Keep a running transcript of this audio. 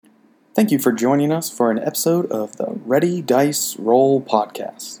Thank you for joining us for an episode of the Ready Dice Roll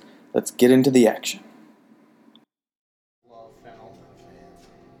podcast. Let's get into the action.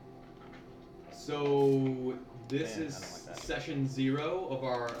 So this is session 0 of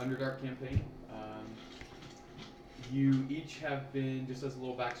our Underdark campaign. You each have been, just as a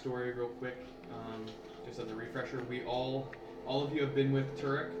little backstory real quick, just as a refresher, all of you have been with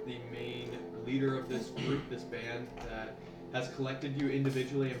Turek, the main leader of this group, this band that has collected you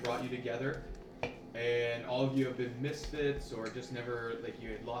individually and brought you together. And all of you have been misfits or just never,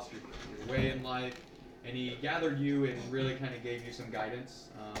 you had lost your way in life. And he gathered you and really kind of gave you some guidance.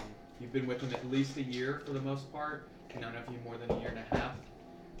 You've been with him at least a year for the most part. I don't know if you more than a year and a half.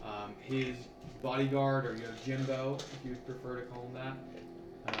 His bodyguard, or Jimbo, if you would prefer to call him that,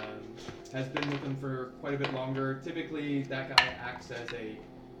 has been with him for quite a bit longer. Typically, that guy acts as a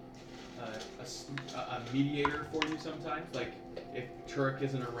mediator for you sometimes. Like, if Turek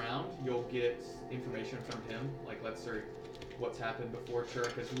isn't around, you'll get information from him. Like, let's say what's happened before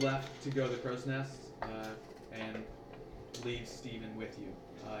Turek has left to go to the Crow's Nest, and leaves Steven with you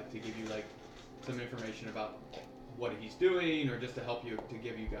to give you some information about what he's doing, or just to help you, to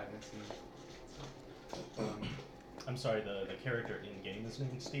give you guidance. I'm sorry, the character in game is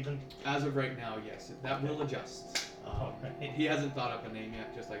named Steven? As of right now, yes. That will adjust. He hasn't thought up a name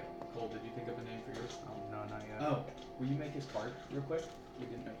yet. Just like Cole, did you think of a name for yours? No, not yet. Oh, will you make his card real quick? We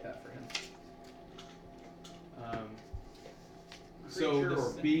didn't make that for him. Creature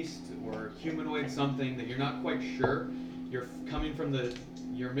or beast or humanoid, something that you're not quite sure. You're coming from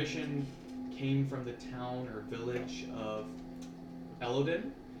your mission came from the town or village of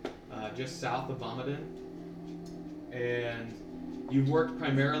Elohîm, just south of Vomitin. And you've worked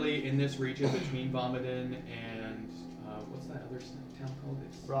primarily in this region between Vomitin and what's that other town called?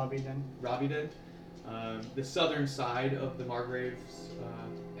 It's Raviden. The southern side of the Margrave's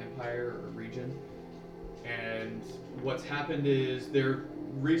empire or region. And what's happened is the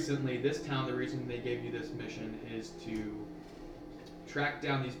reason they gave you this mission is to track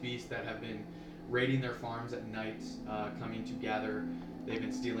down these beasts that have been raiding their farms at night, coming to gather. They've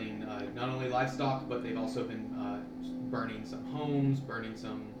been stealing not only livestock, but they've also been burning some homes, burning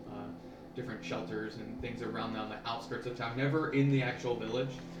some different shelters and things around on the outskirts of town. Never in the actual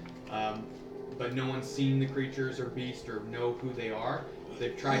village, but no one's seen the creatures or beasts or know who they are.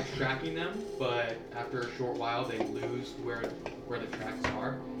 They've tried tracking them, but after a short while, they lose where the tracks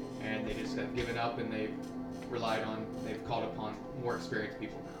are, and they just have given up, and they've called upon more experienced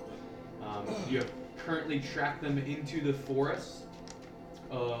people now. You have currently tracked them into the forest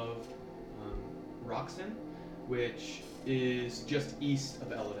of Roxen, which is just east of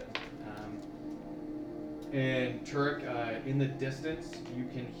Elohîm. And Turek, in the distance, you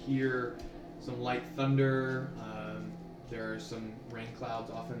can hear some light thunder. There are some rain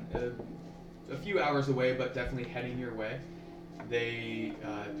clouds, often a few hours away, but definitely heading your way. It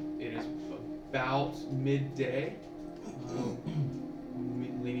is about midday,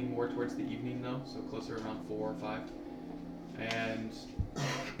 leaning more towards the evening though, so closer around 4 or 5. And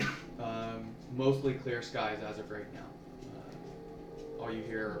mostly clear skies as of right now. All you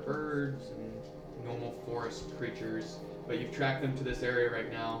hear are birds and normal forest creatures, but you've tracked them to this area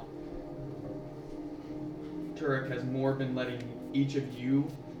right now. Turek has more been letting each of you,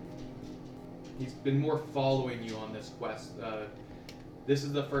 he's been more following you on this quest. This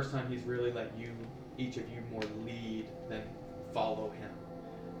is the first time he's really let each of you more lead than follow him.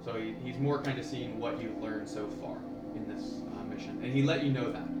 So he's more kind of seeing what you've learned so far in this mission. And he let you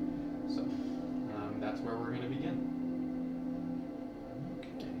know that. So that's where we're going to begin.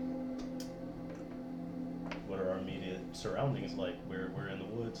 Okay. What are our immediate surroundings like? We're in the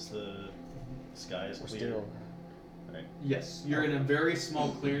woods, the sky is clear. Right. Yes, you're in a very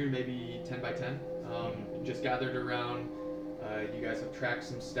small clearing, maybe 10 by 10. Just gathered around. You guys have tracked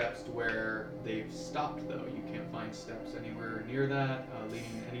some steps to where they've stopped, though. You can't find steps anywhere near that,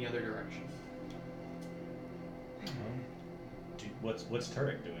 leading any other direction. What's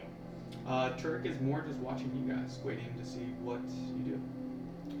Turek doing? Turek is more just watching you guys, waiting to see what you do.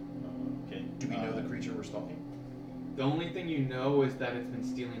 Okay. Do we know the creature we're stalking? The only thing you know is that it's been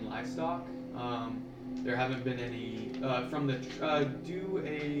stealing livestock. There haven't been any from the.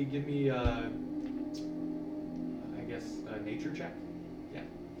 Give me a nature check. Yeah,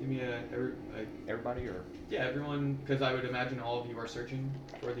 give me Everybody or? Yeah, everyone, because I would imagine all of you are searching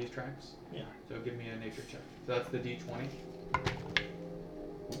for these tracks. Yeah. So give me a nature check. So that's the D20.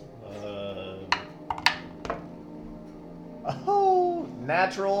 Oh,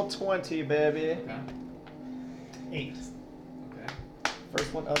 natural 20, baby. Okay. 8. Okay.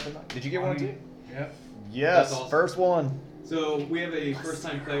 First one of the night. Did you get one too? Yep. Yes, That's awesome. first one. So we have a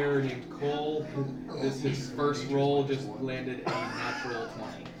first-time player named Cole. His first roll just landed a natural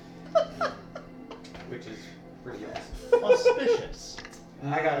 20, which is pretty awesome. Auspicious.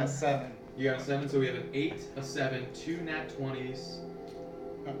 I got a 7. You got a 7, so we have an 8, a 7, 2 nat 20s.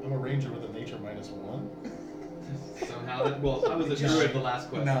 I'm a ranger with a nature -1. Somehow that, well, I was a druid the last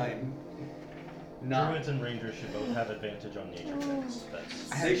question. 9. Druids and rangers should both have advantage on nature checks.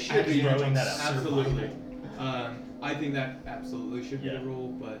 They should be throwing that out. absolutely. I think that absolutely should be Yeah. the rule,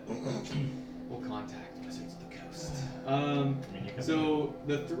 but we'll contact Wizards of the Coast. I mean, you can So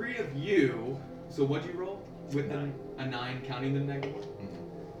the three of you. So what'd you roll? With a 9, counting the negative.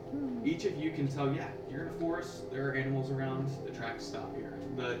 Each of you can tell, yeah, you're in a forest, there are animals around, the tracks stop here.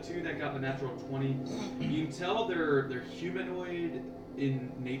 The 2 that got the natural 20, you can tell they're humanoid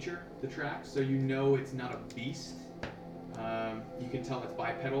in nature, the tracks, so you know it's not a beast. You can tell it's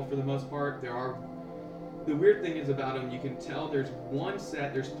bipedal for the most part. The weird thing is about them, you can tell there's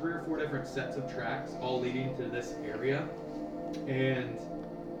 3 or 4 different sets of tracks all leading to this area. And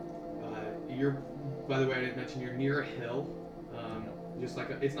by the way, I didn't mention, you're near a hill. Just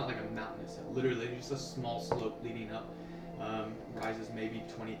like it's not like a mountainous hill, literally just a small slope leading up. Rises maybe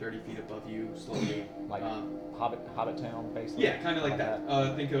 20-30 feet above you slowly. Like Hobbit Town, basically? Yeah, kind of like that.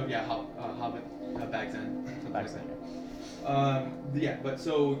 Think of, Hobbit, Bag's End. Bag's End, Yeah, but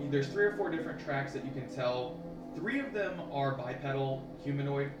so there's 3 or 4 different tracks that you can tell. 3 of them are bipedal,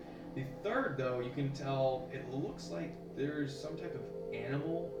 humanoid. The third, though, you can tell it looks like there's some type of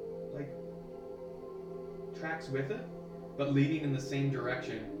animal, like, tracks with it, but leading in the same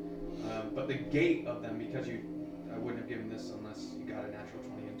direction. But the gait of them, because I wouldn't have given this unless you got a natural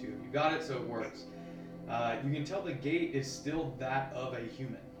 20 and 2. You got it, so it works. You can tell the gait is still that of a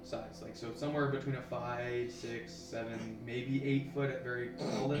human size, like so somewhere between a 5, 6, 7, maybe 8 foot at very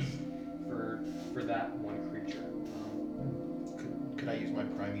tallest for that one creature. Could I use my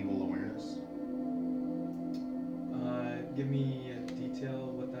primeval awareness? Give me a detail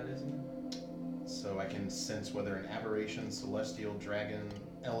of what that is again. So I can sense whether an aberration, celestial, dragon,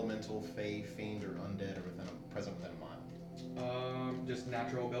 elemental, fey, fiend, or undead are present within a mile. Just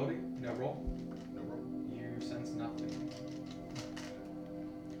natural ability, no roll. No roll. You sense nothing.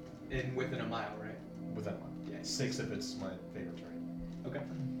 Within a mile, right? Within a mile. Yeah. 6 if it's my favorite terrain. Okay.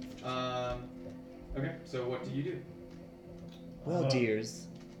 Okay. So what do you do? Well, dears,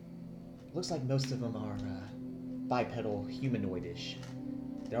 looks like most of them are bipedal, humanoidish.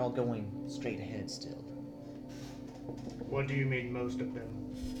 They're all going straight ahead still. What do you mean, most of them?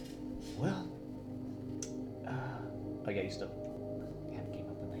 Well, oh yeah, you still haven't came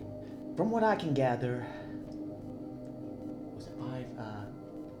up with a name. From what I can gather, was it 5?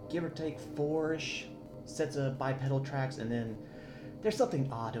 Give or take 4-ish sets of bipedal tracks, and then there's something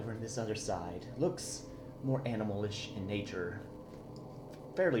odd over on this other side. Looks more animalish in nature.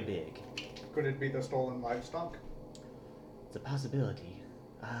 Fairly big. Could it be the stolen livestock? It's a possibility.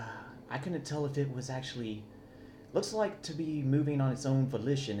 I couldn't tell if it was actually... Looks like to be moving on its own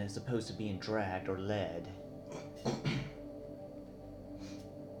volition as opposed to being dragged or led.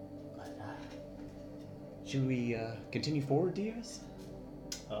 But, should we continue forward, dears?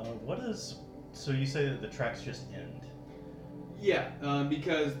 So you say that the tracks just end? Yeah,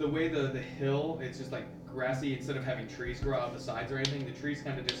 because the way the hill, it's just like grassy. Instead of having trees grow out of the sides or anything, the trees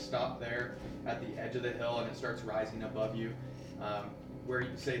kind of just stop there at the edge of the hill, and it starts rising above you. Where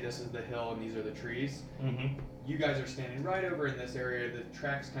you say this is the hill and these are the trees. Mm-hmm. You guys are standing right over in this area. The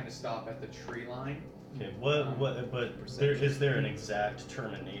tracks kind of stop at the tree line. Okay, is there an exact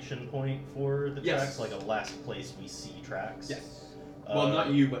termination point for the Yes. tracks? Like a last place we see tracks? Yes. Well, not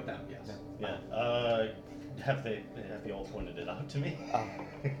you, but them. Yes. Yeah. Have you all pointed it out to me?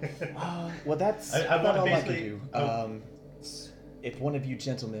 Well, that's I about all I can basically- do. If one of you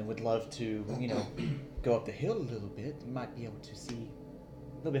gentlemen would love to, go up the hill a little bit, you might be able to see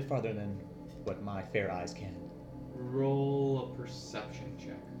a little bit farther than what my fair eyes can. Roll a perception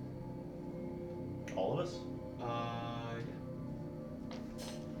check. All of us?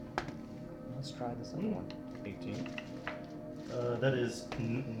 Let's try this other one. 18. That is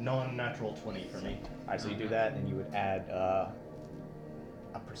non-natural 20 for me. Alright, so you do that, and you would add a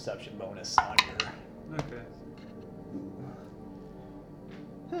perception bonus on your... Okay.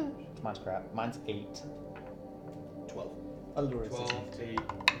 Mine's crap. Mine's 8. 12. Allure 12, 8,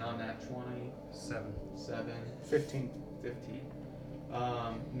 non-nat 20, 7. 7, 15. 15.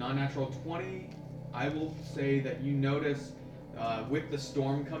 Non-natural 20, I will say that you notice with the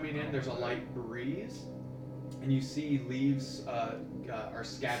storm coming in, there's a light breeze, and you see leaves are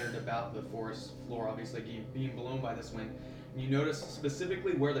scattered about the forest floor, obviously being blown by this wind. And you notice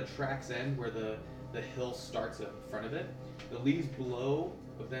specifically where the tracks end, where the the hill starts in front of it. The leaves blow,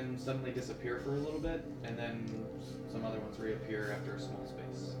 but then suddenly disappear for a little bit, and then some other ones reappear after a small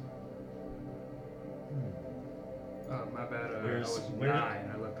space. Oh, my bad. I Where's- was where-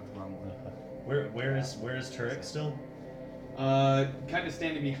 9. I looked at the wrong one. Where is Turek still? Kind of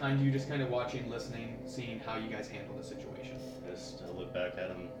standing behind you, just kind of watching, listening, seeing how you guys handle the situation. I look back at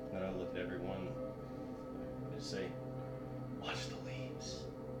him, then I look at everyone. I just say, watch the leaves.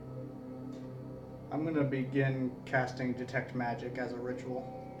 I'm gonna begin casting Detect Magic as a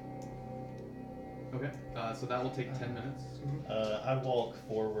ritual. Okay. So that will take 10 minutes. I walk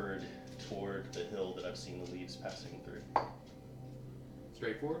forward toward the hill that I've seen the leaves passing through.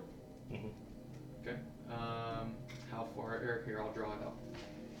 Straight forward. Mm-hmm. Okay. How far? Eric, here, I'll draw it up.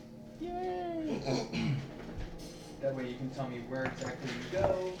 Yay! That way you can tell me where exactly you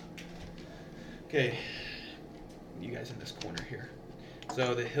go. Okay. You guys in this corner here.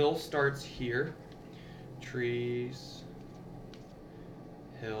 So the hill starts here. Trees.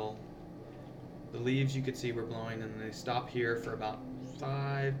 Hill. The leaves you could see were blowing, and they stop here for about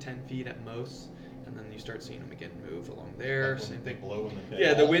 5-10 feet at most, and then you start seeing them again move along there. Like when Same they thing. blow and then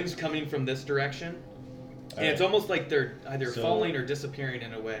Yeah, the fall. wind's coming from this direction, and Alright. it's almost like they're either So- falling or disappearing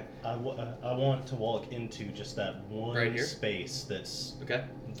in a way. I want to walk into just that one Right here? space that's Okay.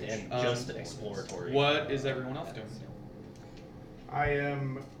 and Um, just exploratory. What is everyone else doing? I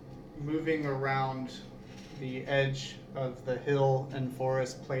am moving around the edge of the hill and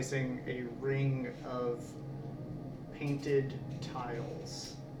forest, placing a ring of painted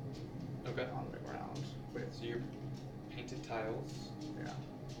tiles Okay. on the ground. With, So you're painted tiles. yeah,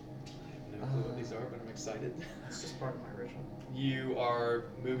 I have no clue what these are, but I'm excited. it's just part of my ritual. You are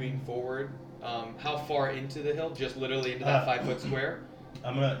moving forward. How far into the hill? Just literally into that 5-foot square?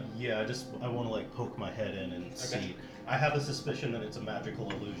 I'm gonna I want to like poke my head in and see. I have a suspicion that it's a magical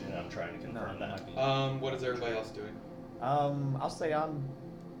illusion, and I'm trying to confirm that. What is everybody else doing? I'll say I'm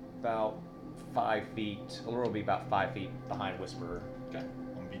about 5 feet. Allura will be about 5 feet behind Whisperer. Okay.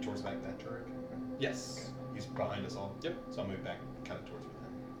 I'm gonna be towards back that turret. Yes. He's behind us all. Yep. So I'll move back kind of towards with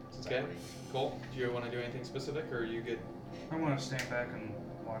him. Since I Okay. already- Cool. Do you want to do anything specific, or are you good? I'm going to stand back and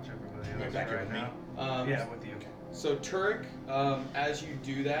watch everybody Move else back here right with me. now. Yeah, with you. So Turek, as you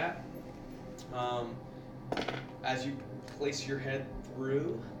do that, as you place your head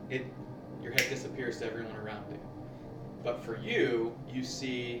through, your head disappears to everyone around you. But for you, you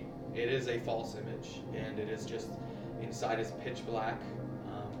see it is a false image, and it is just inside is pitch black.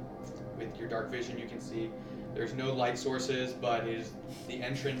 With your dark vision, you can see there's no light sources, but it is the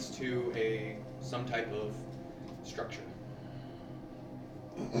entrance to some type of structure,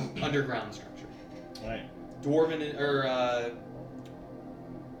 underground structure. All right. Dwarven or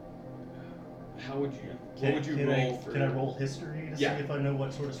how would you? What would you roll for? Can I roll history to Yeah. see if I know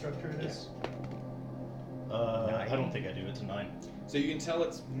what sort of structure it is? I don't think I do. It's a 9. So you can tell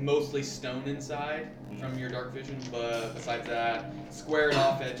it's mostly stone inside from your dark vision, but besides that, squared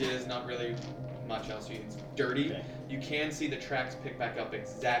off edges, not really much else. It's dirty. Okay. You can see the tracks pick back up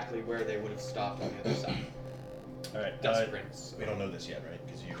exactly where they would have stopped on the other side. All right. Dust prints. We don't know this yet, right?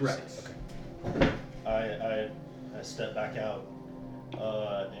 Because you Correct. just- Okay. I step back out,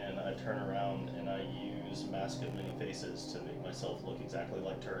 and I turn around and I use Mask of Many Faces to make myself look exactly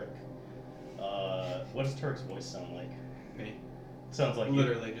like Turek. What does Turek's voice sound like? Me. Sounds like you.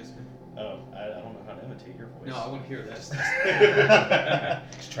 Literally just. Oh, I don't know how to imitate your voice. No, I want to hear this.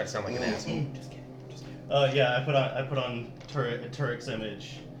 Just try to sound like an asshole. Just kidding. Just kidding. Yeah, I put on Turek's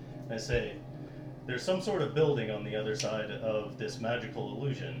image, and I say, "There's some sort of building on the other side of this magical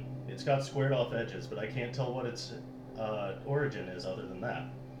illusion. It's got squared off edges, but I can't tell what its origin is other than that."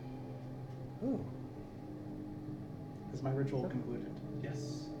 Ooh. Is my ritual concluded?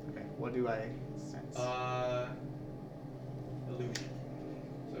 Yes. Okay. What do I sense? Illusion.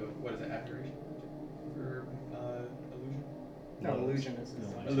 So what is it? Abjuration or illusion? no, illusion is.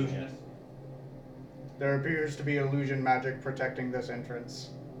 No. Illusionist. There appears to be illusion magic protecting this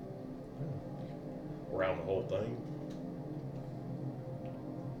entrance. Around the whole thing.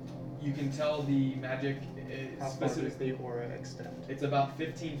 You can tell the magic is How far specific. does the aura extend? It's about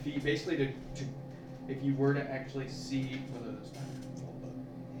 15 feet, basically to if you were to actually see,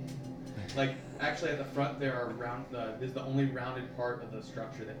 like actually at the front there are is the only rounded part of the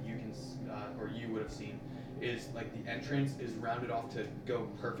structure that you can or you would have seen is like the entrance is rounded off to go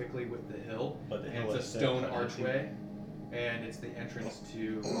perfectly with the hill, But the and hill it's a is stone set, archway, and it's the entrance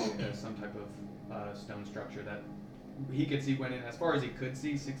to some type of stone structure that he could see went in as far as he could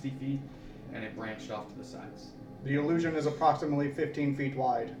see 60 feet, and it branched off to the sides. The illusion is approximately 15 feet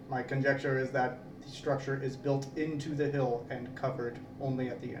wide. My conjecture is that the structure is built into the hill and covered only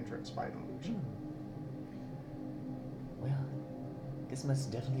at the entrance by an illusion. This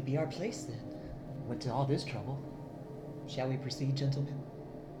must definitely be our place then. Went to all this trouble. Shall we proceed, gentlemen?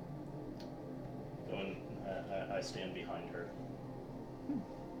 And I stand behind her.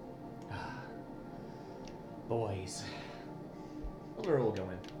 Boys. Where we'll go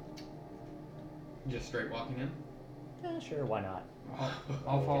in? Just straight walking in. Sure, why not?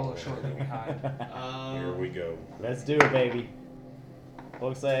 I'll follow shortly behind. Here we go. Let's do it, baby.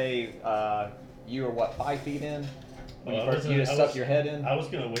 We'll say you were what, 5 feet in? When you first just stuck your head in? I was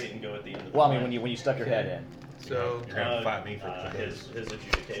gonna wait and go at the end of the Well, I mean, line. when you stuck your head in. So You're gonna fight me for his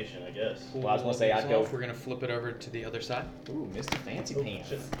adjudication, I guess. Well, I was gonna say I'd go. We're gonna flip it over to the other side. Ooh, Mr. Fancy Oh, Pants.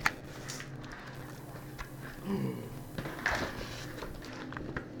 shit.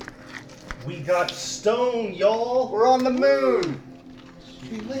 We got stone, y'all. We're on the moon.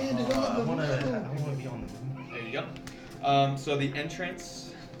 We landed I wanna be on the moon. There you go. So the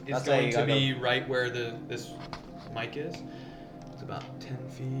entrance is That's going a- to I be right where this mic is. It's about 10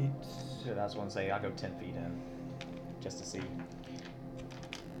 feet. Shit, I was gonna say I'll go 10 feet in, just to see.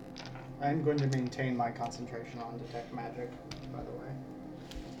 I'm going to maintain my concentration on detect magic, by the way.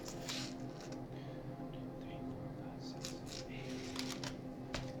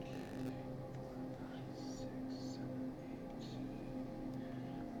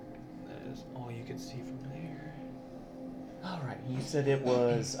 That is all you can see from there. All right, you said it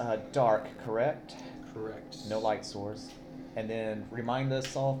was dark, correct? Correct. No light source. And then remind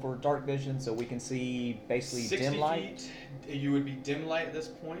us all for dark vision so we can see basically 60 dim light. feet, you would be dim light at this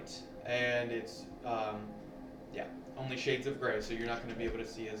point, and it's only shades of gray, so you're not going to be able to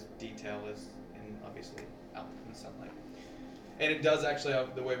see as detail as obviously out in the sunlight. And it does actually,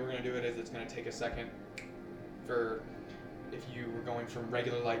 the way we're going to do it is it's going to take a second for if you were going from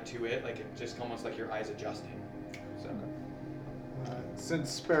regular light to it, like it just almost like your eyes adjusting. So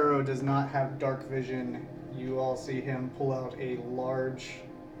Since Sparrow does not have dark vision, you all see him pull out a large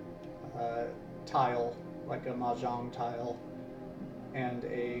tile, like a mahjong tile, and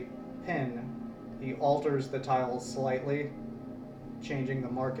a pin. He alters the tile slightly, changing the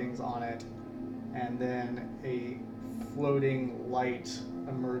markings on it, and then a floating light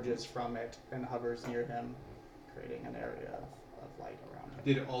emerges from it and hovers near him, creating an area of light around him.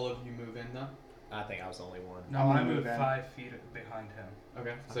 did all of you move in though? I think I was the only one. No, I wanna I move moved in. 5 feet behind him.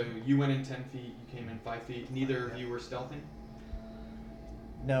 Okay, so you went in 10 feet, you came in 5 feet. Neither of you were stealthing?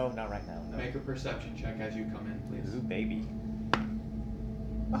 No, not right now. No. Make a perception check as you come in, please. Ooh, baby.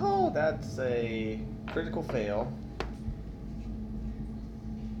 Oh, that's a critical fail.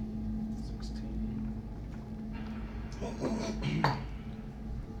 16.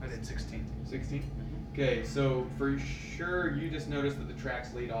 I did 16. 16? Okay, so for sure you just noticed that the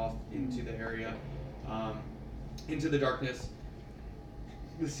tracks lead off into the area, into the darkness.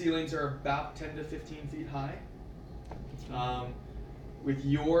 The ceilings are about 10 to 15 feet high. With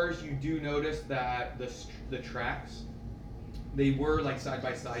yours, you do notice that the tracks, they were like side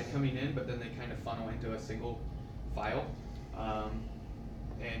by side coming in, but then they kind of funnel into a single file.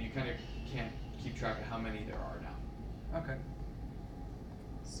 And you kind of can't keep track of how many there are now. Okay.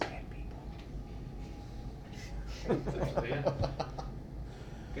 Sand people. So, yeah.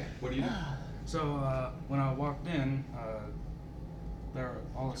 Okay, what do you do? So when I walked in,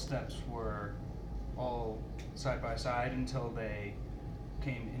 all the steps were all side by side until they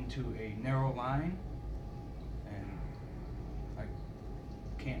came into a narrow line, and I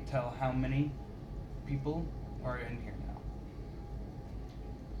can't tell how many people are in here now.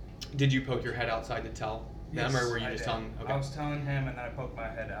 Did you poke your head outside to tell them, or were you I just did. telling? Okay. I was telling him, and then I poked my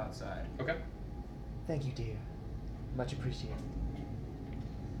head outside. Okay. Thank you, dear. Much appreciated.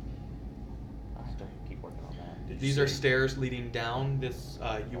 I'll have to keep working on that. These are stairs leading down. This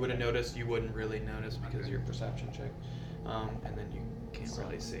you would have noticed. You wouldn't really notice because of your perception check, and then you can't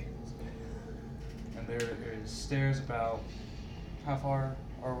really see. And there is stairs about how far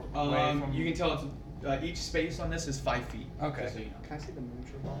are away from? You can tell it's each space on this is 5 feet. Okay. Just so you know. Can I see the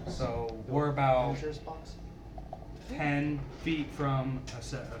miniature box? So we're about Miniatures box? 10 feet from a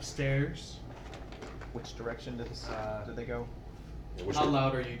set of stairs. Which direction did they go? How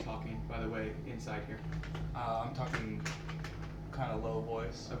loud are you talking, by the way, inside here? I'm talking kind of low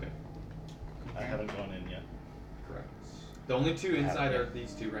voice. Okay. I haven't gone in yet. Correct. The only two inside are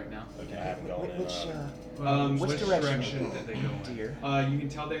these two right now. Okay, I haven't gone in. Which direction did they go in? dear? You can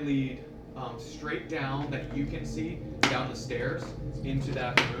tell they lead straight down that you can see down the stairs into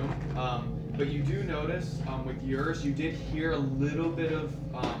that room. But you do notice with yours, you did hear a little bit of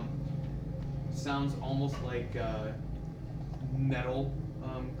sounds almost like metal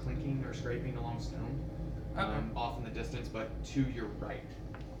clinking or scraping along stone Okay. off in the distance, but to your right.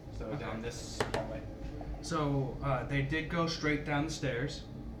 So Okay. down this hallway. So they did go straight down the stairs,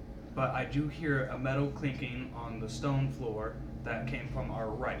 but I do hear a metal clinking on the stone floor that came from our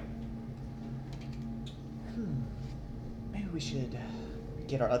right. Maybe we should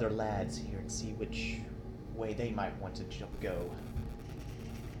get our other lads here and see which way they might want to go.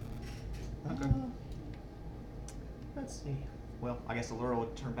 Okay. Let's see. Well, I guess Allura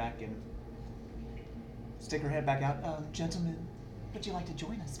would turn back and stick her head back out. Gentlemen, would you like to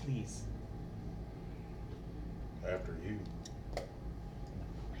join us, please? After you.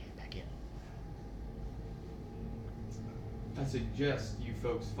 Back in. I suggest you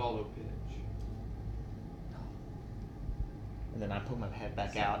folks follow Pitch. And then I put my head back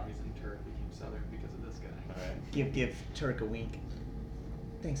For some out. reason Turk became Southern because of this guy. Alright. Give Turk a wink.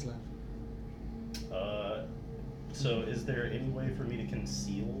 Thanks, love. So is there any way for me to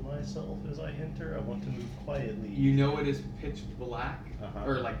conceal myself as I enter? I want to move quietly. You know it is pitch black, Uh-huh.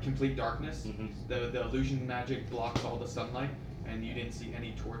 or like complete darkness. Mhm. The illusion magic blocks all the sunlight, and you didn't see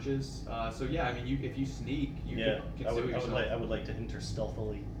any torches. So yeah, I mean, if you sneak, you Yeah, can I conceal yourself. would like to enter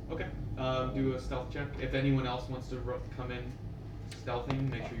stealthily. Okay. Do a stealth check. If anyone else wants to come in stealthing,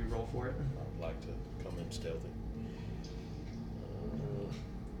 make sure you roll for it. I'd like to come in stealthy.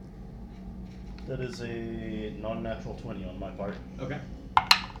 That is a non-natural 20 on my part. Okay.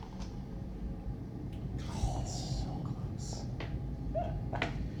 So close.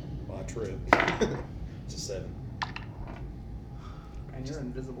 My trip. It's a 7. And you're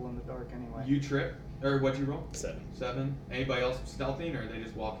invisible in the dark anyway. You trip, or what'd you roll? 7. 7. Anybody else stealthing, or are they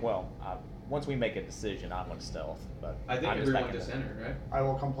just walking? Well, once we make a decision, I want to stealth. But I think I'm just everyone back in just the- entered, right? I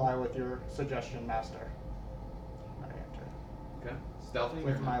will comply with your suggestion, Master. I enter. Okay. Stealthing.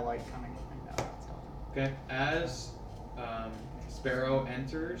 With or my not? light coming. No, that's not. Okay. As Sparrow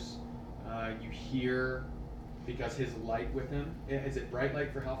enters, you hear, because his light with him, is it bright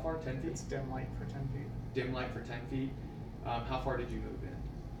light for how far? 10 feet? It's dim light for 10 feet. Dim light for 10 feet. How far did you move in?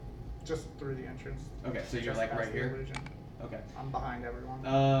 Just through the entrance. Okay, so you're Just like past right the here? illusion. Okay. I'm behind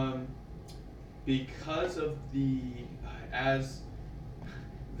everyone. Because of the, as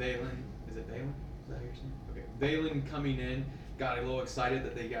Valen, is it Valen? Is that how you're saying? Okay. Valen coming in, got a little excited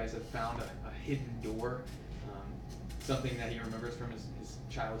that they guys have found a hidden door. Something that he remembers from his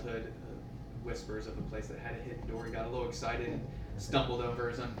childhood, whispers of a place that had a hidden door. He got a little excited and stumbled over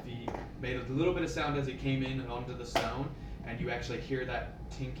his own feet, made a little bit of sound as he came in and onto the stone, and you actually hear that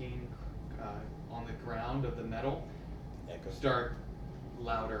tinking on the ground of the metal Echo. start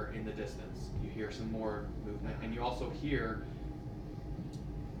louder in the distance. You hear some more movement, and you also hear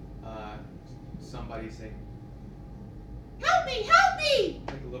somebody saying, "Help me! Help me!"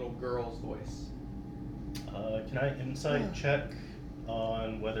 Like a little girl's voice. Can I insight check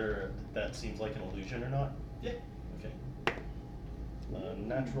on whether that seems like an illusion or not? Yeah. Okay.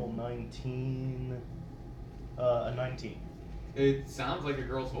 Natural 19. A 19. It sounds like a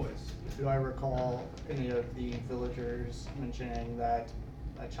girl's voice. Do I recall any of the villagers mentioning that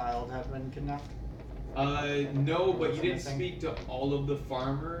a child had been kidnapped? No, but you didn't Missing? speak to all of the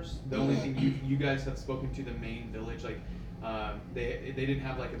farmers. The only thing you guys have spoken to the main village, like they didn't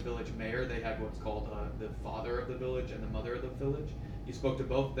have like a village mayor. They had what's called the father of the village and the mother of the village. You spoke to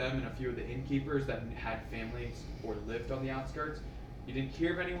both them and a few of the innkeepers that had families or lived on the outskirts. You didn't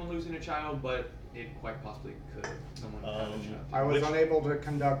hear of anyone losing a child, but it quite possibly could. Someone had a child. I was Which- unable to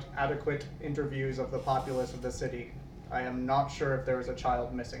conduct adequate interviews of the populace of the city. I am not sure if there is a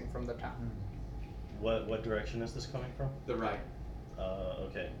child missing from the town. What direction is this coming from? The right.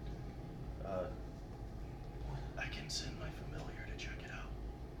 Okay. I can send my familiar to check it out.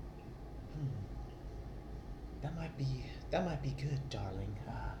 That might be good, darling.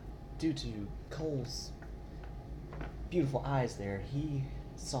 Due to Cole's beautiful eyes there, he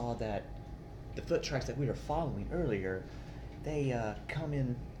saw that the foot tracks that we were following earlier, they're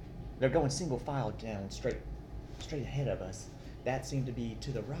going single file down straight ahead of us. That seemed to be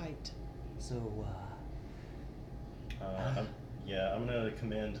to the right. So, I'm gonna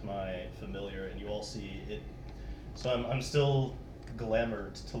command my familiar, and you all see it. So I'm still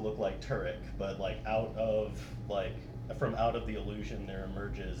glamored to look like Turek, but from out of the illusion there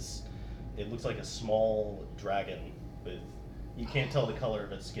emerges. It looks like a small dragon with. You can't tell the color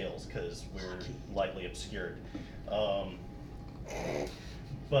of its scales because we're lightly obscured.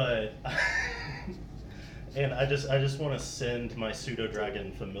 But and I just want to send my pseudo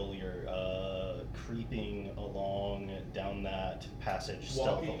dragon familiar creeping along down that passage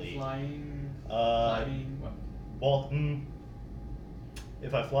stealthily. Walking, flying, Uh, climbing. What? Well,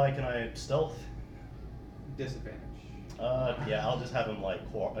 if I fly, can I stealth? Disadvantage. Yeah, I'll just have him like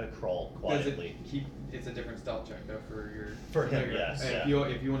crawl Does it quietly. keep? It's a different stealth check though for your. For him, familiar. yes, If yeah.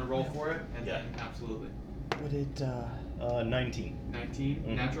 you want to roll for it, and Yeah. then absolutely. Would it, 19. 19.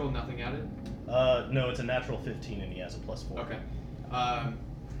 Mhm. Natural, nothing added? No, it's a natural 15 and he has a +4. Okay.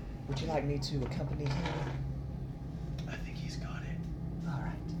 would you like me to accompany him? I think he's got it.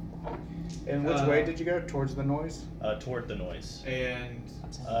 Alright. In which way did you go? Towards the noise? Toward the noise. And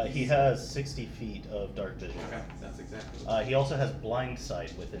He has 60 feet of dark vision. okay, that's exactly. What He also has blind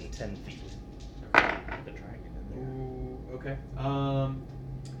sight within 10 feet. The dragon in there. Ooh, okay.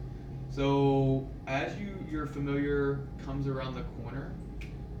 So as your familiar comes around the corner,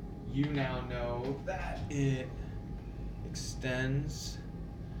 you now know that it extends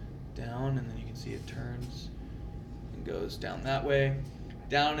down, and then you can see it turns and goes down that way.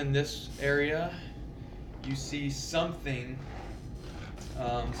 Down in this area, you see something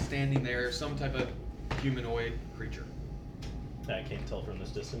standing there, some type of humanoid creature. I can't tell from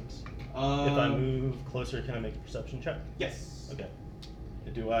this distance. If I move closer, can I make a perception check? Yes. Okay.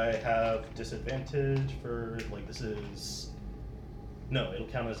 Do I have disadvantage for, like, this is... No, it'll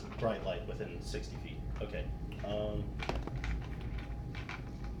count as bright light within 60 feet. Okay.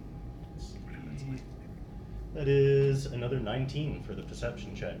 Let's see. That is another 19 for the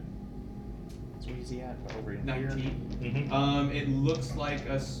perception check. So where's he at? Over in 19. Mm-hmm. It looks like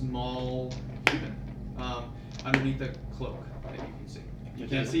a small human underneath the cloak that you can see. You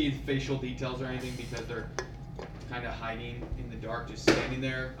can't see facial details or anything because they're kind of hiding in the dark, just standing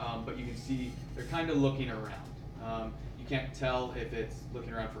there. But you can see they're kind of looking around. You can't tell if it's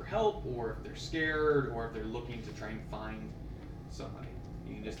looking around for help or if they're scared or if they're looking to try and find somebody.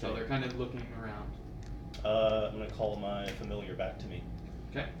 You can just tell they're kind of looking around. I'm going to call my familiar back to me.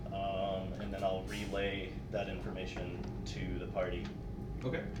 Okay. And then I'll relay that information to the party.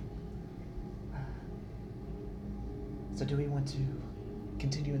 Okay. So do we want to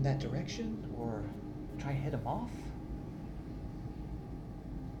continue in that direction, or try and head him off?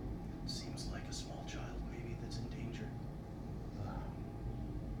 Seems like a small child, maybe, that's in danger.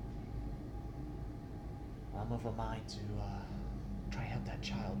 I'm of a mind to try and help that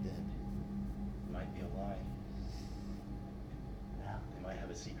child then. Might be a lie. Well, They might have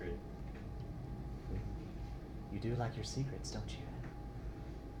a secret. you do like your secrets, don't you?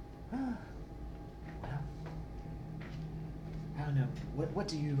 Well, I don't know. What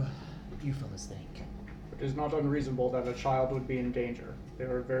do you fellas think? It is not unreasonable that a child would be in danger. They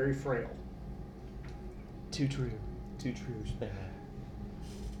are very frail. Too true. Too true, Sparrow.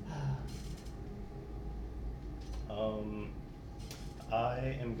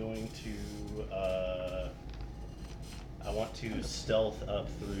 I am going to, I want to stealth up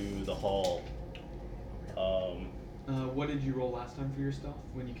through the hall. What did you roll last time for your stealth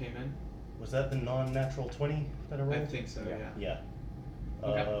when you came in? Was that the non-natural 20 that I rolled? I think so, yeah. Yeah.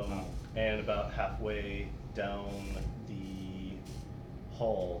 Okay. And about halfway down the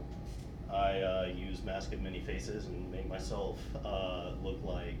hall, I use Mask of Many Faces and make myself look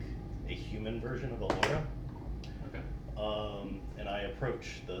like a human version of Allura. Okay. And I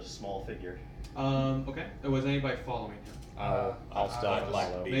approach the small figure. Okay. Was anybody following him? I'll stealth I'd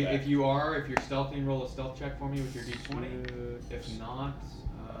like to be Maybe back. if you're stealthing, roll a stealth check for me with your d20. If not,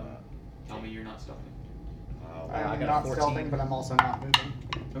 tell me you're not stealthing. I am got a not 14. stealthing, but I'm also not moving.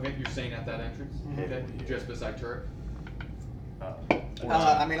 Okay, you're staying at that entrance? Okay, just beside turret.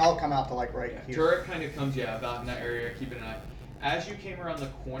 I mean, I'll come out to like right here. Turret kind of comes, about in that area, keeping an eye. As you came around the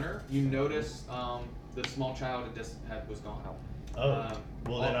corner, you notice the small child was gone.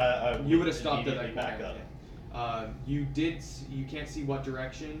 Well, then I you would have stopped at that immediately back corner. up. You can't see what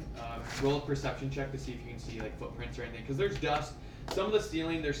direction. Roll a perception check to see if you can see like footprints or anything, because there's dust. Some of the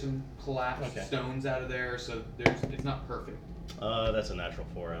ceiling, there's some collapsed stones out of there, so it's not perfect. That's a natural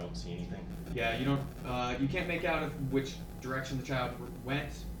 4. I don't see anything. Yeah, you can't make out of which direction the child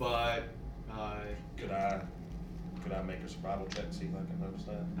went, but Could I make a survival check to see if I can notice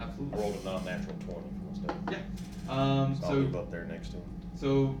that? absolutely. I rolled a non-natural 20 for my stuff. Yeah. So I'll move up there next to him.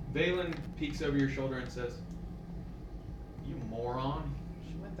 So Valen peeks over your shoulder and says, "You moron!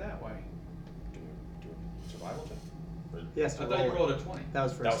 She went that way." Do a survival check? Or- Yes, I thought you rolled a 20. That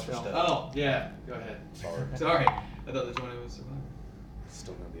was for That was for stealth. stealth. Oh, yeah. Go ahead. Sorry. Sorry. I thought the 20 was survival.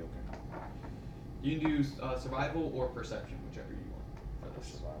 Still gonna be okay. You can do survival or perception, whichever you want. For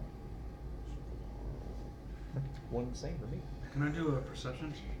this. Survival. One the same for me. Can I do a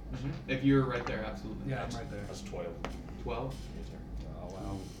perception? If you're right there, absolutely. Yeah, I'm right there. That's 12. 12. Yes, sir. Oh,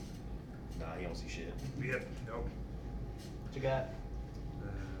 wow. Nah, he don't see shit. Yep. Nope. What you got?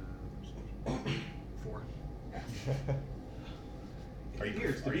 4. It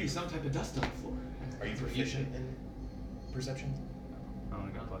appears to be some type of dust on the floor. Are you proficient in perception? I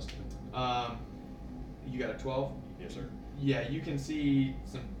only got +2. You got a 12. Yes, sir. Yeah, you can see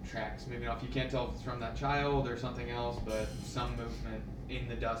some tracks moving off. You can't tell if it's from that child or something else, but some movement in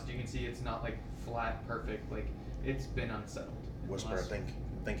the dust. You can see it's not like flat, perfect. Like it's been unsettled. Whisper, I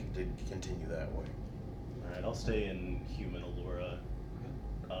think it did continue that way. Alright, I'll stay in human Allura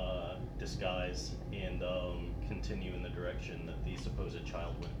disguise and continue in the direction that the supposed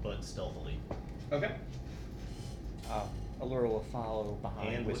child went, but stealthily. Okay. Allura will follow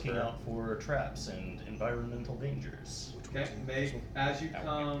behind. And looking out for traps and environmental dangers. Okay. As you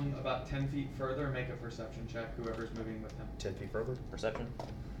come about 10 feet further, make a perception check. Whoever's moving with him. 10 feet further? Perception.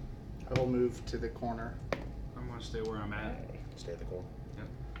 I will move to the corner. I'm gonna stay where I'm at. Stay at the corner. Yep.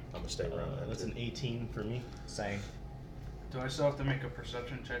 I'm gonna stay around that. That's too. an 18 for me. Same. Do I still have to make a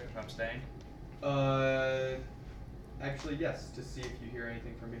perception check if I'm staying? Actually, yes. To see if you hear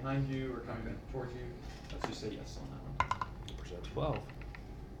anything from behind you or coming towards you. Let's just say yes on that one. Perception. 12.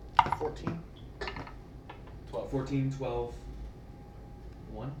 14. 12. 14, 12,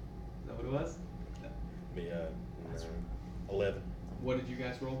 1. Is that what it was? Me, 11. What did you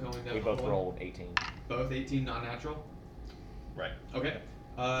guys roll going down We the both hallway? rolled 18. Both 18 non-natural? Right. Okay.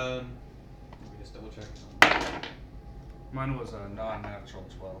 Let me just double check. Mine was a non-natural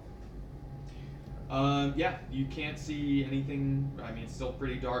 12. Yeah, you can't see anything. I mean, it's still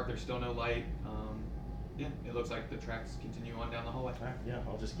pretty dark. There's still no light. Yeah, it looks like the tracks continue on down the hallway. Alright, yeah,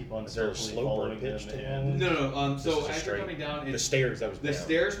 I'll just keep on Is there a stealthily slope or a following pitch them to and No. So This is a as you're straight- coming down, the it's, stairs, that was the down.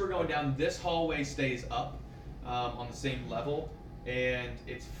 stairs were going down. This hallway stays up on the same level, and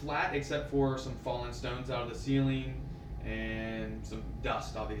it's flat except for some fallen stones out of the ceiling and some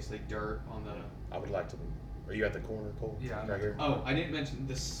dust, obviously dirt on the. I would like to. Are you at the corner, Cole? Yeah, I'm Right at here. Oh, I didn't mention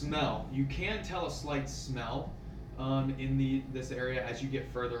the smell. You can tell a slight smell in this area as you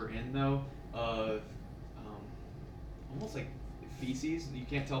get further in, though, of almost like feces. You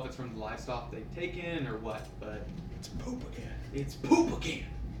can't tell if it's from the livestock they've taken or what, but It's poop again. it's poop again.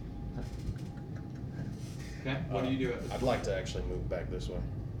 Okay, what do you do at this I'd like to actually move back this way,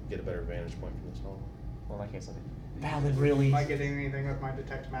 get a better vantage point from this hall. Well, like I said, Valid really. Am I getting anything with my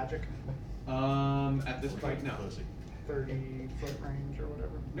detect magic? At this point, no. 30-foot range or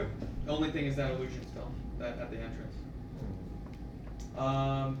whatever. Nope. The only thing is that illusion spell that at the entrance.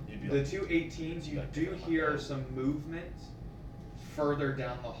 You'd be The like- two 18s, you like do to come hear up. some movement further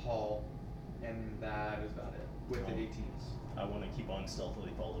down the hall, and that is about it with the 18s. I want to keep on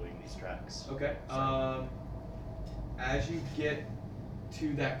stealthily following these tracks. Okay. As you get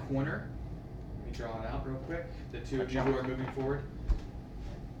to that corner, let me draw it out real quick. The two of you who are moving forward.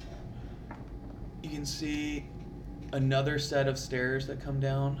 You can see another set of stairs that come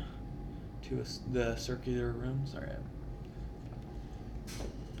down to the circular room. Sorry.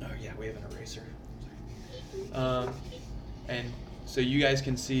 Oh yeah, we have an eraser. And so you guys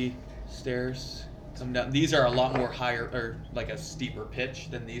can see stairs come down. These are a lot more higher, or like a steeper pitch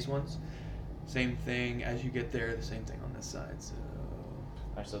than these ones. Same thing as you get there. The same thing on this side. So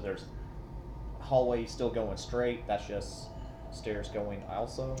Alright, so there's hallway still going straight. That's just stairs going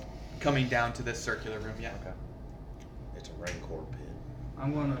also. coming down to this circular room. Yeah. Okay. It's a rancor pit.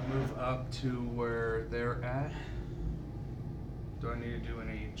 I'm gonna move up to where they're at. Do I need to do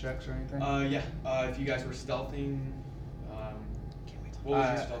any checks or anything? Yeah. If you guys were stealthing, what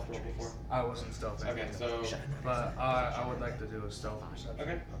was your stealth roll before? I wasn't stealthing. Okay, so But I would like to do a stealth perception.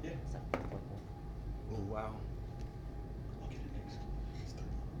 okay, yeah. Oh, wow.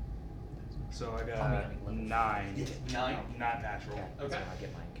 So I got 9. 9. Not natural. Okay. I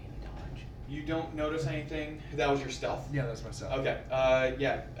get my uncanny dodge. You don't notice anything. That was your stealth. Yeah, that's myself. Okay.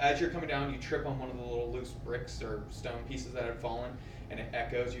 Yeah. As you're coming down, you trip on one of the little loose bricks or stone pieces that had fallen, and it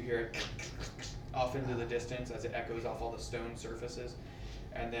echoes. You hear it off into the distance as it echoes off all the stone surfaces,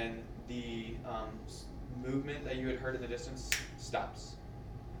 and then the movement that you had heard in the distance stops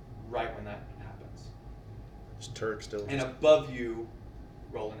right when that happens. Is Turk still? And above you,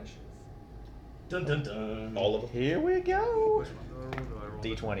 roll initiative. Dun dun dun. all of them? Here we go. Which one do I roll?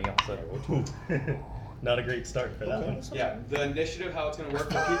 D20 also. Ooh. Not a great start for that one. Yeah, the initiative, how it's going to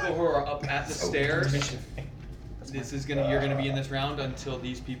work for people who are up at the stairs. This is you're gonna be in this round until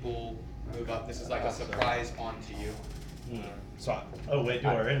these people move up. This is like a surprise onto you Hmm. So Oh wait, do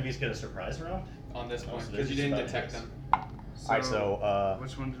our enemies get a surprise round? on this Oh, point so because you they're didn't just detect about them. Alright, so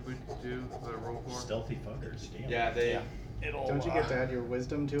which one did we do the roll for? Stealthy fuckers. Damn. Yeah, they. Yeah. It'll, Don't you get to add your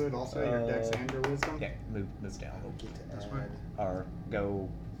wisdom to it also? Your dex and your wisdom? yeah, move down This way. or go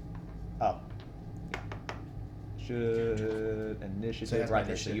up. Should initiative So that's right my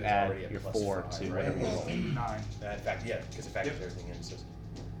there. So initiative you is add already at your plus 4 5, to right? whatever you roll. 9. in fact, yeah, because it factors Yep. everything in. So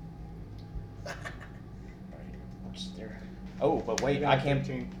Oh, but wait, I can't.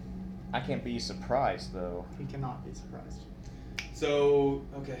 15. I can't be surprised though. He cannot be surprised. So,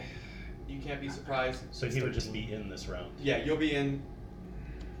 okay. You can't be surprised. So he would just be in this round. Yeah, you'll be in.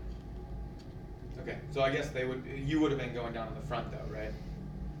 Okay, so I guess you would have been going down in the front though, right?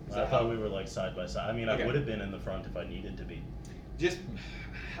 I thought we were like side by side. I mean, Okay. I would have been in the front if I needed to be. Just,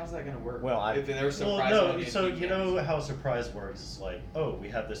 how's that gonna work? Well, if there's Well, surprise no. on you, So you can't- know how surprise works? It's like, oh, we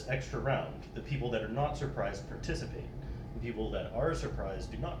have this extra round. The people that are not surprised participate. The people that are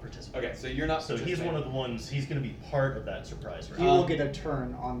surprised do not participate. Okay, so you're not. So he's one of the ones. He's going to be part of that surprise He round. will get a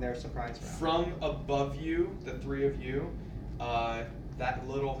turn on their surprise round. From above you, the three of you, that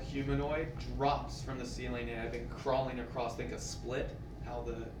little humanoid drops from the ceiling and had been crawling across. Think a split. How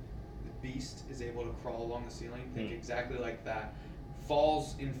the beast is able to crawl along the ceiling. Think exactly like that.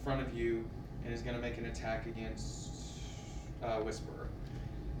 Falls in front of you and is going to make an attack against Whisperer.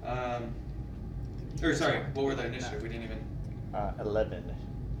 Or sorry, what were the initiative? We didn't even. 11.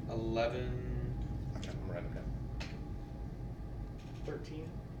 11. I'm writing it down. 13.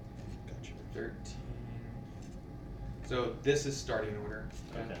 Gotcha. 13. So this is starting order.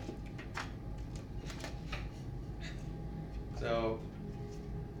 Okay. So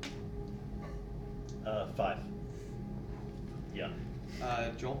 5. Yeah.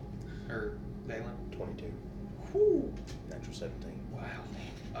 Joel or Valen. 22. Whew. Natural 17. Wow.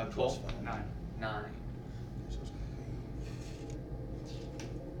 Plus 12. 5. 9. 9. So it's gonna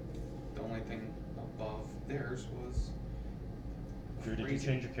The only thing above theirs was. Drew, did you crazy.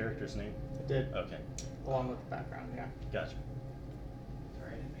 change your character's name? It did, Okay. along with the background, yeah. Gotcha.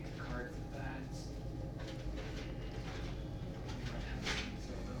 Sorry, I didn't make a card for that.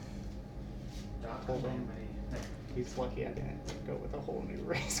 Hold on. He's lucky I didn't go with a whole new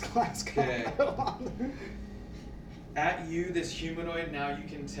race class Okay. combo on. At you, this humanoid, now you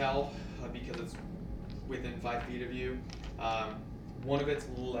can tell, because it's within 5 feet of you, one of its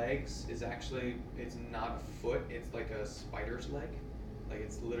legs is actually, it's not a foot, it's like a spider's leg. Like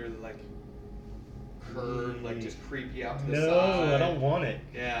it's literally like curved, like just creepy out to the side. No, I don't want it.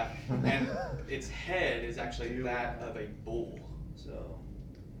 Yeah, and its head is actually that of a bull. So,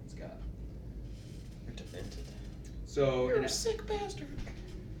 it's got. You're demented. So, You're and a sick bastard.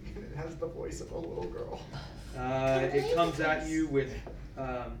 It has the voice of a little girl. it comes at you with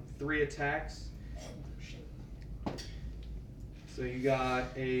 3 attacks. So you got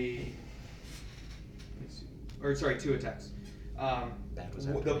a, or sorry, 2 attacks. That was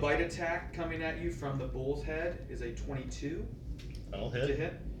The bite attack coming at you from the bull's head is a 22 That'll to hit.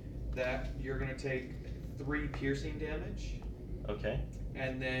 hit. That you're gonna take 3 piercing damage, Okay.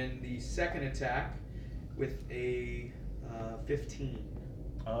 and then the second attack with a 15.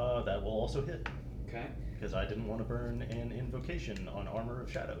 That will also hit. Okay. Because I didn't want to burn an invocation on Armor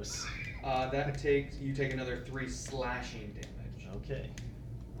of Shadows. That takes you take another 3 slashing damage. Okay.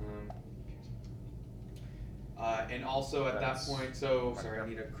 And also at That's- that point, so sorry, I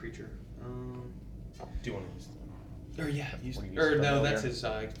need a creature. Do you want to use Or yeah, use, Wanna use or no, familiar? that's his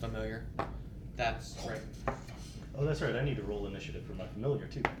familiar. That's right. Oh, that's right. I need to roll initiative for my familiar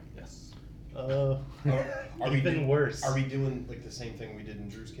too. Yes. Are we Even do- worse. Are we doing like the same thing we did in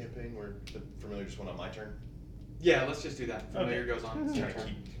Drew's campaign, where the familiar just went on my turn? Yeah, let's just do that. Familiar Okay. goes on. It's your Trying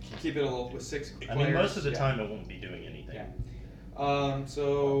to turn. keep Keep it a little with 6 players. I mean, most of the yeah. time it won't be doing anything. Yeah.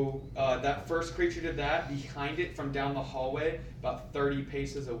 So that first creature did that. Behind it, from down the hallway, about 30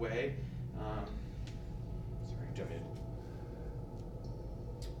 paces away. Sorry. Do you want me to-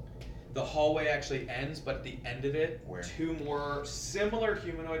 The hallway actually ends, but at the end of it, Where? 2 more similar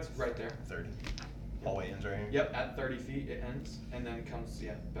humanoids right there. 30. Hallway ends right here. Yep, at 30 feet it ends, and then comes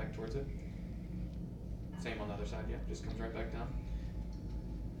back towards it. Same on the other side, yeah, just comes right back down.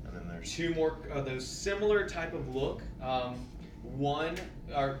 And then there's 2 more those similar type of look. One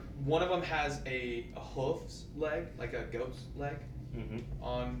of them has a hoofs leg, like a goat's leg, Mm-hmm.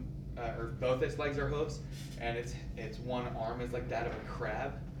 on or both its legs are hoofs, and its one arm is like that of a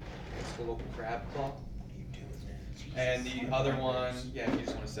crab. It's a little crab claw. What are you doing? And the other one, yeah, if you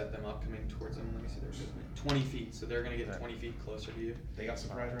just want to set them up coming towards them, let me see their movement. 20 feet, so they're gonna get 20 feet closer to you. They got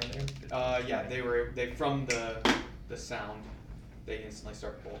surprise around there. Yeah, they from the sound, they instantly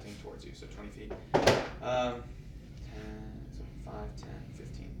start bolting towards you. So 20 feet. 10, so 5, 10,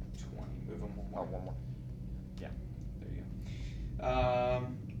 15, 20. Move them one more. Oh, one more. Yeah. There you go.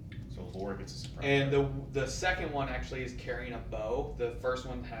 So Laura gets a surprise. And the second one actually is carrying a bow. The first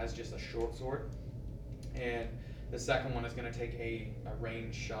one has just a short sword, and the second one is going to take a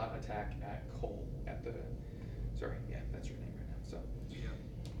range shot attack at Cole at the. Sorry, yeah, that's your name right now. So.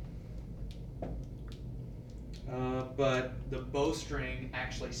 But the bowstring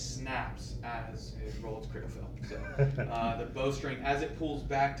actually snaps as it rolls critical fail. So the bowstring, as it pulls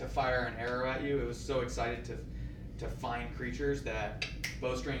back to fire an arrow at you, it was so excited to find creatures that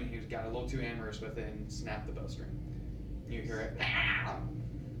bowstring, he got a little too amorous with it and snapped the bowstring. You hear it.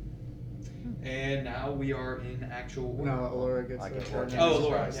 And now we are in actual order. No, Laura gets I a get turn. to- in Oh, his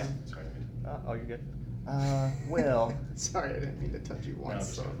Laura, first. yeah. Sorry. Oh, you're good. Well, Sorry, I didn't mean to touch you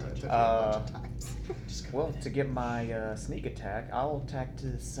once. just So gonna I'm gonna touch touch you a bunch of times. well, to get my sneak attack, I'll attack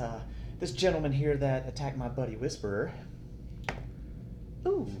this gentleman here that attacked my buddy Whisperer.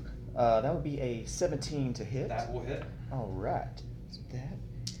 Ooh, that would be a 17 to hit. That will hit. All right, so that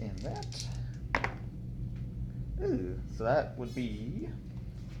and that. Ooh, so that would be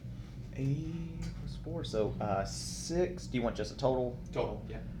a plus 4, so 6. Do you want just a total? Total,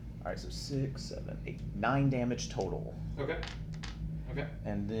 yeah. All right, so 6, 7, 8, 9 damage total. Okay. Okay.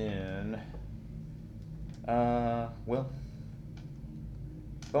 And then, well,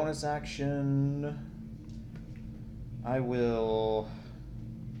 bonus action, I will,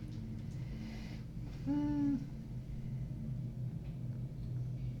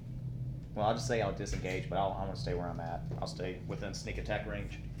 well, I'll just say I'll disengage, but I want to stay where I'm at. I'll stay within sneak attack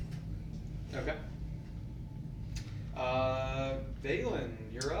range. Okay. Valen,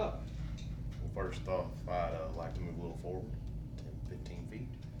 you're up. Well, first off, I'd like to move a little forward, 10, 15 feet.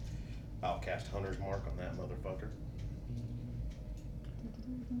 I'll cast Hunter's Mark on that motherfucker.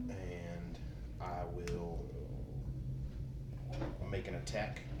 And I will make an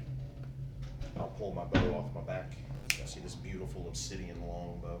attack. I'll pull my bow off my back. I see this beautiful obsidian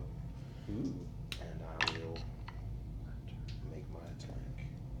longbow. Ooh. And I will make my attack.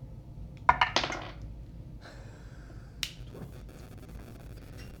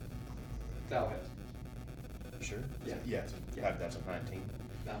 That'll hit. Sure? Yeah. Yeah, Yeah. that's a 19.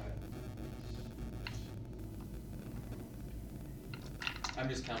 That'll hit. I'm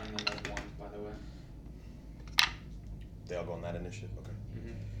just counting them as one, by the way. They all go on that initiative? Okay.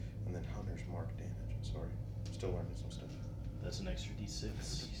 Mm-hmm. And then Hunter's Mark damage. Sorry. Still learning some stuff. That's an extra D6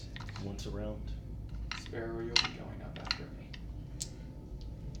 once around. Sparrow, you'll be going up after me.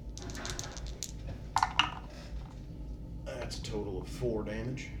 That's a total of 4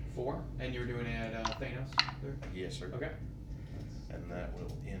 damage. 4, and you're doing it at Thanos there? Yes, sir. Okay. And that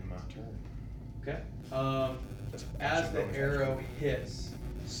will end my turn. Okay. That's As actually the bonus arrow action. hits,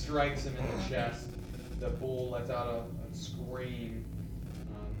 strikes him in the chest, the bull lets out a scream,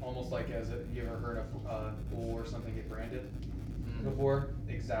 almost like you ever heard a bull or something get branded before?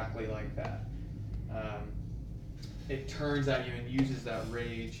 Exactly like that. It turns at you and uses that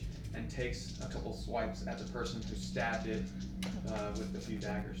rage and takes a couple swipes at the person who stabbed it with a few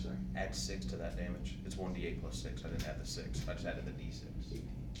daggers. Sorry. Add 6 to that damage. It's 1d8 plus 6. I didn't add the 6. I just added the d6.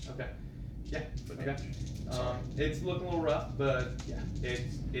 Okay. Yeah. For Okay. damage. Sorry. It's looking a little rough, but yeah,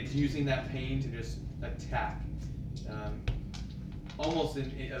 it's using that pain to just attack, almost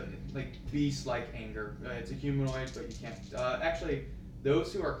in like beast-like anger. It's a humanoid, but you can't. Actually,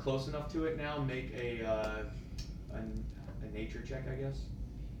 those who are close enough to it now make a nature check, I guess.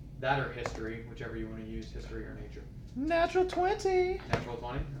 That or history, whichever you want to use, history or nature. Natural 20. Natural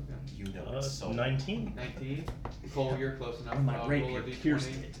 20. Okay. You know it's so 19. 19. Cole, you're close enough. My Roll a rapier d20. pierced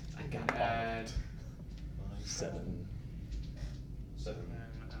it. I got And add 7. 7.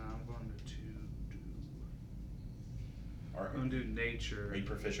 And I'm going to do. Alright. I'm going to do nature. Are you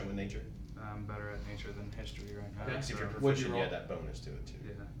proficient with nature? I'm better at nature than history right now. Okay. Because if you're so- What'd you proficient, you roll? add that bonus to it too.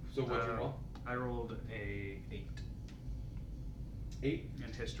 Yeah. So what'd you roll? I rolled a 8 8.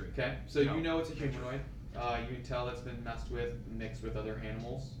 in history. Okay, so No, you know it's a nature. humanoid. You can tell it's been messed with, mixed with other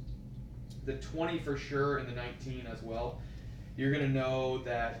animals. The 20 for sure, and the 19 as well. You're gonna know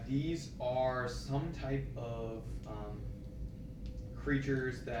that these are some type of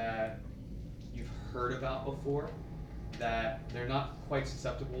creatures that you've heard about before. That they're not quite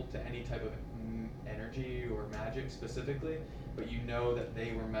susceptible to any type of energy or magic specifically, but you know that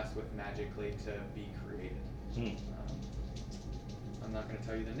they were messed with magically to be created. I'm not going to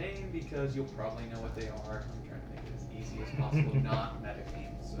tell you the name because you'll probably know what they are. I'm trying to make it as easy as possible, not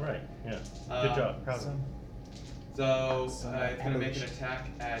metagame. So. Right, yeah. Um, Good job. Proud of you. So Some it's going to make an evolution. attack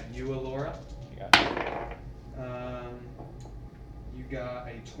at you, Alora. You got it. You got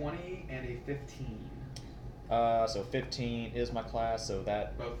a 20 and a 15. So 15 is my class, so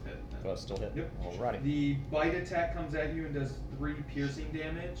that Both hit. both still hit. Yep. Alrighty. The bite attack comes at you and does 3 piercing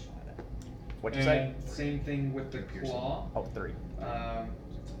damage. What'd you say? And same thing with the Piercing. claw. Oh, 3.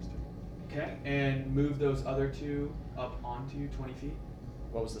 Okay, and move those other 2 up onto you 20 feet.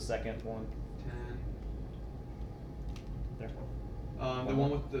 What was the second one? 10. There. The one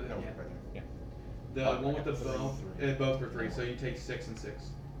with the No, yeah. right there. The one with the bow, both for 3, so you take 6 and 6.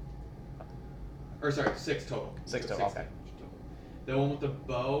 Or sorry, 6 total. 6 So total, okay. damage total. The one with the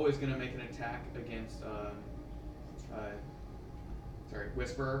bow is gonna make an attack against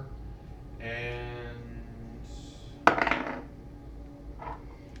Whisperer, and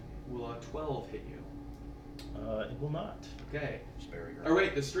will a 12 hit you? It will not. Okay. Spare your Or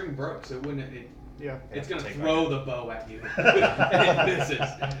wait, the string broke, so it wouldn't. Yeah. It's gonna take throw the bow at you, and it misses.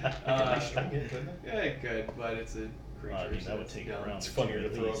 Can they string it, couldn't it? Yeah, it could, but it's a creature. I mean, so that would it's take dumb. around It's funnier to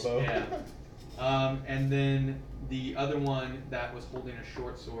throw a bow. Yeah. And then the other one that was holding a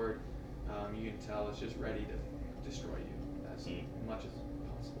short sword, you can tell is just ready to destroy you as much as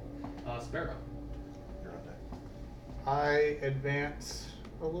possible. Sparrow. You're on deck. I advance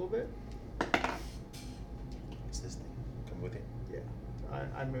a little bit. It's this thing. Come with you. Yeah.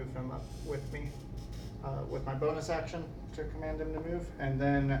 I move him up with me with my bonus action to command him to move, and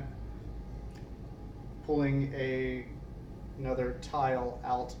then pulling another tile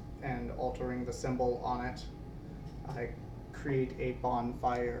out and altering the symbol on it, I create a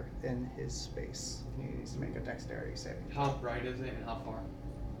bonfire in his space. He needs to make a dexterity saving. How bright is it and how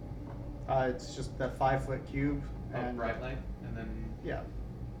far? It's just the 5-foot cube. And bright light, and then Yeah.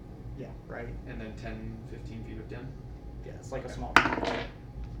 Yeah, right. and then 10, 15 feet of dim. Yeah, it's like Okay. a small cube.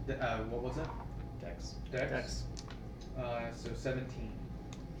 What was it? Dex. Dex. Dex. So 17.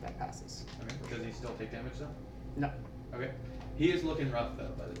 That passes. Okay. Does he still take damage though? No. Okay. He is looking rough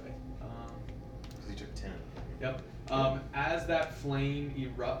though, by the way. Because he took 10. Yep. As that flame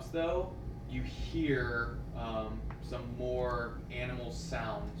erupts though, you hear some more animal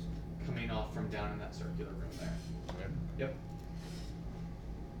sounds coming off from down in that circular room there. Okay. Yep.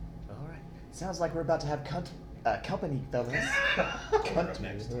 All right. Sounds like we're about to have company, fellas. What's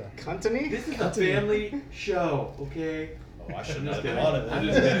next? Company? This is a family show, okay? Oh, I shouldn't I'm have just thought of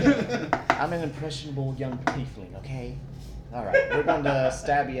kidding. that. I'm just kidding. I'm an impressionable young tiefling, okay? Alright, we're going to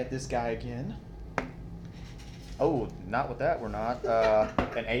stabby at this guy again. Oh, not with that, we're not.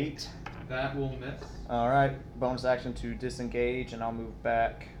 An 8. That will miss. Alright, bonus action to disengage, and I'll move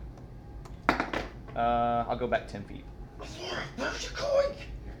back. I'll go back 10 feet. Where's your going?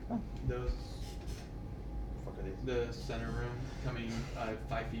 Those Fuck are these? the center room coming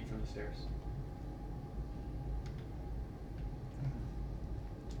 5 feet from the stairs.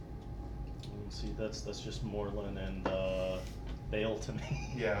 See, that's just Moreland and Bale to me.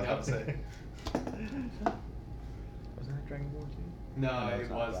 Yeah, I was about to say. Was that Dragon Ball too? No, it's it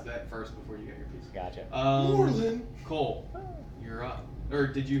not was that. that first before you got your piece. Gotcha. Moreland! Cole, you're up. Or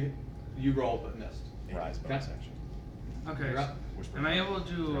did you rolled but missed? Right. Bonus Okay. action. Okay. You're up. Whisper Am I back. able to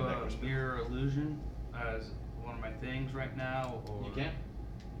do Throw back whisper. mirror illusion as one of my things right now, or You can.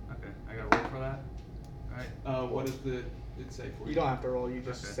 Okay, I gotta roll for that. Alright. What does it say for you? You don't have to roll, you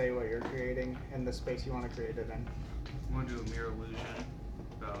just Okay. say what you're creating in the space you want to create it in. I'm gonna do a mirror illusion.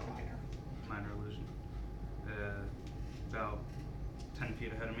 About Minor. minor illusion. About 10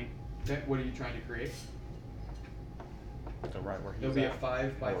 feet ahead of me. Okay, what are you trying to create? So right where he's It'll be a at.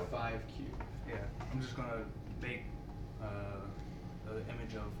 5 by Or- 5 cube. Yeah, I'm just gonna make the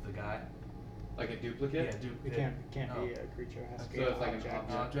image of the guy. Like a duplicate? Yeah, It can't Oh. be a creature, it has to be So an it's like an object.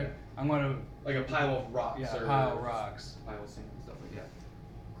 object. Object. I'm gonna Like a pile of rocks Yeah, or pile of rocks. pile of sand and stuff like that.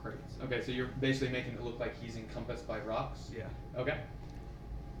 Crates. Okay, so you're basically making it look like he's encompassed by rocks? Yeah. Okay.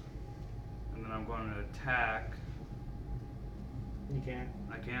 And then I'm going to attack. You can't.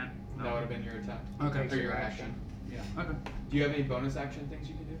 I can't. That would have been your attack. Okay. Or your action. Yeah. Okay. Do you have any bonus action things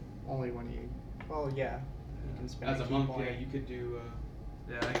you can do? Only when you. Well, yeah. You can spend As a key monk, point. yeah, you could do.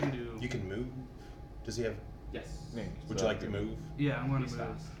 Yeah, I can do. You can move. Does he have? Yes. Yeah. Would you like to move? Yeah, I'm gonna He's move.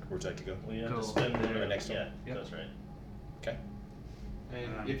 fast. Where'd you like to go? Well, you have Go to spend there. their Next one. Yeah, Yep. that's right. Okay.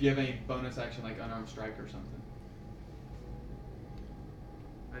 And if you have any bonus action like unarmed strike or something.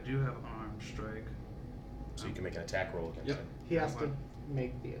 I do have unarmed strike. So you can make an attack roll against Yep. him. He has to Fine.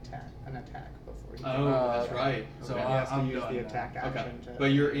 make an attack before he Oh, can. that's okay. right. So Okay. He has to I'm use done the now. attack Okay. action to. But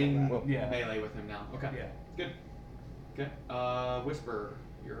you're roll in that. Yeah. melee with him now. Okay. Yeah. Good. Okay. Whisper,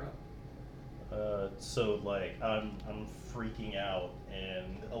 you're up. So like I'm freaking out,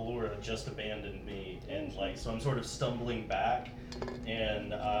 and Allura just abandoned me, and like so I'm sort of stumbling back,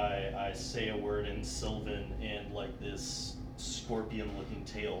 and I say a word in Sylvan, and like this scorpion-looking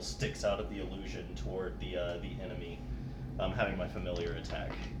tail sticks out of the illusion toward the enemy. I'm having my familiar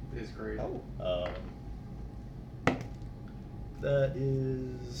attack. Is great. Oh. That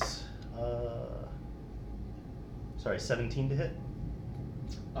is 17 to hit.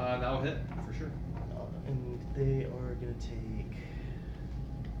 That'll hit for sure. And they are going to take...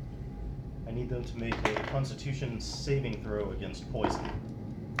 I need them to make a Constitution saving throw against poison.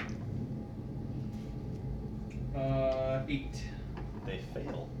 8. They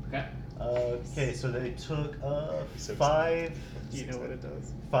fail. Okay. Okay, so they took So 5. You know what it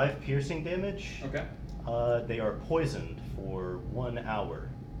does. 5 piercing damage. Okay. They are poisoned for 1 hour.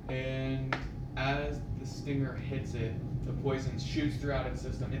 And as the stinger hits it, the poison shoots throughout its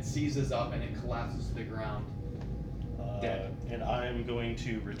system. It seizes up and it collapses to the ground. Dead. And I'm going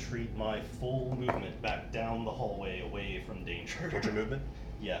to retreat my full movement back down the hallway away from danger. What's your movement?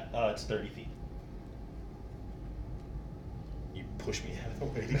 Yeah, it's 30 feet. You push me out of the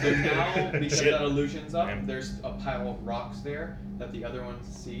way. So now, because Shit. that illusion's up, Man. there's a pile of rocks there that the other ones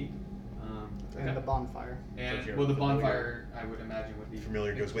see. And the bonfire. And you're well, the familiar. bonfire I would imagine would be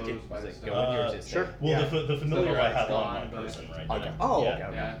Familiar goes with you? enclosed by the Does it stone. go with you or does it Sure. stay? Well, Yeah. the familiar So I it's have on gone, my but- person right Okay. now. Oh, yeah.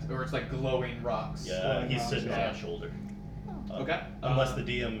 okay. Yeah, or it's like glowing rocks. Yeah, he's Glowing sitting on rocks. my shoulder. Okay. Unless the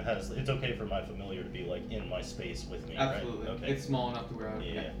DM has, it's okay for my familiar to be like in my space with me, Absolutely. right? Okay. It's small enough to where I would,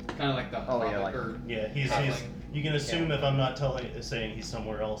 Yeah. kind of like the Oh, yeah, hobbit, like- or Yeah, he's halfling. you can assume if I'm not saying he's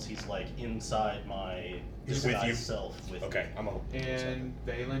somewhere else, he's like inside my He's with you? disguised self with Okay, I'm a. And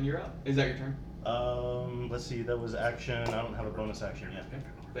Valen, you're up. Is that your turn? me. Let's see, that was action. I don't have a bonus action yet. Okay.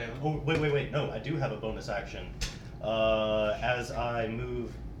 Valen. Oh, wait. No, I do have a bonus action. As I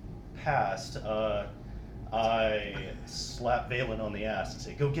move past, I slap Valen on the ass and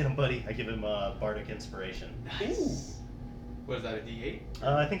say, "Go get him, buddy." I give him bardic inspiration. Nice. What is that, a D8?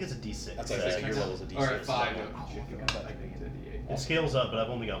 I think it's a D6. That's like your level's a D6. Or a 5. so- I think it's a D8. It scales up, but I've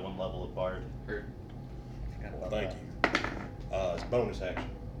only got 1 level of bard. Heard. Thank you. As bonus action,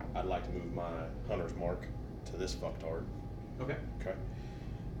 I'd like to move my hunter's mark to this fucktard. Okay. Okay.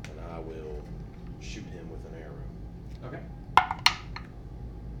 And I will shoot him with an arrow. Okay.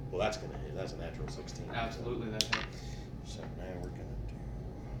 Well, that's gonna hit. That's a natural 16. Absolutely, that hits. So now we're gonna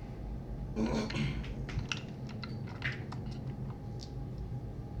do.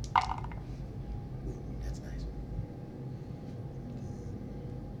 Ooh, that's nice.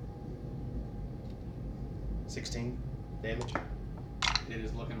 16 damage. It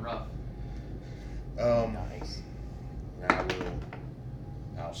is looking rough. Nice.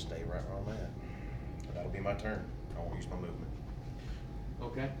 I'll stay right where I'm at. That'll be my turn. I won't use my movement.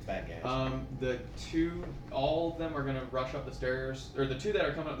 Okay. Bad guys. The two, all of them are gonna rush up the stairs, or the two that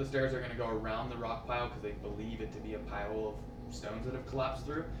are coming up the stairs are gonna go around the rock pile because they believe it to be a pile of stones that have collapsed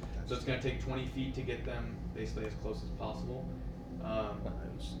through. So it's gonna take 20 feet to get them basically as close as possible.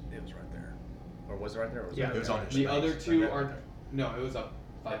 It was right there. Or was it right there? Or was Yeah. it It was right on there? his The other space. two Right are there. no, it was up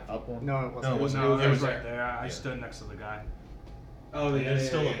 5 feet. Up one? No, it wasn't. No, it wasn't. No, It was there. right there. I Yeah. stood next to the guy. Oh, yeah, There's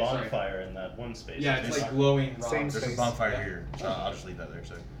still a sorry. bonfire in that one space. Yeah, it's isn't like there? glowing rocks. Same There's space. a bonfire Yeah. here. I'll just leave that there.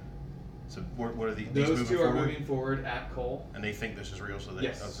 So what are these Those moving two are forward? moving forward at Cole. And they think this is real, so they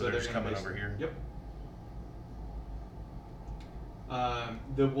Yes, so they're just gonna coming basically- over here. Yep.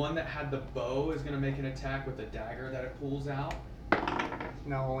 The one that had the bow is gonna make an attack with the dagger that it pulls out.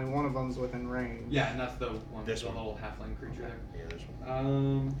 No, only one of them's within range. Yeah, and that's the one, This the one. little halfling creature there. Yeah, this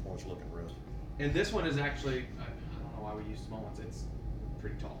one. One's looking rough. And this one is actually, I don't know why we use small ones. It's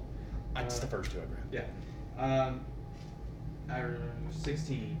pretty tall. That's the first two I grabbed. Yeah.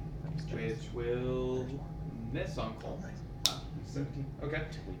 16, which will miss on Cole. Nice. 17. Okay.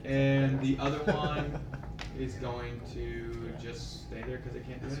 And the other one is going to just stay there because it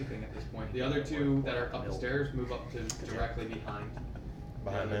can't do anything at this point. The other two that are up the stairs move up to directly behind.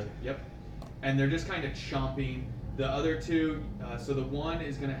 Behind the other them? two. Yep. And they're just kind of chomping. The other two, so the one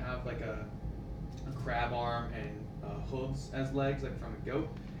is going to have like a crab arm and hooves as legs, like from a goat.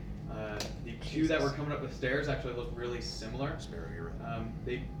 The two that were coming up the stairs actually look really similar. Sparrow, you're right.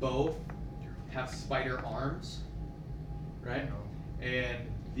 They both have spider arms, right? And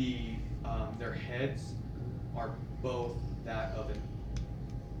the their heads are both that of a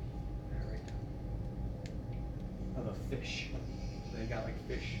fish. They got like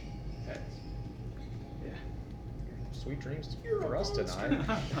fish heads. Yeah. Sweet dreams for us tonight.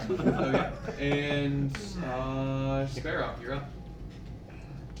 Okay. And Sparrow, you're up.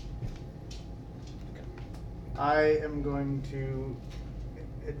 I am going to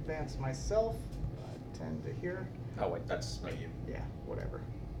advance myself 10 to here. Oh wait, That's not you. Yeah, whatever.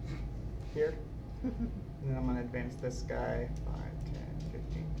 Here. And then I'm going to advance this guy 5, 10,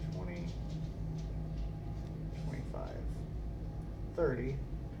 15, 20, 25, 30.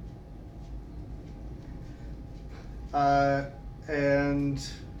 And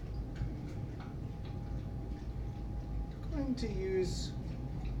I'm going to use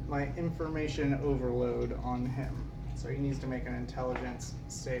my information overload on him. So he needs to make an intelligence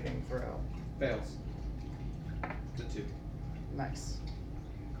saving throw. Fails. The 2. Nice.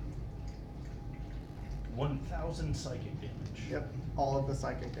 1,000 psychic damage. Yep, all of the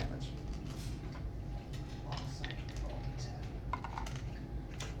psychic damage. Awesome.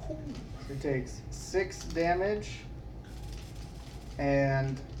 It takes 6 damage,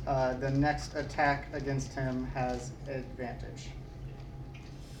 and the next attack against him has advantage.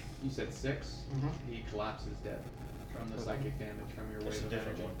 You said 6? Mhm. He collapses dead from the psychic damage from your It's wave a of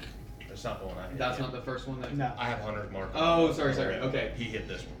different energy. one. It's not the one I hit. That's not the first one that. No. I have Hunter's mark. Oh, sorry. Yeah. Okay. He hit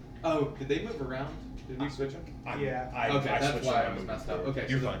this one. Oh, did they move around? Did we switch them? Yeah. Okay, that's switched why them, I was moved messed forward. up. Okay,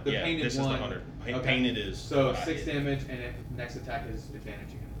 You're so fine. the Yeah, painted this one. is the Hunter. Okay. Painted is So what I 6 hit. damage, and next attack is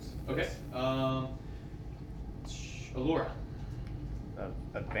advantage against. Okay. Allura.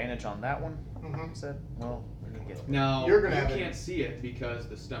 Advantage on that one. Mhm. You said. Well, we can get. Now You're gonna you have it. can't see it because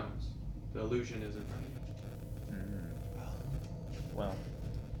the stones. The illusion is in front of you. Well,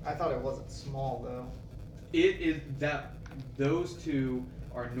 I thought it wasn't small though. It is that those two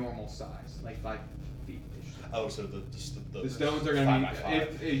are normal size, like 5 feet. Oh, so the stones are going 5 to by be.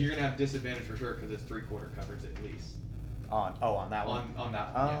 5. If you're going to have disadvantage for sure because it's 3/4 coverage at least. on that one. On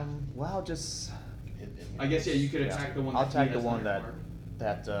that one. Yeah. Well, just. I guess you could Yeah. attack the one. I'll that attack he the has one on that mark.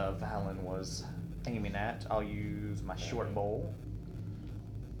 Valen was aiming at. I'll use my short bow.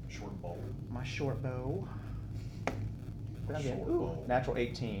 Short bowl. My short bow. What I get? Short Ooh, bow. natural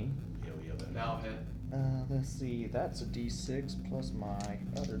 18. Now hit. Let's see. That's a D6 plus my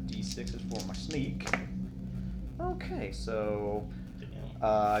other D6 is for my sneak. Okay, so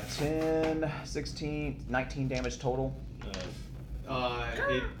 10, 16, 19 damage total.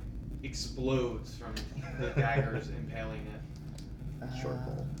 It explodes from the daggers impaling it. Short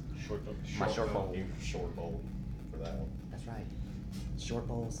bow. My short bowl. Short bowl for that one. That's right. Short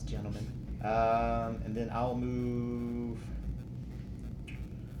bowls, gentlemen. And then I'll move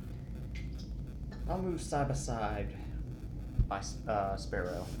side by side by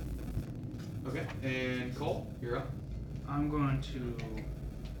Sparrow. Okay, and Cole, you're up. I'm going to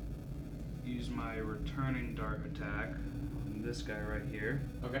use my returning dart attack on this guy right here.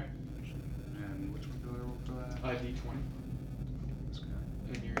 Okay. And which one do I roll for that? D20. This guy.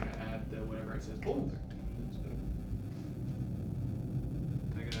 And you're gonna add the whatever it says. Oh.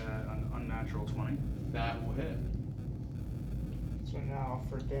 I get an unnatural 20. That will hit. So now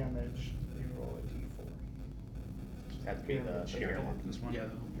for damage, you roll a d4. That'd be the pyramid one. This one? Yeah, the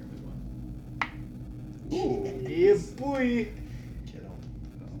whole pyramid one. Ooh, yeah, boy. Get on.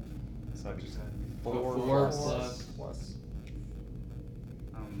 So I just had So 4 4 plus- plus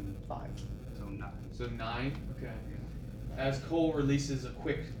 5. So 9. So 9. Okay. As Cole releases a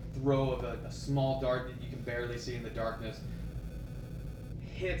quick throw of a small dart that you can barely see in the darkness,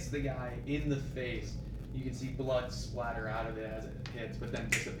 hits the guy in the face. You can see blood splatter out of it as it hits, but then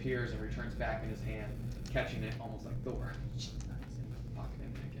disappears and returns back in his hand, catching it almost like Thor. Pocket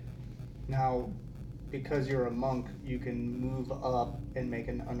and pick it. Now, because you're a monk, you can move up and make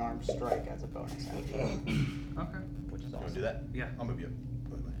an unarmed strike as a bonus action. Okay. Which is You want awesome. to do that? Yeah. I'll move you up.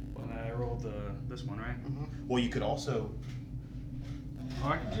 And I rolled this one, right? Well, you could also. Oh,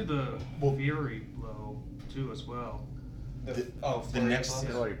 I can do the Fury blow too as well. The flurry next.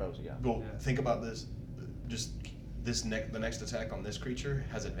 blow? Flurry bows, yeah. Well, Yeah. think about this. Just the next attack on this creature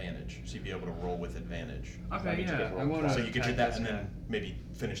has advantage, so you'd be able to roll with advantage. Okay, means you yeah. get I roll want to So you could hit attack that this and guy. then maybe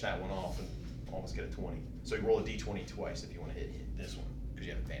finish that one off and almost get a 20. So you roll a d20 twice if you want to hit this one because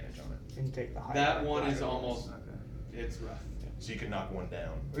you have advantage on it. And take the high. That one is almost. Okay. It's rough. So you could knock one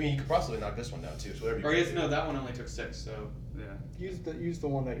down. I mean, you could possibly knock this one down too. So whatever. You Or I can guess do. no, that one only took 6. So Yeah. Use the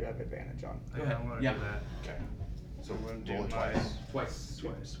one that you have advantage on. Yeah, ahead. I'm gonna Yeah. do that. Okay. So I'm gonna do roll it my twice.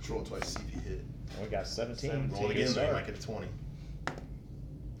 twice. Roll it twice. See if you hit. We got 17. Roll it again. So you might get a 20.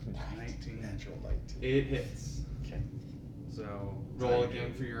 19. Natural 19. It hits. Okay. So roll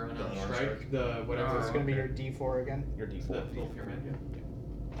again for your unarmed unarmed strike. strike. The whatever. It's going to be your d4 again. Your the D4. little pyramid.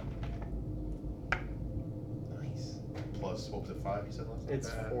 Nice. Plus, what was it? 5 you said last time? It's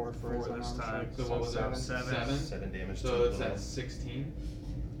 4 for his four this unarmed time. strike. So what was that? 7. 7 damage. So to it's the- at 16.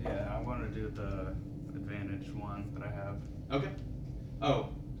 Yeah, I want to do the advantage one that I have. Okay. Oh,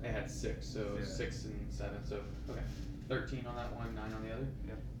 it had 6, so Yeah. 6 and 7. So okay, 13 on that one, 9 on the other.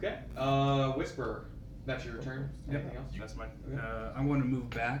 Yep. Okay. Whisperer. That's your turn. Anything else? That's my. Okay. I want to move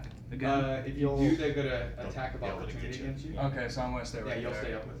back again. If you You'll- do, they're gonna attack of Yeah, they'll opportunity get you. against you. Okay, so I'm gonna stay Yeah, right you'll there.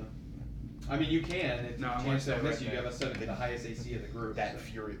 stay up with them. I mean, you can. It's No, a I'm chance gonna to stay miss right you. You there. have a set of the highest AC of the group. That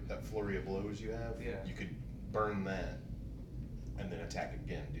so. that flurry of blows you have. Yeah. You could burn that, and then attack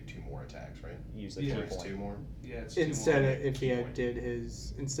again. Do 2 more attacks, right? Use the Yeah. key It's point. 2 more. Yeah, it's 2 Instead, more. if he had did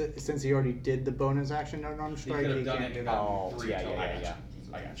his, since he already did the bonus action unarmed He strike, could have he done can't it do in that Oh, 3 yeah, total. yeah.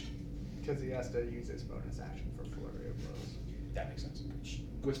 I got you. because he has to use his bonus action for flurry of blows. That makes sense.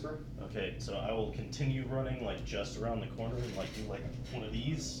 Whisper. Okay, so I will continue running like just around the corner and like do like one of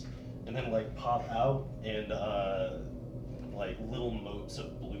these, and then like pop out and like little motes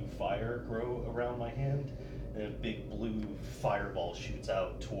of blue fire grow around my hand, and a big blue fireball shoots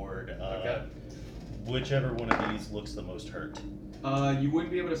out toward whichever one of these looks the most hurt. You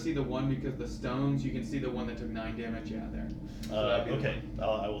wouldn't be able to see the one because the stones. You can see the one that took 9 damage. Yeah, there. So that'd be the Okay,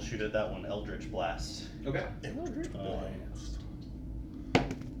 I will shoot at that one. Eldritch Blast. Okay. Eldritch Blast.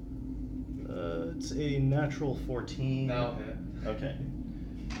 It's a natural 14. That'll hit. Okay.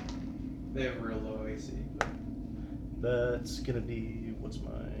 They have real low AC. That's gonna be, what's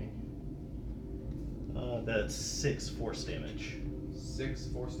my... that's 6 force damage. 6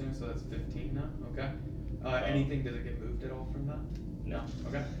 force damage, so that's 15 now. Okay. Anything, does it get moved at all from that? No.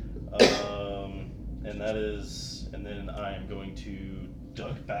 Okay. And that is, and then I am going to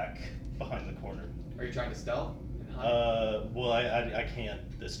duck back behind the corner. Are you trying to stealth and hide? Well, I can't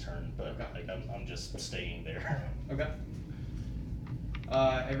this turn, but Okay. like I'm just staying there. Okay.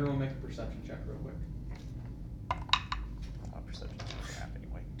 Everyone make a perception check real quick. Perception crap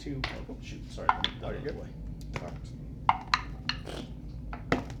anyway. 2. Oh, shoot, sorry. Let me Oh, you're good.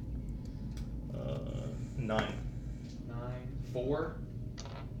 9. 9, 4,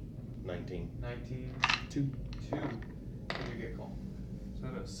 19. 19, 2. 2. What did you get, Cole? Is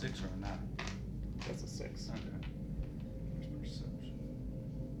that a 6 or a 9? That's a 6. Okay. Perception.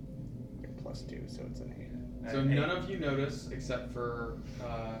 Plus 2, so it's an 8. So none of you notice except for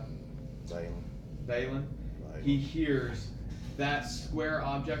Zion. Valen. He hears that square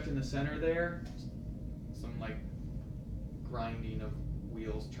object in the center there, some like grinding of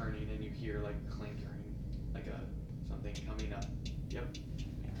wheels turning, and you hear like clinkering, like something coming up. Yep.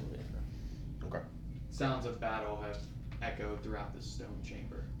 Okay. Sounds of battle have echoed throughout the stone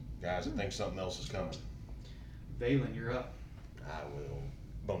chamber. Guys, I think something else is coming. Valen, you're up. I will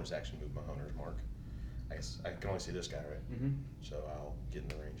bonus action move my hunter's mark. I guess I can only see this guy, right? Mm-hmm. So I'll get in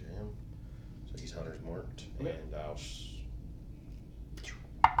the range of him. So he's hunter's marked, Okay. and I'll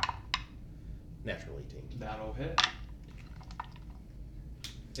natural 18. That'll hit.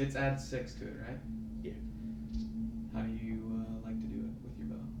 It's add 6 to it, right? Yeah. How do you like to do it with your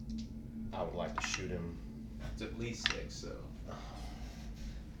bow? I would like to shoot him. It's at least 6, so.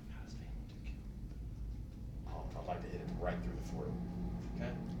 I'd like to hit him right through the throat.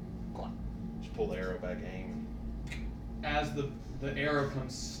 Okay. Just pull the arrow back, aim. As the arrow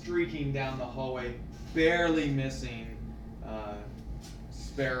comes streaking down the hallway, barely missing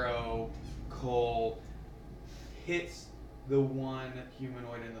Sparrow, Cole, hits the one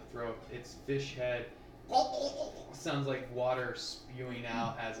humanoid in the throat. Its fish head sounds like water spewing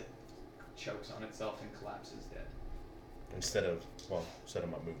out as it chokes on itself and collapses dead. Instead of my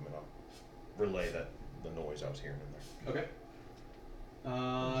movement, I'll relay the noise I was hearing in there. Okay.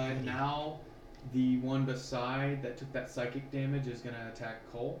 Now the one beside that took that psychic damage is going to attack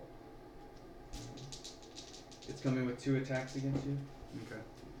Cole. It's coming with 2 attacks against you. Okay.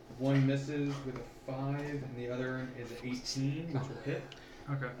 One misses with a 5, and the other is an 18, which will hit.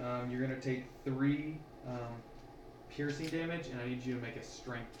 Okay. You're going to take 3 piercing damage, and I need you to make a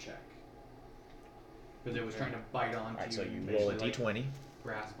strength check. Because it was trying to bite onto Alright, you. so and you roll a basically, like, d20,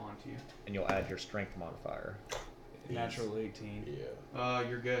 grasp onto you. and you'll add your strength modifier. Natural 18. Yeah.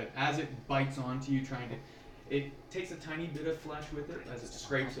 You're good. As it bites onto you, it takes a tiny bit of flesh with it as it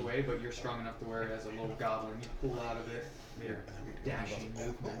scrapes away, but you're strong enough to where it as a little goblin, you pull out of it. Your dashing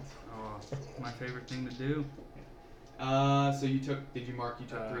movement. Oh, my favorite thing to do. So you took 3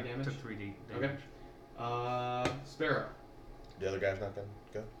 damage? Took 3D Okay. damage. Sparrow. The other guy's not gonna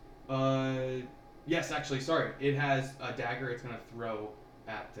go? Yes, actually, sorry. It has a dagger it's going to throw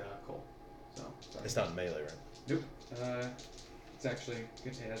at Cole. So, sorry. It's not melee, right? Nope. It's actually,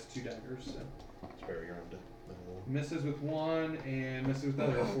 it has 2 daggers, so. Sparrow, you're on deck. Misses with 1 and misses with the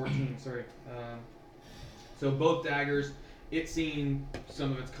other. 14, sorry. So both daggers, it's seeing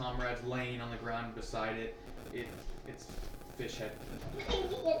some of its comrades laying on the ground beside it. Its fish head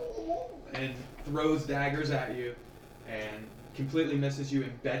and throws daggers at you and completely misses you,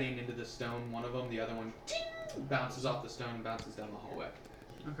 embedding into the stone. One of them, the other one bounces off the stone and bounces down the hallway.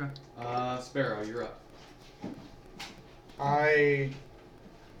 Okay. Sparrow, you're up. The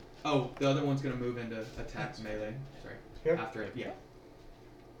other one's gonna move into attack melee. Sorry. Here? After it, yeah.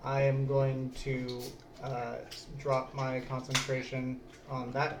 I am going to drop my concentration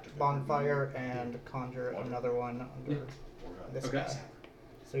on that bonfire and conjure another one under this Okay. guy.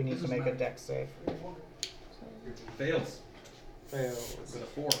 So he needs to make a dex save. Fails Fails. with a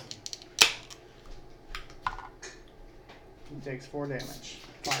 4. He takes 4 damage.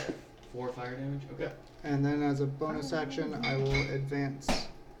 Fire. 4 fire damage. Okay. And then as a bonus action, I will advance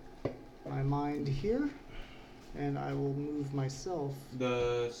my mind here. And I will move myself.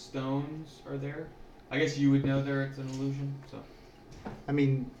 The stones are there. I guess you would know there it's an illusion. So I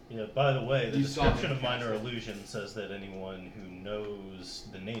mean, By the way, the You saw description him of minor cast it. illusion says that anyone who knows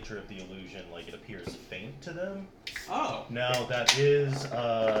the nature of the illusion, like it appears faint to them. Oh. Now that is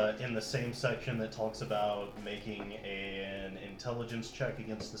in the same section that talks about making an intelligence check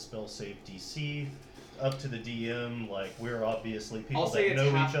against the spell save DC up to the DM. Like we're obviously people I'll say that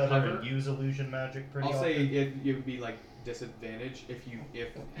it's know half each other cover. and use illusion magic pretty I'll often. say it would be like disadvantage if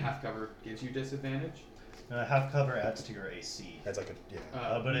half cover gives you disadvantage. Half cover adds to your AC. That's like a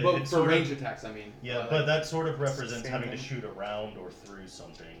But it- but it's for sort of- range attacks, I mean. Yeah, like- but that sort of represents Same having to thing. shoot around or through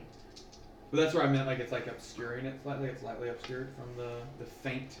something. But that's where I meant, like it's like obscuring it slightly. It's slightly obscured from the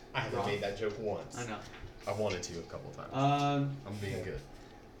faint. I haven't rock. made that joke once. I know. I wanted to a couple times. I'm being good.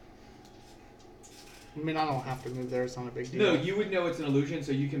 I mean, I don't have to move there. It's not a big deal. No, you would know it's an illusion,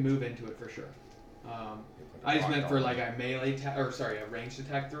 so you can move into it for sure. I just meant for like a melee a ranged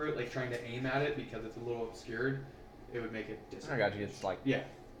attack through it, like trying to aim at it because it's a little obscured. It would make it I disadvantage. got you. It's like Yeah,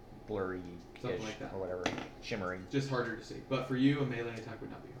 blurry, Something like that. or whatever, shimmering. just harder to see. But for you, a melee attack would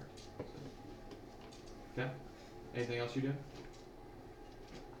not be hard. So. Okay. Anything else you do?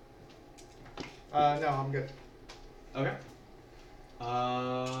 No, I'm good. Okay.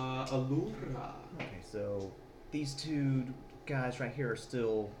 Allura. Okay, so these two guys right here are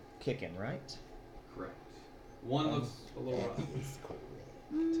still kicking, right? Correct. One looks a little rough.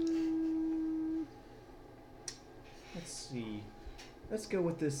 Let's see. Let's go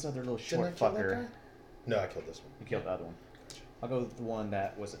with this other little Didn't I short kill that fucker. guy? No, I killed this one. You killed the other one. I'll go with the one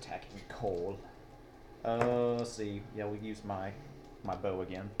that was attacking Cole. Let's see. Yeah, we'll use my bow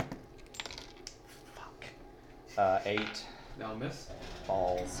again. Fuck. 8 Now miss.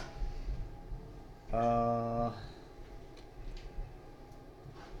 balls.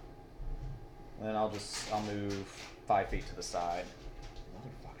 Then I'll move 5 feet to the side.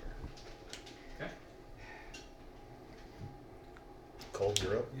 Motherfucker. Okay. Cole,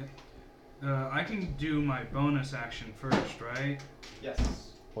 you're up. I can do my bonus action first, right?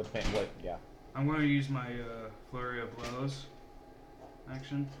 Yes. What? Yeah. I'm going to use my flurry of blows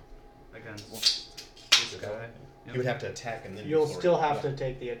action against this guy. Yep. You would have to attack and then You'll do still flurry. have to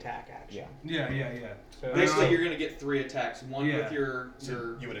take the attack action. Yeah. Yeah. So Basically, Uh, you're gonna get 3 attacks. One Yeah. with your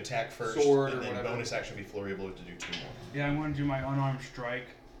So you would attack first, sword and or then whatever. bonus action would be flurry of blows to do 2 more. Yeah, I'm going to do my unarmed strike,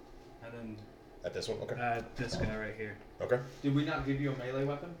 and then At this one, okay. this guy right here. Okay. Did we not give you a melee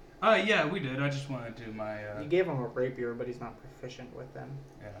weapon? Yeah, we did. I just want to do my. you gave him a rapier, but he's not proficient with them.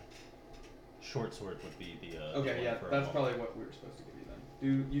 Yeah. Short sword would be the. Okay, the yeah, one for a that's moment. probably what we were supposed to give you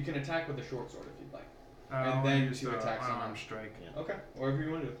then. You can attack with the short sword if you'd like. I And wanna then use 2 the attacks on unarmed him. strike. Yeah. Okay, whatever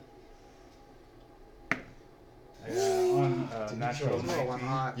you want to do. On natural He's rolling 19.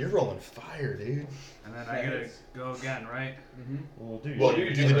 hot. You're rolling fire, dude. And then I gotta go again, right? Mm-hmm. Well, do Well, do do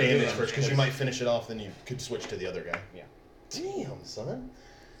your the damage damage first, first, because you because- might finish it off, then you could switch to the other guy. Yeah. Damn, son.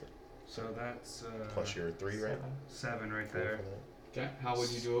 So that's Plus your 3, right? 7 right 4 there. for that. Okay, how would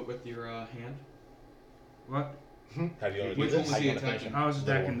you do it with your hand? What? How do you want to do Which one this? was How the you wanna finish attacking? him? I was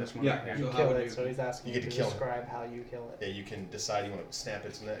Little attacking one. this one Yeah, right here. You So how kill would it, you- so he's asking You you get to to kill him. describe how you kill it. Yeah, you can decide you want to snap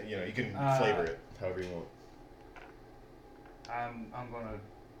its neck. You know, you can Uh, flavor it however you want. I'm gonna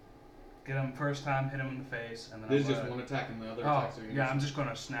get him first time, hit him in the face, and then This is I'm just gonna, one attack and the other Oh, attacks are gonna yeah, be- I'm just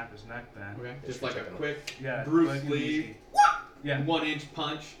gonna snap his neck then. Okay, Just just for like a checking quick Yeah. Bruce quick and Lee easy. Yeah. 1-inch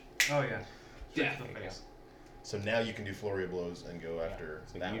punch. Oh yeah. Death. Straight to the face. So now you can do flurry of blows and go after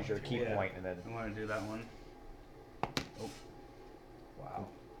So that you use your one. key Yeah. point and then. I want to do that one. Oh. Wow.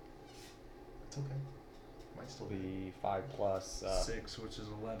 It's okay. Might still be. Be 5 plus. 6, which is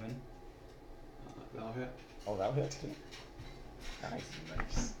 11. That'll hit. Oh, that hit too. Nice.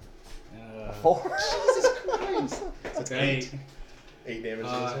 Nice. 4. Jesus Christ! So it's Okay. 8. 8 damage.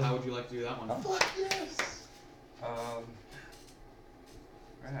 to this How one. would you like to do that one? Fuck yes!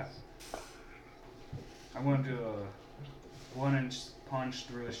 Crap. I'm gonna do a 1-inch punch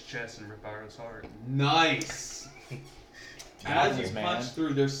through his chest and rip out his heart. Nice. As you Jesus, man. punch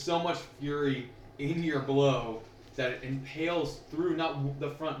through, there's so much fury in your blow that it impales through not the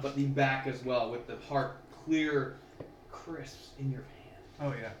front but the back as well, with the heart clear, crisp in your hand,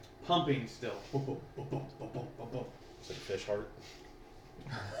 Oh yeah. pumping still. Boom, boom, boom, boom, boom, boom, boom, boom. It's like a fish heart.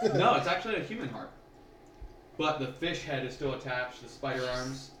 No, it's actually a human heart, but the fish head is still attached. The spider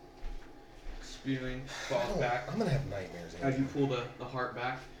arms spewing falls back. I'm gonna have nightmares. As you pull the heart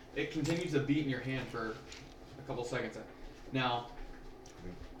back, it continues to beat in your hand for a couple seconds. Now,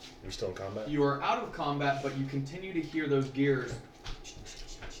 You're still in combat? you are out of combat, but you continue to hear those gears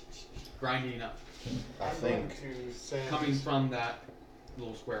grinding up, I I'm think. going to send coming from that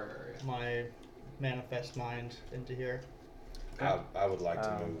little square area. my manifest mind into here. I would like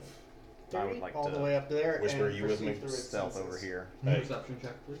to Um, move I would like all to the way up there. Whisper, and you with me? perceive through its stealth senses. over here. Hey, Perception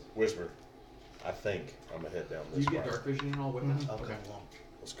check, please. Whisper. I think I'm gonna head down Do this you get way. dark vision and all with Mhm. it? Okay.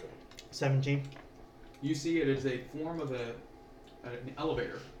 Let's go. 17. You see it is a form of an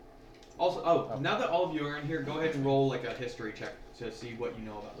elevator. Also, now that all of you are in here, go ahead and roll like a history check to see what you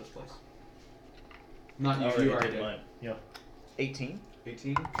know about this place. Not you, you already did. mine. Yep. 18.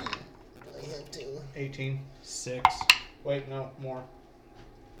 18? 18. 6. Wait, no, more.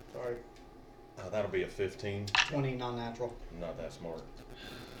 Sorry. That'll be a 15. 20 non-natural. Not that smart.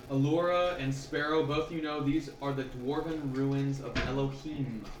 Allura and Sparrow, both you know these are the dwarven ruins of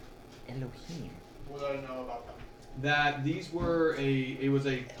Elohîm. Elohîm. What do I know about them? That these were it was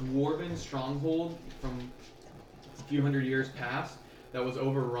a dwarven stronghold from a few hundred years past that was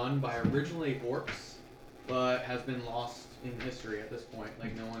overrun by originally orcs, but has been lost in history at this point.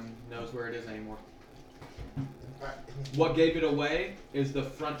 Like no one knows where it is anymore. What gave it away is the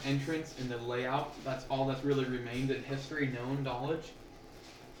front entrance and the layout. That's all that's really remained in history, known knowledge.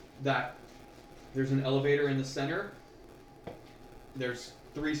 That there's an elevator in the center. There's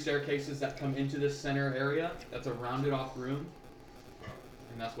 3 staircases that come into this center area. That's a rounded off room.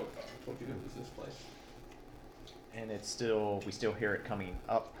 And that's what you do is this place. And we still hear it coming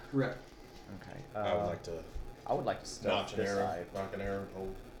up. Correct. Okay. I would like to stealth notch an this arrow, side. knock an arrow,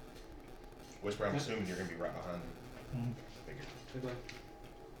 hold. Whisper, I'm assuming you're gonna be right behind me. Figured. Goodbye.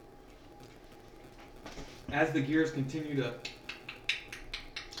 As the gears continue to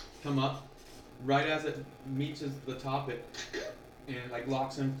come up, right as it meets the top, it like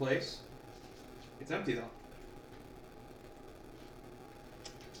locks in place. It's empty though.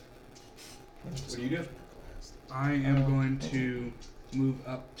 What do you do? I am going to move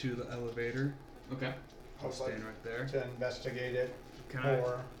up to the elevator. Okay. I'll stand right there. To investigate it. Can I?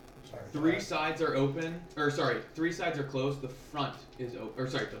 Or, sorry. 3 sides are open, 3 sides are closed. The front is open,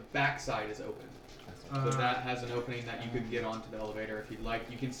 the back side is open. So that has an opening that you could get onto the elevator if you'd like.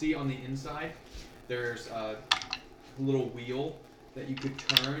 You can see on the inside, there's a little wheel that you could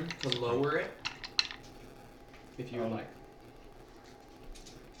turn to lower it, if you would like.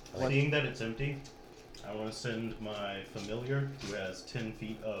 Seeing that it's empty, I want to send my familiar, who has 10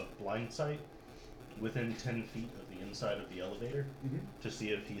 feet of blind sight, within 10 feet of the inside of the elevator, to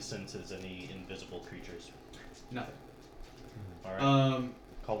see if he senses any invisible creatures. Nothing. Alright.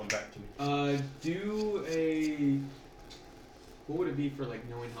 Call him back to me. Do a. What would it be for like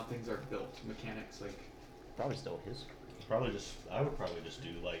knowing how things are built? Mechanics, like. Probably still his. I would probably just do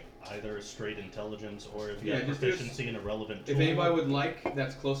like either straight intelligence or if you Yeah, have just proficiency in a relevant tool. If anybody would like,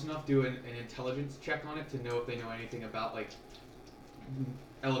 that's close enough, do an intelligence check on it to know if they know anything about like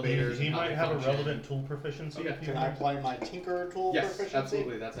elevators. He and how might they have function. a relevant tool proficiency. Okay. if you Can I want. apply my Tinker tool Yes, proficiency?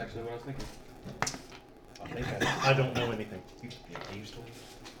 absolutely. That's actually what I was thinking. I don't know anything.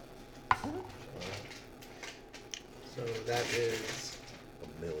 So that is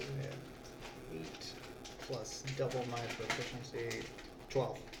A million. 8 plus double my proficiency,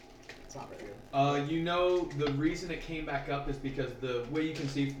 12. It's not very good. You know the reason it came back up is because the way you can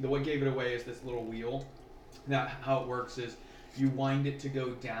see, what gave it away is this little wheel. That how it works is you wind it to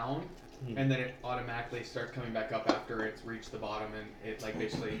go down, and then it automatically starts coming back up after it's reached the bottom, and it like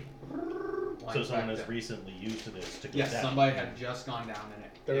basically. So someone has recently used this to go Yes, down. somebody had just gone down in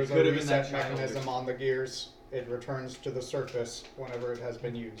it. There It is could a have been that reset child mechanism or- on the gears. It returns to the surface whenever it has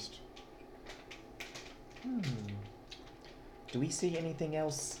been used. Do we see anything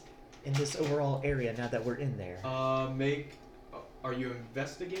else in this overall area now that we're in there? Are you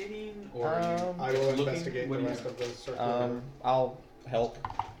investigating or are you I will looking? investigate What the do you rest do? of the circular. I'll help.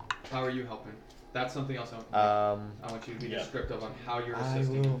 How are you helping? That's something else I want you to be Yeah. descriptive on how you're I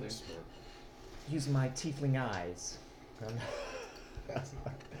assisting will- in things. Use my tiefling eyes. That's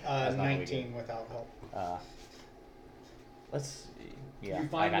not 19 without help. Let's see. Yeah, You I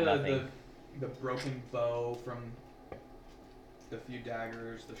find got nothing. the broken bow from the few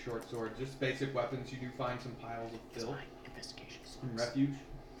daggers, the short sword, just basic weapons. You do find some piles of filth Investigation and refuge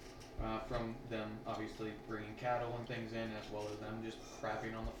from them, obviously bringing cattle and things in, as well as them just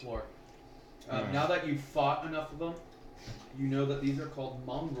crapping on the floor. Now that you've fought enough of them, you know that these are called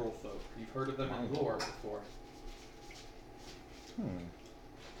mongrel folk. You've heard of them in lore before.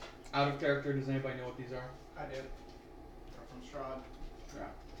 Out of character, does anybody know what these are? I did. They're from Strahd.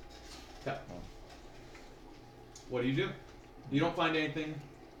 Yeah. Okay. What do? You don't find anything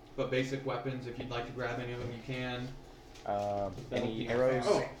but basic weapons. If you'd like to grab any of them, you can. Any arrows?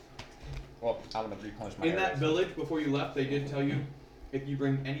 Oh, Well, I'm gonna replenish my in that arrows. village, before you left, they did tell you if you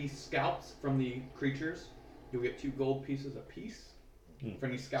bring any scalps from the creatures, you'll get 2 gold pieces apiece for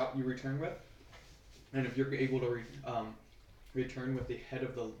any scalp you return with. And if you're able to return with the head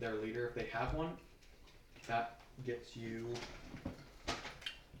of their leader if they have one. That gets you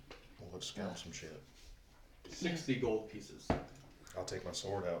Well, let's scout some shit. 60 gold pieces. I'll take my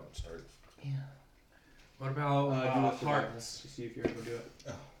sword out and start. Yeah. What about Do a survival hearts? to see if you're able to do it.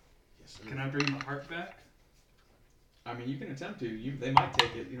 Oh, yes. Can I bring the heart back? I mean, you can attempt to. They might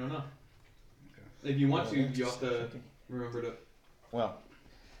take it. You don't know. If you want to, you have to remember to. Well,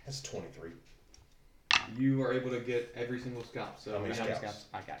 That's 23. You are able to get every single scalp. So How many you have scalps?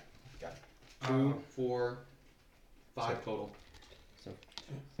 I got it. Got it. 2, 4, 5 So- total. So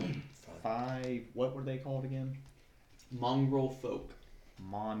Fine. 5. What were they called again? Mongrel folk.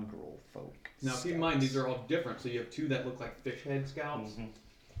 Mongrel folk. Now keep in mind these are all different. So you have 2 that look like fish head scalps,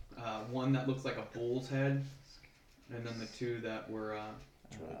 Mm-hmm. 1 that looks like a bull's head, and then the 2 that were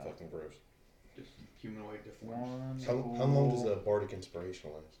It's really fucking gross. just humanoid deformed. 1. How long does the bardic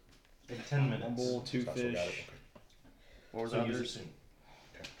inspiration last? 10 minutes. One bull, 2 So I still got it, fish. okay. What was So the use it others? soon.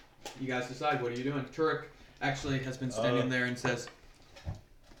 You guys decide. What are you doing? Turek actually has been standing there and says,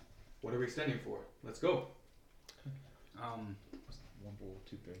 "What are we standing for? Let's go." 1 bull,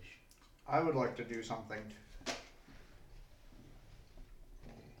 2 fish. I would like to do something.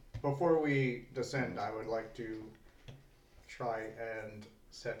 Before we descend, I would like to try and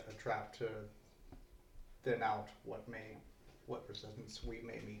set a trap to thin out what resistance we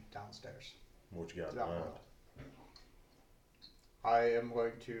may meet downstairs. What you got? Downward. I am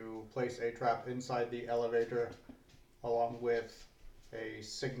going to place a trap inside the elevator along with a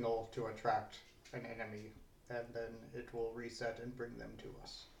signal to attract an enemy, and then it will reset and bring them to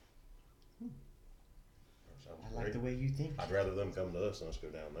us. I like the way you think. I'd rather them come to us than us go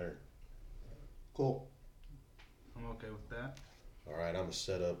down there. Cool. I'm okay with that. All right, I'm gonna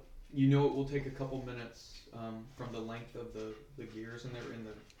set up. You know it will take a couple minutes from the length of the gears in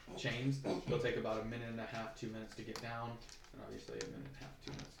the chains. It'll take about a minute and a half, 2 minutes to get down, and obviously a minute and a half,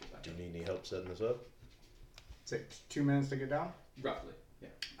 2 minutes to get back Do up. you need any help setting this up? Takes 2 minutes to get down. Roughly, yeah.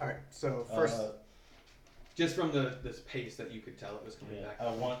 All right. So first, Just from this pace that you could tell it was coming Yeah, back. I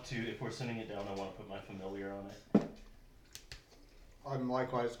want to, if we're sending it down, I want to put my familiar on it. I'm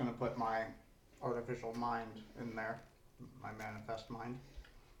likewise going to put my artificial mind in there, my manifest mind.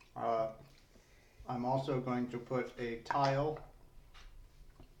 I'm also going to put a tile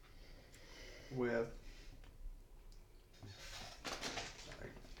with.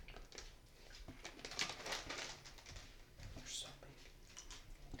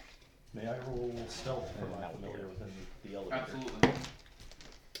 May I roll stealth for my familiar within the elevator? Absolutely.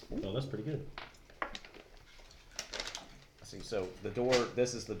 Oh, that's pretty good. See, so the door,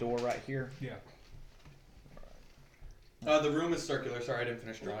 this is the door right here. Yeah. The room is circular. Sorry, I didn't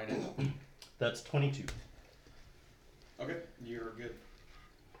finish drawing it. That's 22. Okay, you're good.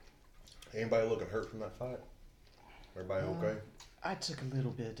 Anybody looking hurt from that fight? Everybody okay? I took a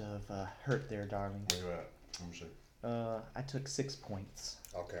little bit of hurt there, darling. Where you at? Let me see. I took 6 points.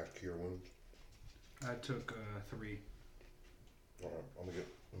 I'll cast Cure Wounds. I took 3. All right, I'm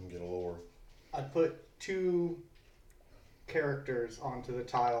gonna get a lower. I put 2 characters onto the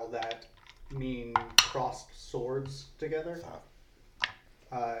tile that mean crossed swords together.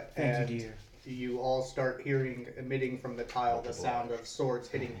 Thank And you, dear. you all start emitting from the tile the sound of swords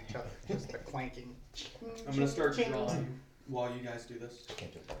hitting each other, just the clanking. I'm gonna start drawing while you guys do this. I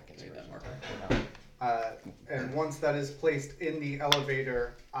can't do that. I can't Need do that that. marker. And once that is placed in the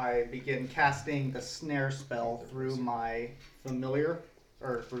elevator, I begin casting the snare spell through my familiar,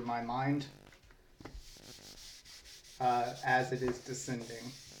 or through my mind, as it is descending.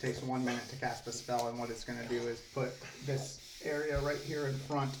 It takes 1 minute to cast the spell, and what it's going to do is put this area right here in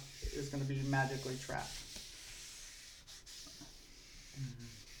front is going to be magically trapped.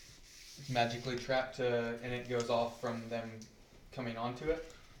 Magically trapped and it goes off from them coming onto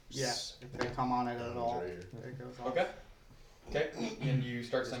it. Yeah, if they come on it at all, Right here. it goes off. Okay. Okay. And you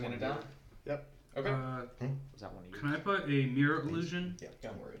start sending it down. Yep. Okay. Was that one of you? Can I put a mirror illusion? Yeah.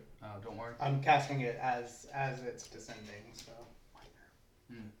 Don't worry. Don't worry. I'm casting it as it's descending, so.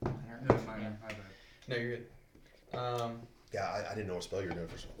 No, minor. My bad. No, you're good. Yeah, I didn't know what spell you were doing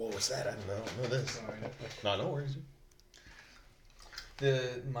for. What was that? I don't know this. Sorry. No, no worries.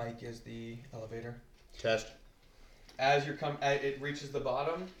 The mic is the elevator. Test. As it reaches the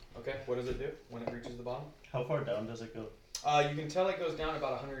bottom. Okay. What does it do when it reaches the bottom? How far down does it go? You can tell it goes down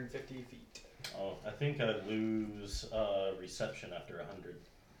about 150 feet. Oh, I think I lose reception after 100.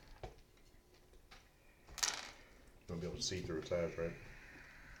 You'll be able to see through its eyes, right?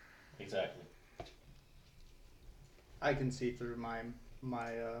 Exactly. I can see through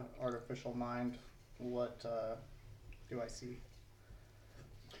my artificial mind. What do I see?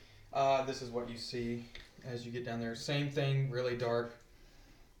 This is what you see. as you get down there. Same thing, really dark.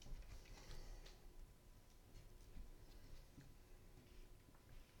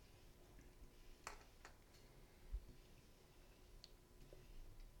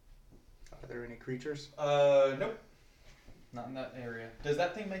 Are there any creatures? Nope. Not in that area. Does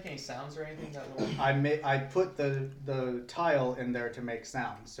that thing make any sounds or anything? That little. I put the tile in there to make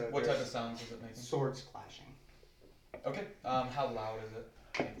sounds. So What there's type of sounds is it making? swords clashing. Okay. How loud is it?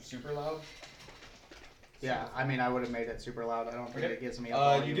 Like, super loud? Yeah, I mean I would have made it super loud. I don't think Okay. it gives me a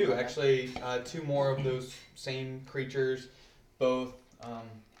volume. You do limit. actually. Two more of those same creatures. Both.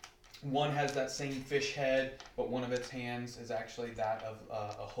 One has that same fish head, but one of its hands is actually that of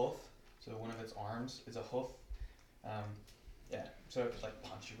a hoof. So one of its arms is a hoof. Yeah. So it like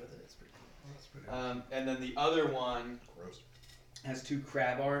punch you with it. It's pretty cool. That's pretty And then the other one gross. has two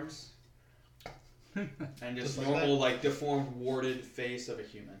crab arms and just Just like normal, that? like deformed, warted face of a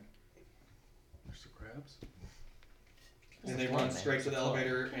human. There's the crabs. And they It's run fun, straight man. to the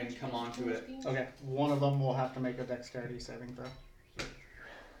elevator and come onto it. Okay, one of them will have to make a dexterity saving throw.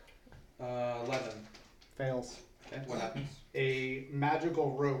 11. Fails. Okay, what happens? A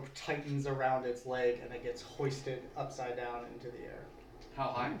magical rope tightens around its leg and it gets hoisted upside down into the air. How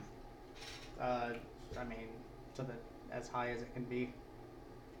high? I mean, to the as high as it can be.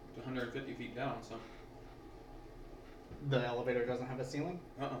 It's 150 feet down, so. The elevator doesn't have a ceiling.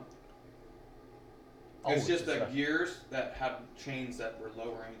 Oh, It's just it's the a- gears that have chains that were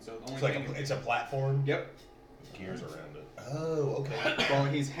lowering, so the only It's like thing. it's a platform. Yep. Gears around it. Oh, okay. Well,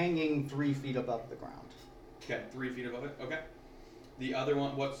 he's hanging 3 feet above the ground. Okay, 3 feet above it. Okay. The other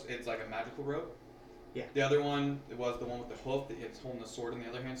one, it's like a magical rope? Yeah. The other one, it was the one with the hoof that it's holding the sword in the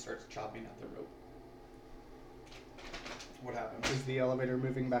other hand, starts chopping at the rope. What happens? Is the elevator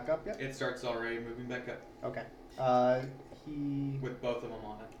moving back up yet? It starts already moving back up Okay. He with both of them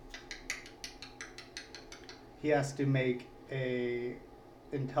on it. he has to make a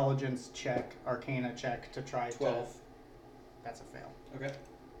intelligence check, arcana check to try 12. to. That's a fail. Okay.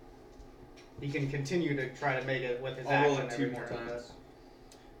 He can continue to try to make it with his I'll roll action it 2 every more turn, times.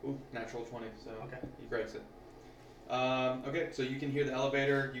 Ooh, natural 20, so Okay. he breaks it. Okay, so you can hear the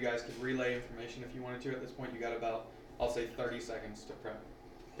elevator. You guys can relay information if you wanted to. At this point, you got about, I'll say, 30 seconds to prep.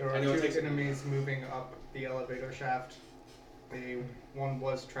 There are I know it two takes- enemies moving up the elevator shaft. One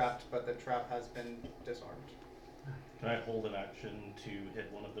was trapped, but the trap has been disarmed. Can I hold an action to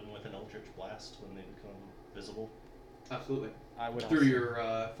hit one of them with an Eldritch Blast when they become visible? Absolutely. I would Through also-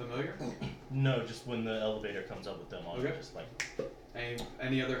 your familiar? No, just when the elevator comes up with them on Okay. it, just like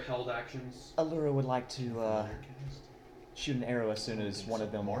Any other held actions? Allura would like to shoot an arrow as soon as one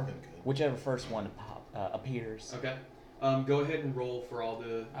of them, Marvin could. whichever first one appears. Okay. Go ahead and roll for all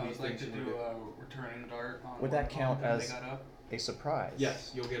the I these would like things to you do do. a returning dart on Would one that of count them when as- they got up. A surprise.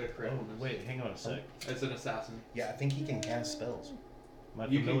 Yes, you'll get a crit. oh on this. wait, hang on a sec. It's an assassin. Yeah, I think he can cast spells. My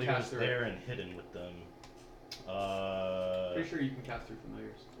You can familiar cast is through there and hidden with them. Pretty sure you can cast through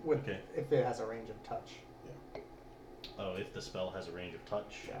familiars. With, Okay. If it has a range of touch. Oh, if the spell has a range of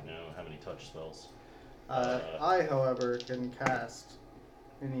touch. Yeah. No, I don't have any touch spells. I, however, can cast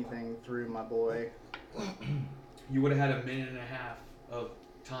anything through my boy. You would have had a minute and a half of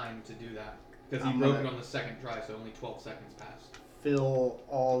time to do that because he I'm broke gonna- it on the second try, so only 12 seconds passed. Fill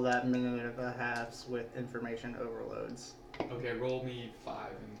all that minute and a half with information overloads. Okay, roll me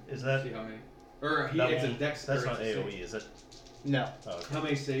 5 and Is that- see how many. Or That it's a won't- dex. That's or not it's a AOE, save. is it? No. Oh, okay. How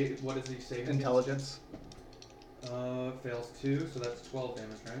many save? What is he saving? Intelligence. Fails 2, so that's 12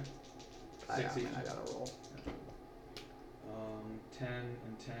 damage, right? I 6 mean, each. I gotta roll. 10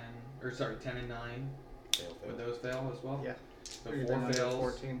 and 10, or sorry, 10 and 9. Fail, Would fail. those fail as well? Yeah. So You're 4 down to fails.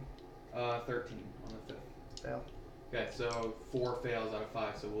 14. 13 on the 5th. Fail. Okay, so 4 fails out of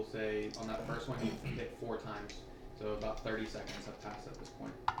 5. So we'll say on that first one you hit 4 times. So about 30 seconds have passed at this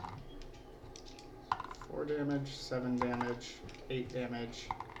point. 4 damage, 7 damage, 8 damage,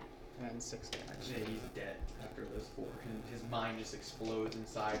 and 6 damage. Yeah, he's dead after those 4. And his mind just explodes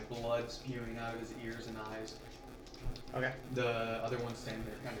inside, blood spewing out of his ears and eyes. Okay. The other one's standing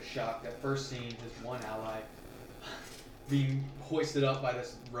there kind of shocked. At first seeing his one ally being hoisted up by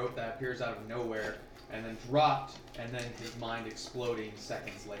this rope that appears out of nowhere and then dropped, and then his mind exploding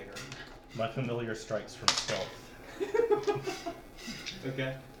seconds later. My familiar strikes from stealth.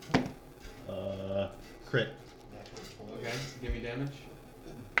 Okay. Crit. Okay, give me damage.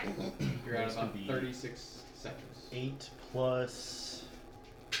 You're at This about could be 36 seconds. 8 plus.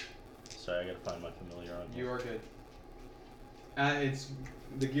 Sorry, I gotta find my familiar on You here. are good.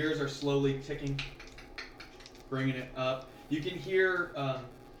 The gears are slowly ticking, bringing it up. You can hear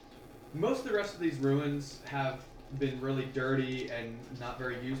most of the rest of these ruins have been really dirty and not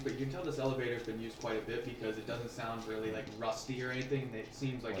very used, but you can tell this elevator's been used quite a bit because it doesn't sound really like rusty or anything. It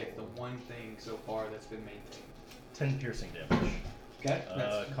seems like it's the one thing so far that's been maintained. 10 piercing damage. Okay.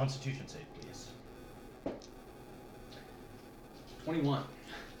 That's Constitution save, please. 21.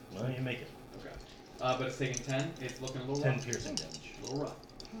 Well, you make it. Okay. But it's taking 10. It's looking a little 10 rough. piercing damage. A little rough.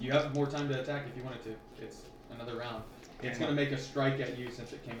 You have more time to attack if you wanted to. It's another round. It's going to make a strike at you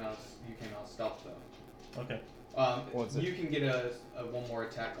since it came out. You came out stealth though. Okay. What's it? You can get a one more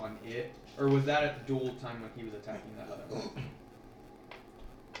attack on it, or was that at dual time when he was attacking that other one?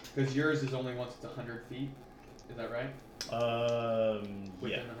 Because yours is only once it's 100 feet. Is that right? Within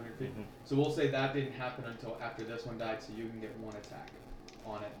Yeah. 100 feet. Mhm. So we'll say that didn't happen until after this one died, so you can get one attack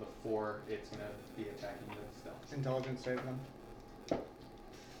on it before it's going to be attacking with stealth. Intelligence save them.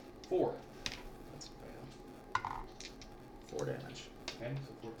 4. That's fail. 4 damage. Okay,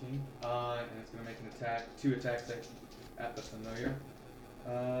 so 14. And it's going to make an attack, 2 attacks at the familiar.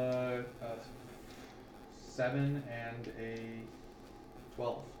 7 and a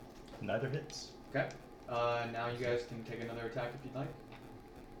 12. Neither hits. Okay. Now you guys can take another attack if you'd like.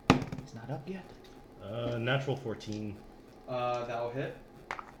 It's not up yet. Natural 14. That'll hit.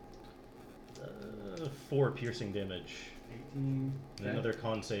 4 piercing damage. 18. And another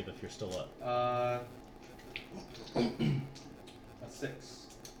con save if you're still up. A 6.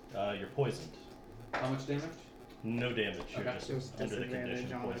 You're poisoned. How much damage? No damage. You're Okay. just Just under the disadvantage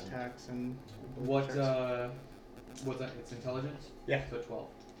condition on poison. attacks and. What, checks. what's that? It's intelligence? Yeah. So 12.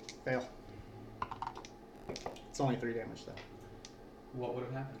 Fail. It's only 3 damage though. What would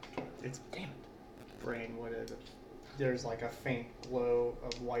have happened? It's damn it. Brain would have. There's like a faint glow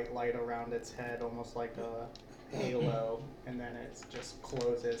of white light around its head, almost like a halo, and then it just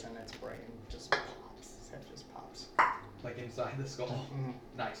closes and its brain just pops. Its head just pops. Like inside the skull? Mhm.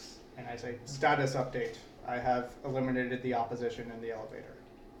 Nice. And I say, status update. I have eliminated the opposition in the elevator.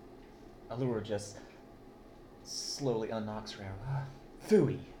 Allura just slowly unknocks her arrow.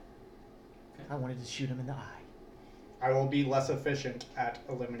 Phooey. Okay. I wanted to shoot him in the eye. I will be less efficient at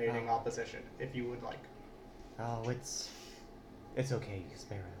eliminating opposition, if you would like. Oh, it's okay,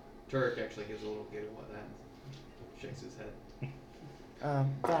 Sparrow. Turk actually gives a little giggle at that and shakes his head.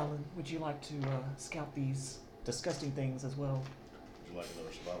 Valen, would you like to scout these disgusting things as well? Would you like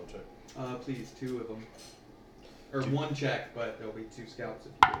another survival check? Please, 2 of them. Or 1 check, but there'll be 2 scouts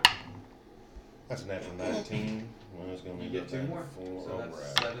if you do it. That's a natural 19. Well, it's going to You be get 2 more. 4. So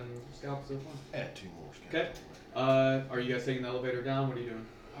that's 7 scouts so far. Add 2 more. Scott. Okay. Are you guys taking the elevator down? What are you doing?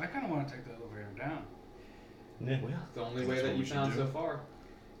 I kind of want to take the elevator down. Yeah. Well, It's the only Think way that's that what you we should found do. so far.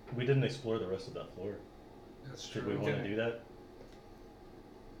 We didn't explore the rest of that floor. That's Should we want to Okay. do that?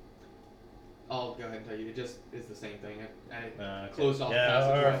 I'll go ahead and tell you. It just is the same thing. I Okay. closed off Yeah,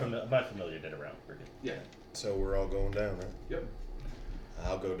 passageway. my familiar did around. We're good. Yeah. So we're all going down, right? Yep.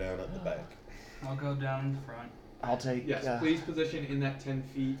 I'll go down at the back. I'll go down in the front. I'll take. Yes. Please position in that 10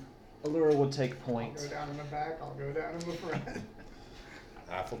 feet. Allura will take I'll points. go down in the back, I'll go down in the front.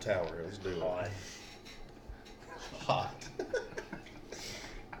 Eiffel Tower, let's do it. Hot. Hot.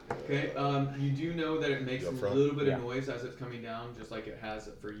 Okay. You do know that it makes You a up front? little bit Yeah. of noise as it's coming down, just like it has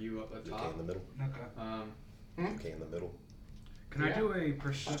for you up at Okay, top. in the middle. Okay. Okay, in the middle. Can I do a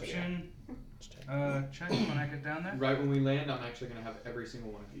perception Let's check. check when I get down there? Right when we land, I'm actually going to have every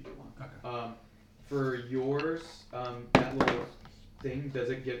single one of you do one. Okay. For yours, that little thing, does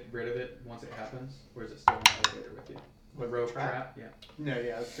it get rid of it once it happens, or is it still in the elevator with you? The With the rope trap? trap? Yeah. No,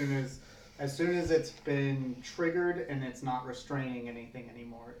 yeah, as soon as it's been triggered and it's not restraining anything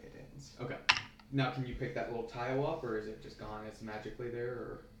anymore, it ends. Okay. Now, can you pick that little tile up, or is it just gone? It's magically there,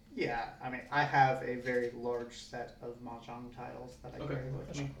 or? Yeah, I mean, I have a very large set of mahjong tiles that I Okay. carry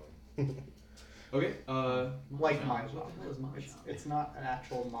with me. Okay. Like mahjong. mahjong. What the hell is mahjong? It's not an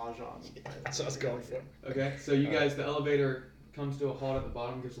actual mahjong. That's what I was going for. Okay, so you guys, the elevator comes to a halt at the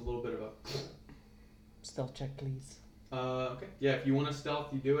bottom, gives a little bit of a. Stealth check, please. Okay. Yeah, if you want to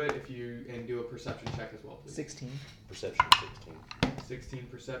stealth, you do it. And do a perception check as well, please. 16. Perception 16. 16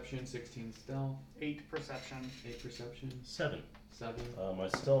 perception, 16 stealth, 8 perception. 8 perception, 7. 7, My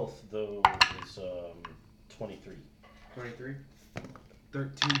stealth though is 23. 23.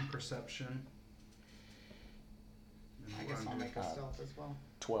 13 perception. I guess I'll make a stealth as well.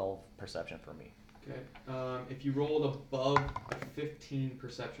 12 perception for me. Okay. If you rolled above a 15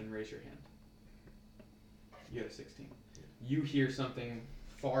 perception, raise your hand. You got a 16. You hear something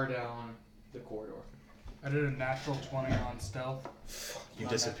far down the corridor. I did a natural 20 on stealth. You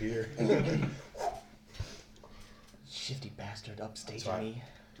disappear. Shifty bastard That's upstaging right. me.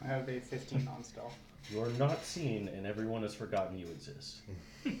 I have a 15 on stealth. You are not seen, and everyone has forgotten you exist.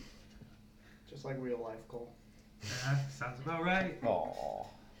 Just like real life, Cole. Yeah, sounds about right. Aw.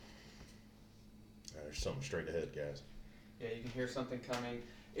 There's something straight ahead, guys. Yeah, you can hear something coming.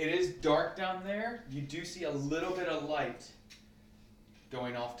 It is dark down there. You do see a little bit of light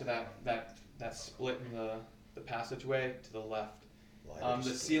going off to that split in the passageway to the left. The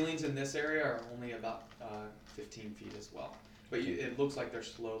ceilings in this area are only about 15 feet as well. But it looks like they're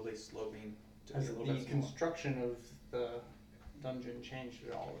slowly sloping to be Has a little the bit smaller. construction of the dungeon changed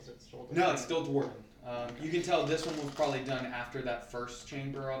at all? Is it still the No, same? it's still dwarven. You can tell this one was probably done after that first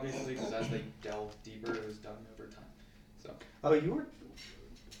chamber, obviously, because as they delved deeper, it was done over time. So. Oh,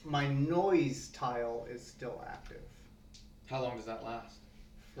 my noise tile is still active. How long does that last?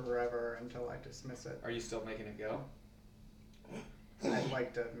 Forever until I dismiss it. Are you still making it go? I'd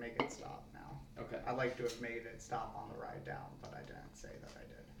like to make it stop now. Okay. I'd like to have made it stop on the ride down, but I didn't say that I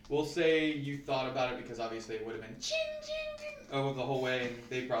did. We'll say you thought about it because obviously it would have been ching, ching, ching over the whole way, and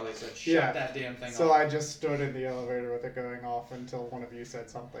they probably said, shut that damn thing So off. I just stood in the elevator with it going off until one of you said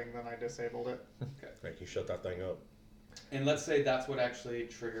something, then I disabled it. Okay. Make you shut that thing up. And let's say that's what actually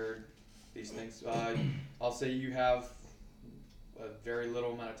triggered these things. I'll say you have a very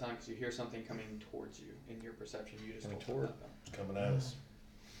little amount of time because you hear something coming towards you in your perception. You just don't toward. that though. It's coming at us.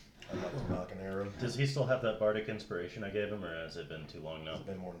 I'm about to knock an arrow. Does he still have that bardic inspiration I gave him, or has it been too long now? It's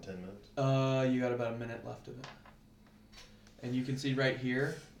been more than 10 minutes. You got about a minute left of it. And you can see right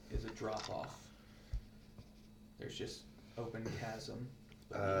here is a drop off. There's just open chasm.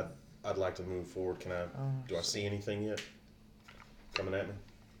 I'd like to move forward. Can I? Do I see anything yet? Coming at me?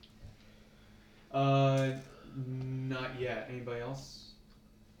 Not yet. Anybody else?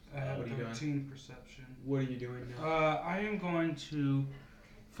 I have What are you doing? 13 perception. What are you doing now? I am going to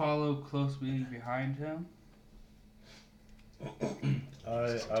follow closely behind him.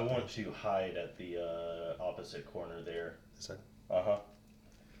 I want to hide at the opposite corner there. This side? Uh-huh.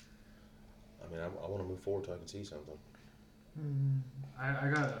 I mean, I want to move forward till I can see something. I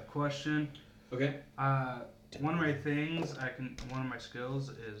got a question. Okay. One of my things one of my skills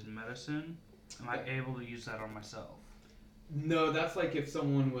is medicine. Am I able to use that on myself? No, that's like if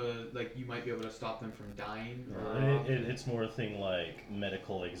someone was like, you might be able to stop them from dying. It's more a thing like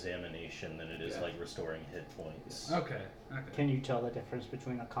medical examination than it is like restoring hit points. Okay. Can you tell the difference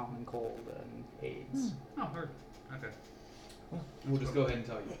between a common cold and AIDS? Oh, heard. Okay. We'll just go ahead and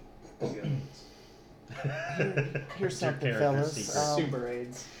tell you. Here's It's your something, character's fellas. secret. Super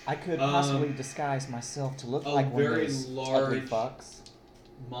AIDS. I could possibly disguise myself to look a like one of very those ugly large- fucks.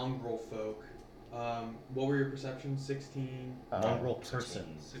 Mongrel folk. What were your perceptions? 16? Mongrel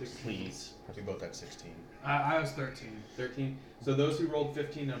persons, 16. please. We both had 16. I was 13. 13. So those who rolled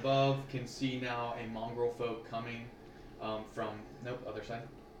 15 and above can see now a mongrel folk coming from, other side.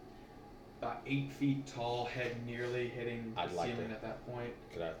 About 8 feet tall, head nearly hitting the I'd like ceiling to. at that point.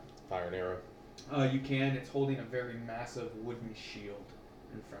 Could I fire an arrow? You can. It's holding a very massive wooden shield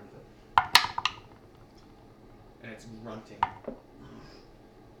in front of it. And it's grunting.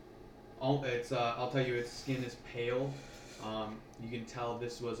 I'll tell you, its skin is pale. You can tell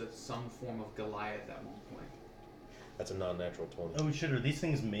this was some form of Goliath at one point. That's a non-natural 20. Oh shit, are these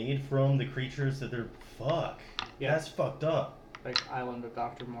things made from the creatures that they're... Fuck. Yeah. That's fucked up. Like Island of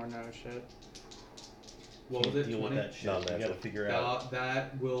Dr. Morno shit. What was Can't it? deal 20? with that shit. You Non-natural. gotta figure out.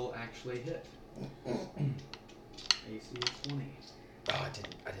 That will actually hit. AC is 20. Oh, I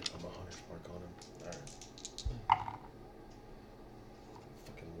didn't put my hunter's mark on him. Alright.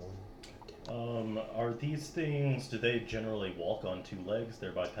 Fucking 1. Are these things, do they generally walk on 2 legs?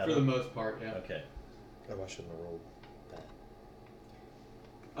 They're bipedal? For the most part, yeah. Okay. Oh, I shouldn't have rolled that.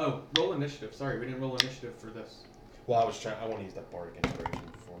 Oh, roll initiative. Sorry, we didn't roll initiative for this. Well, I want to use that bardic inspiration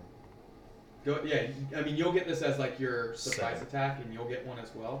for him. Go. Yeah, I mean, you'll get this as like your surprise 7. attack, and you'll get one as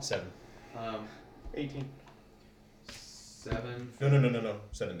well. 7. 18. 7. No.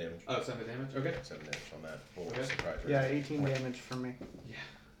 7 damage. Oh, 7 damage. Okay. 7 damage on that. Full Okay. surprise rate. Yeah, 18 damage from me.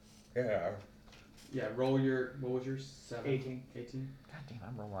 Yeah. Yeah. Roll your. What was your 7? 18. 18. God damn,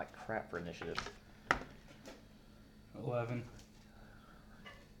 I'm rolling like crap for initiative. 11.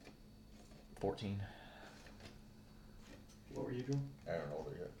 14. What were you doing? I don't know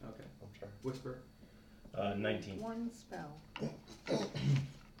yet. Okay. I'm sorry. Whisper. 19. One spell.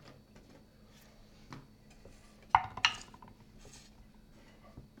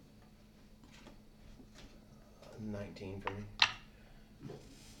 19 for me.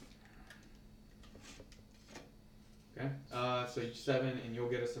 Okay. So 7, and you'll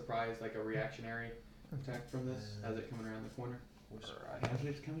get a surprise, like a reactionary attack from this as it coming around the corner. As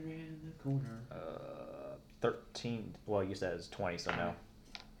it's coming around the corner. 13. Well, you said it's 20, so no.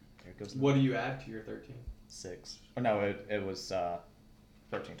 Here goes What do you add to your 13? 6. Oh, no, it was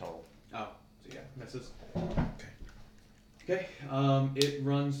 13 total. Oh, so yeah, misses. Okay. Okay. It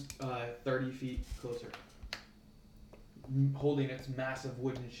runs 30 feet closer, holding its massive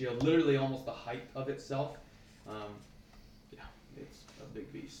wooden shield, literally almost the height of itself. Yeah, it's a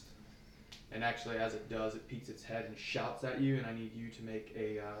big beast. And actually, as it does, it peeks its head and shouts at you, and I need you to make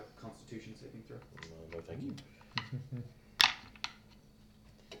a Constitution saving throw. No, thank you.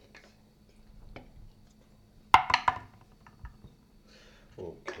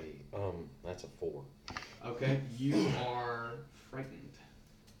 Okay, that's a 4. Okay, you are frightened.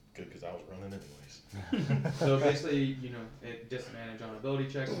 Good, because I was running anyways. So basically, at disadvantage on ability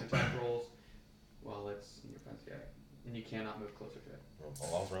checks and attack rolls while it's in your fence, yeah, and you cannot move closer to it.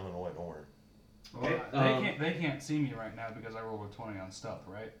 Well, I was running away, don't worry. Well, they can't see me right now because I rolled a 20 on stealth,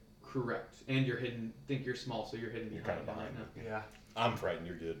 right? Correct. And you're hidden. Think you're small, so you're hidden You're behind kinda behind them. Yeah. I'm frightened,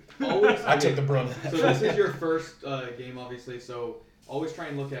 you're good. Always. I took the brunt of that. So this is your first game, obviously. So always try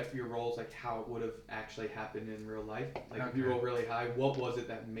and look at your rolls like how it would have actually happened in real life. Like if you roll really high, what was it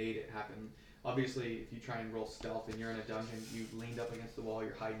that made it happen? Obviously, if you try and roll stealth and you're in a dungeon, you leaned up against the wall,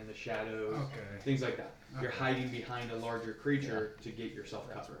 you're hiding in the shadows, things like that. Okay. You're hiding behind a larger creature to get yourself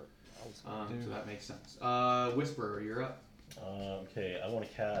covered. So that makes sense. Whisperer, you're up. Okay, I want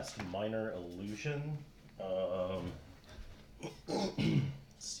to cast Minor Illusion. Let's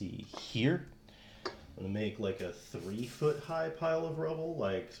see here. I'm gonna make like a 3-foot high pile of rubble,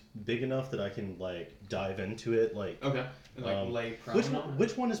 like big enough that I can like dive into it. Like Okay. And lay prone.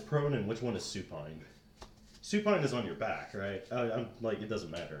 which one is prone and which one is supine? Supine is on your back, right? I'm like it doesn't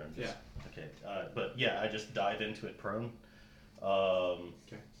matter. I'm just, okay. But yeah, I just dive into it prone.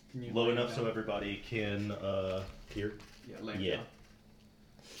 Okay. Can you Low lay enough down? so everybody can Here? Yeah, lay down.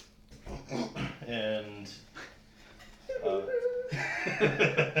 And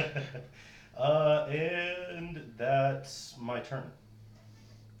and that's my turn.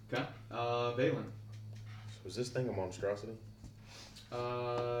 Okay. Valen. So is this thing a monstrosity?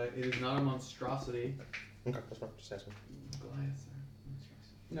 It is not a monstrosity. Okay, that's fine. Just asking. Goliath.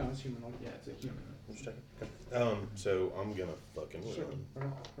 No, it's humanoid. Yeah, it's a human. I'm just checking. Okay. So I'm gonna fucking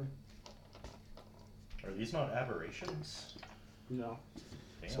run. Are these not aberrations? No.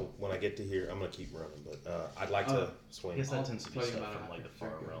 Damn. So when I get to here, I'm gonna keep running, but I'd like to I swing. guess that I'll tends to be tell you stuff about from it like the after. far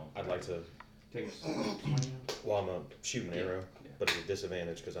Sure. realm. I'd like to. Take a Well, I'm gonna shoot an arrow, Yeah. but at a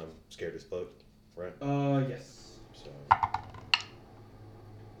disadvantage because I'm scared as fuck, right? Yes. So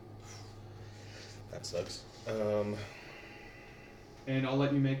that sucks. And I'll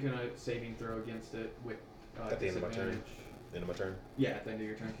let you make a saving throw against it with At the end of my turn? disadvantage. End of my turn. Yeah, at the end of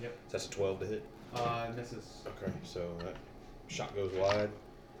your turn. Yep. That's a 12 to hit. Misses. Okay, so that shot goes wide,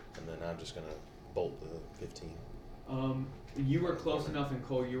 and then I'm just gonna bolt the 15. You were close enough, and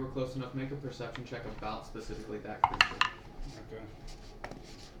Cole, you were close enough. Make a perception check about specifically that creature. Okay.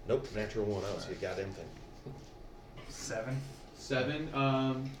 Nope, natural 1. I don't see a goddamn thing. 7. 7.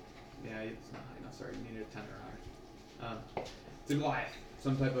 Yeah, it's not high enough. Sorry, you needed a 10 or higher. It's a Goliath,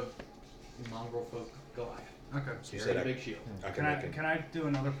 some type of mongrel folk Goliath. Okay. So you Very said big shield. I Can can make it. I do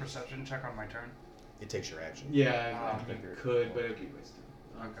another perception check on my turn? It takes your action. Yeah, Ah, you okay. could, but it would be wasted.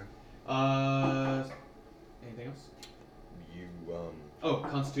 Okay. Anything else? You Oh,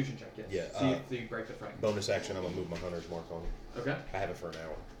 Constitution check. Yes. Yeah, See if you break the frighten. bonus action. I'm gonna move my hunter's mark on it. Okay. I have it for an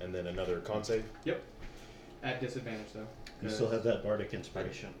hour, and then another con save. Yep. At disadvantage though. You still have that bardic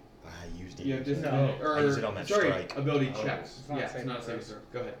inspiration. I used it. You have disadvantage. I Or used it on that sorry, strike. ability Oh. checks. It's not Yeah, it's saving not a saving throws. throw.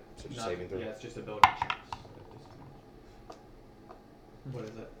 Go ahead. So just Not- saving throw? Yeah, it's just ability checks. What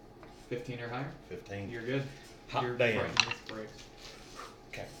is it? 15 or higher? 15. You're good. Hot You're damn. frightened. This breaks.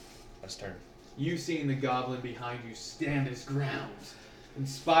 Okay, let's turn. You seeing the goblin behind you stand his ground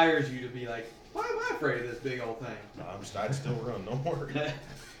inspires you to be like, why am I afraid of this big old thing? No, I'd still run. Don't worry.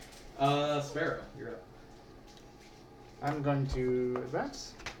 Sparrow, you're up. I'm going to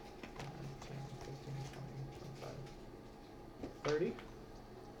advance. 10, 15, 20, 25, 30.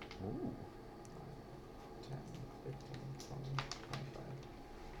 Ooh. 10, 15, 20,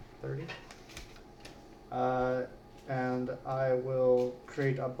 25, 30. And I will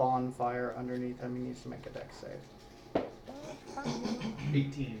create a bonfire underneath him. He needs to make a dex save.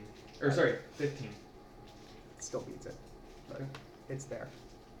 18. Or sorry, 15. It still beats it, but Okay. it's there.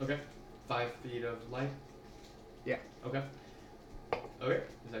 Okay. 5 feet of light. Yeah. Okay. Okay.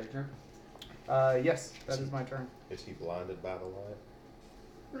 Is that your turn? Yes, that is my turn. Is he blinded by the light?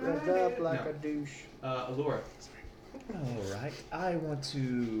 Red up like No. a douche. Allura. Alright, I want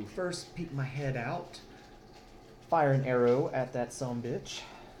to first peek my head out, fire an arrow at that sumbitch.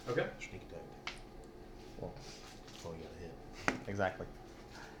 Okay. Sneak attack. Well, Oh, you got a hit. exactly.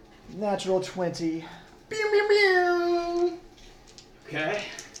 Natural 20. Pew, pew, pew. Okay.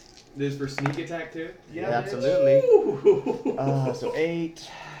 This is for sneak attack too? Yeah, absolutely. Ooh. So 8,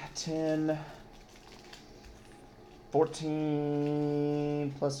 10,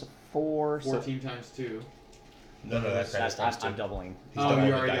 14 plus 4. 14 times 2. No, that's I'm doubling. He's Oh, doubling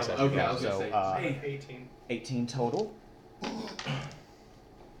you the already dice doubled. as you Okay, go. I was going to So, say. 18. 18 total.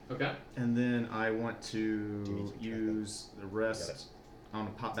 Okay. And then I want Do you need to to use the Got it. rest. I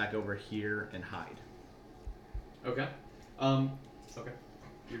want to pop back over here and hide. Okay. Okay.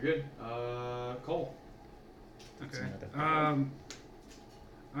 You're good. Cole. Okay. I'm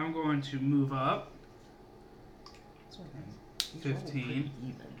going to move up, 15,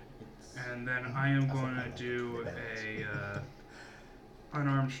 and then I am going to do a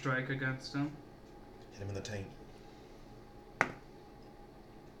unarmed strike against him. Hit him in the tank.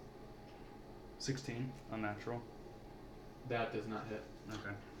 16, unnatural. That does not hit.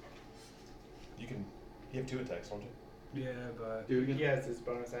 Okay. You have 2 attacks, don't you? Yeah, but Do it again. He has his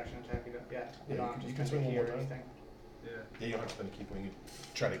bonus action attack. You don't, Yeah, you don't you have to can- you can spend a swing key one or more time. anything. yeah. Yeah, you don't have to spend a key point. You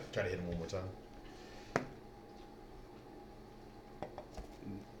Try to hit him one more time.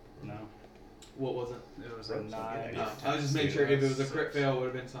 No, What was it? it was a Ropes, 9. yeah. I was just making sure if it was a crit fail, it would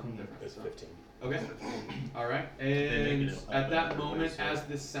have been something different. It's So. 15. Okay. All right. They And make it at that up moment, so- as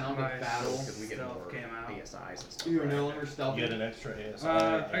this sound My of battle, stealth came out. ASIs and stuff. you are right? no longer stealthy. get an extra ASI.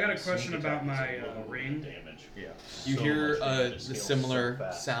 I got a and question sneak about attack my, is a little ring. Damage. Yeah. You So hear much damage, the it scales similar so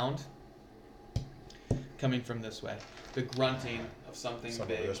fast. sound coming from this way. The grunting of something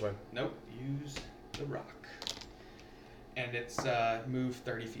Something big. this way. Nope. Use the rock. And it's move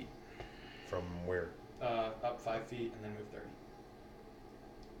 30 feet. From where? Up 5 feet and then move 30.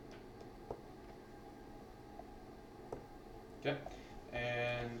 Okay.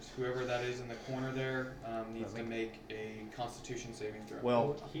 And whoever that is in the corner there needs to make a Constitution saving throw.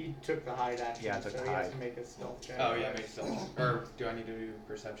 Well, He took the hide action, Yeah, I took so the he has hide. to make a stealth check. Oh yeah, make stealth check. Or do I need to do a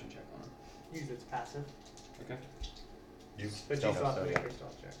perception check on him? Use its passive. Okay. You. But you Stealth. still have to so make yeah. your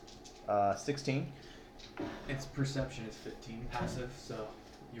stealth check. 16. Its perception is 15 passive, so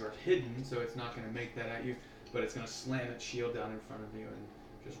you are hidden, so it's not going to make that at you, but it's going to slam its shield down in front of you and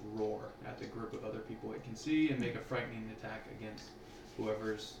just roar at the group of other people it can see and make a frightening attack against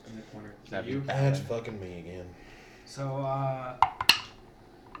whoever's in the corner. Is that That'd be you? bad. That's fucking me again. So, I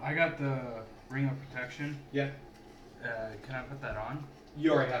got the Ring of Protection. Yeah. Can I put that on?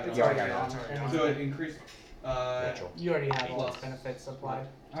 You already have it It's on. already Okay. on. It's already And on. So it increased. Natural. You already have all its Plus. benefits applied.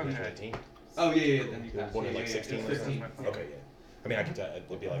 Okay. 19. Oh yeah, then you passed. One Yeah, at like yeah, 16 it's or something? 15. Okay, yeah. I mean, I could tell it'd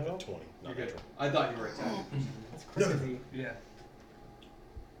be like a 20, You're not good. natural. I thought you were attacking. It's crazy. Yeah.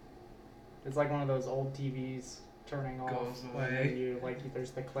 It's like one of those old TVs turning off. Goes And away. then you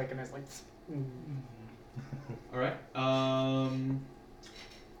there's the click and it's like. All right.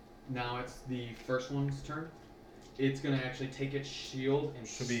 Now it's the first one's turn. It's gonna actually take its shield and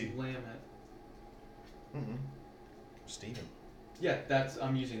Should be- slam it. Mm-hmm. Steven. Yeah,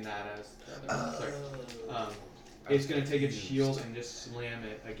 I'm using that as the other one. Sorry. It's gonna take its shield and just slam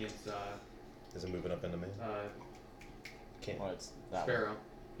it against Is it moving up into me? Can't. Well, it's that Sparrow.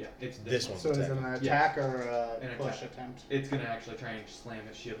 Yeah, it's This one. one's So is it attacking. an attack or a An push attack. attempt? It's gonna actually try and slam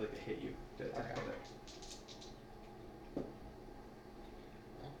its shield like to hit you to attack Okay. with it.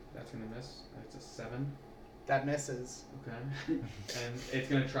 That's gonna miss. It's a 7. That misses. Okay. And it's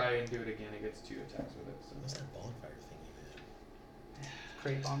gonna try and do it again. It gets 2 attacks with it. What's So that bonfire thing you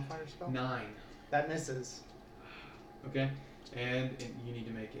Create bonfire spell. 9. That misses. Okay. And you need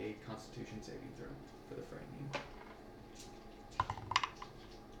to make a Constitution saving throw for the frightening.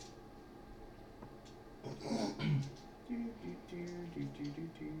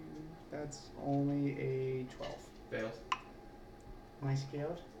 That's only a 12. Fails. Am I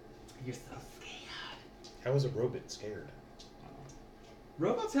scared? You're so scared. did? How is a robot scared?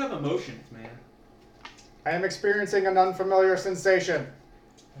 Robots have emotions, man. I am experiencing an unfamiliar sensation.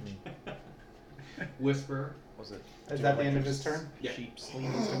 Whisper. Was it Is that the end of his turn? Yeah. sheep He sleep?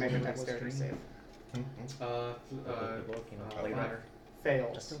 needs to make a dexterity save. Blade Runner.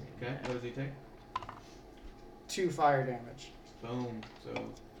 Fails. Okay. What does he take? 2 fire damage. Boom. So.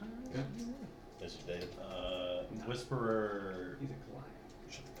 Okay. This is David. Whisperer. He's a Goliath.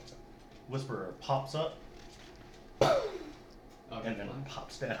 Shut the fuck up. Whisperer pops up Okay. and then fine.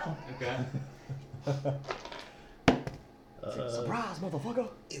 pops down. Okay. Surprise, motherfucker!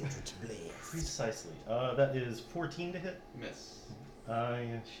 Eldritch Blast. Precisely. That is 14 to hit. Miss.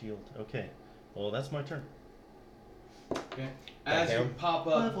 Shield. Okay. Well, that's my turn. Okay. Back As you down. pop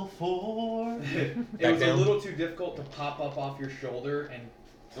up, Level 4. it Back was a down. little too difficult to pop up off your shoulder and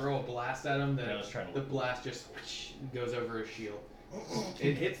throw a blast at him. Then Yeah, I was trying to the look. blast just goes over his shield.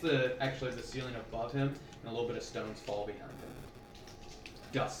 It hits the ceiling above him, and a little bit of stones fall behind him.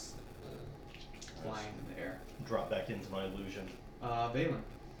 Dust flying in the air. Drop back into my illusion. Valen.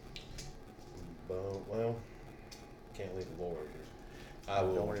 Well, can't leave the lore here. I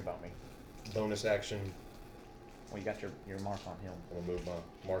will. Don't worry about me. Bonus action. Well, you got your mark on him. I'm gonna move my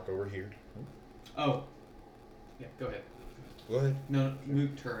mark over here. Oh. Yeah, go ahead. Go ahead. No,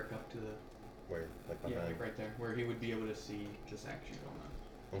 move Turek up to the... Where? Like Yeah, behind? like right there, where he would be able to see this action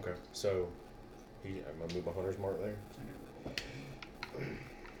going on. Okay. So, I'm gonna move my hunter's mark there.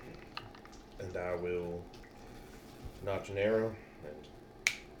 And I will notch an arrow and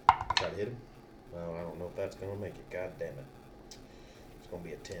try to hit him. Well, I don't know if that's gonna make it. God damn it. It's gonna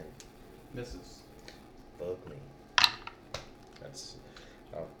be a 10. Misses. Fuck me.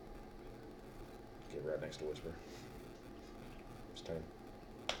 I'll get right next to Whisper. It's 10.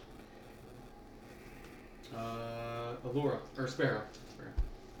 Allura, or Sparrow.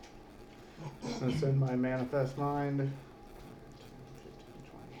 That's in my manifest mind. 10,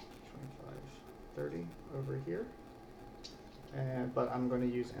 15, 20, 25, 30 over here. But I'm going to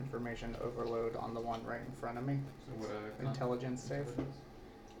use information overload on the one right in front of me. So what? Intelligence save.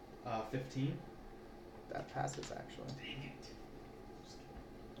 15. That passes actually. Dang it.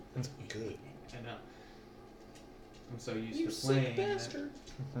 That's good. I know. I'm so used to playing. bastard.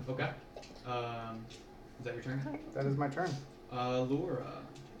 Okay. Is that your turn? That is my turn. Laura.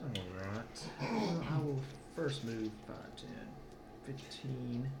 Alright. I will first move 5,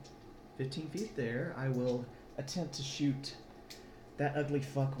 10, 15 feet there. I will attempt to shoot that ugly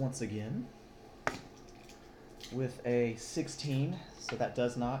fuck once again. With a 16, so that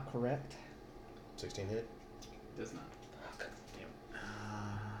does not, correct? 16 hit. Does not.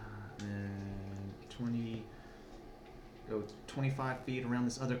 And 20... Go 25 feet around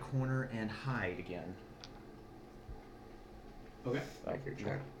this other corner and hide again. Okay. Make your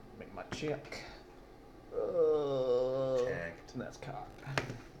check. Make my check. Checked. That's cocked.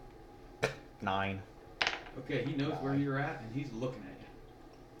 9. Okay, he knows where you're at, and he's looking at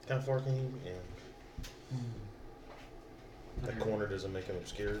you. How far can you? Yeah. That corner doesn't make him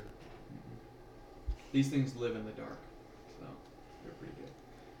obscured. These things live in the dark, so they're pretty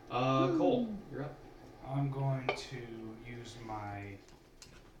good. Cole, you're up. I'm going to use my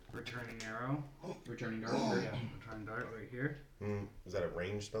returning arrow. Returning dart. Yeah, returning dart right here. Is that a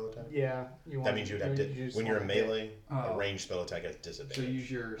ranged spell attack? Yeah. That means you would have to. just When you're a want to hit. melee, a Oh. ranged spell attack has So disadvantage.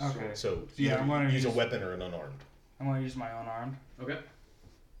 use your Okay. sword. So Yeah, I'm gonna use a use- weapon or an unarmed. I'm going to use my unarmed. Okay.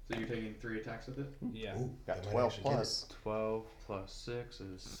 So you're taking 3 attacks with it. Yeah. Ooh, Got that might 12 actually get plus. 12 plus 6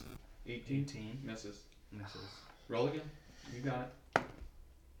 is 18. Misses. misses. Roll again. You got it.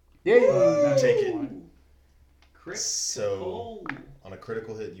 Yay! Take it. Crit. So on a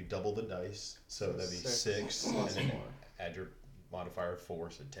critical hit, you double the dice. So that'd be 6, and plus then 4. add your modifier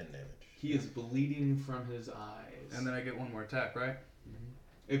 4, so 10 damage. He is bleeding from his eyes. And then I get one more attack, right?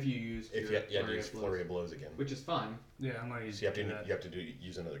 If you use If you have to use flurry of blows again, which is fine. Yeah, I'm going to use so you that. have to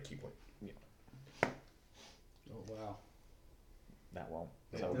use another key point. Oh, wow. That won't.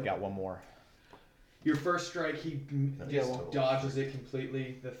 So we got one more. Your first strike, he Yeah, just well- dodges it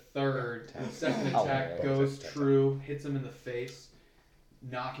completely. The second Oh, attack yeah. goes true, hits him in the face,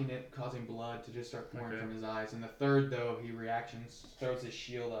 knocking it, causing blood to just start pouring Okay. from his eyes. And the third, though, he reactions, throws his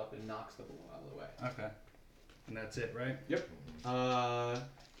shield up and knocks the blow out of the way. Okay. And that's it, right? Yep.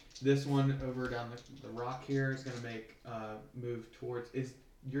 This one over down the rock here is gonna make move towards. Is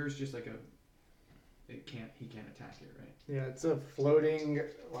yours just like a? He can't attack it, right? Yeah, it's a floating,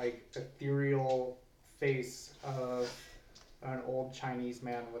 like, ethereal face of an old Chinese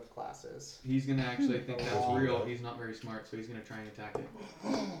man with glasses. He's gonna actually think that's Oh. real. He's not very smart, so he's gonna try and attack it.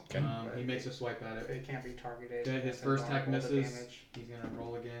 Okay. He makes a swipe at it. It can't be targeted. Okay, his it's first attack invulnerable to misses. damage. He's gonna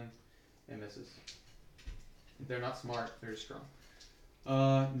roll again and misses. They're not smart. They're just strong.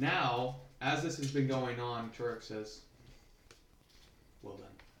 Now, as this has been going on, Turek says, "Well done."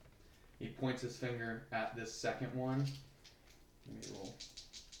 He points his finger at this second one. Let me roll.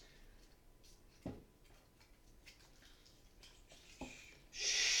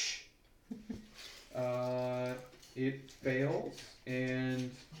 It fails,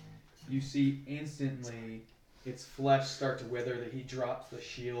 and you see instantly its flesh start to wither. That he drops the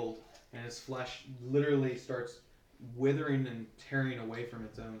shield, and his flesh literally starts withering and tearing away from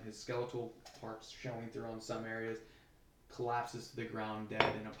its own. His skeletal parts showing through on some areas, collapses to the ground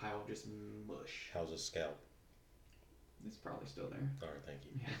dead in a pile of just mush. How's his scalp? It's probably still there. All right, thank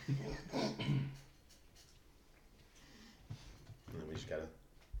you. Yeah. And then we just gotta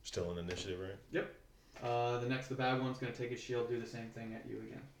still in initiative, right? Yep. The bad one's gonna take his shield, do the same thing at you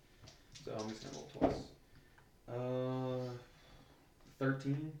again. So I'm just gonna roll twice.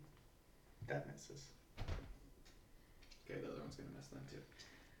 13. That misses. Okay, the other one's gonna miss then too.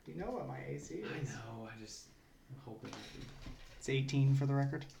 Do you know what my AC is? I know. I'm hoping. It's 18 for the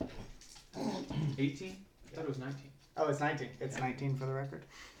record. 18? I thought it was 19. Oh, it's 19. It's 19 for the record.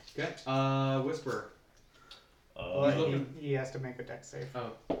 Okay. Whisper. Well, he has to make a dex save.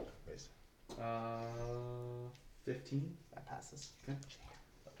 Oh. 15. That passes. Okay.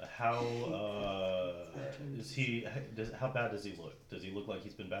 How is he? How bad does he look? Does he look like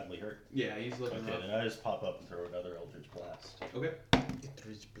he's been badly hurt? Yeah, he's looking Okay, rough. then I just pop up and throw another Eldritch Blast. Okay.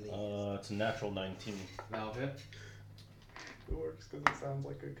 It's a natural 19. That'll hit. It works because it sounds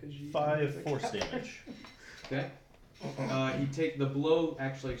like a Khajiit. 5 force damage. Okay. The blow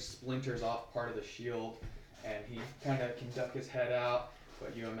actually splinters off part of the shield, and he kind of can duck his head out,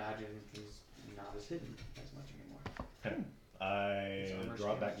 but you imagine he's not as hidden as much anymore. Okay. I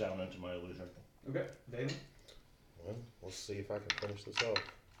drop back down into my illusion. Okay, David? Well, let's see if I can finish this off.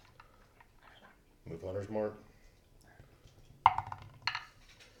 Move Hunter's Mark.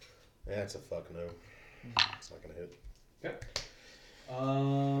 That's a fuck no. It's not gonna hit. Okay.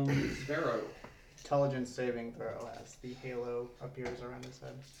 Sparrow. Intelligence saving throw as the halo appears around his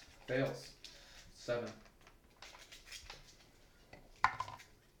head. Fails. 7.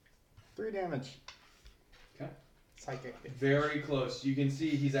 3 damage. Okay. Psychic. Very close. You can see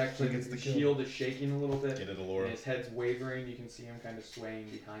he's actually, Who gets the the kill? shield is shaking a little bit. Get it, And Allura. his head's wavering. You can see him kind of swaying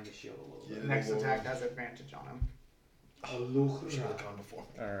behind the shield a little bit. Next attack has advantage on him. Should have gone before.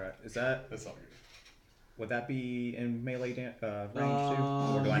 Alright, is that. That's all good. Would that be in melee range too?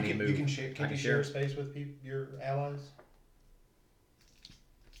 Or do I need to move? You can share. I Can can you share share. space with your allies?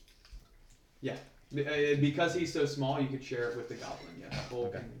 Yeah. Because he's so small, you could share it with the goblin. Yeah. Both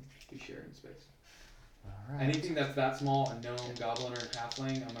Okay. can be sharing space. Alright. Anything that's that small, a gnome, goblin, or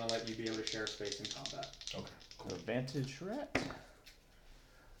halfling, I'm going to let you be able to share space in combat. Okay. So advantage, right?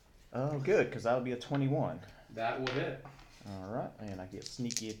 Oh, good, because that would be a 21. That will hit. Alright, and I get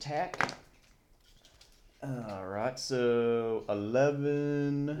sneaky attack. Alright, so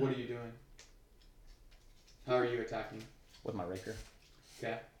 11 What are you doing? How are you attacking? with my rapier.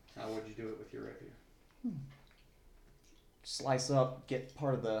 Okay. How would you do it with your rapier? Slice up, get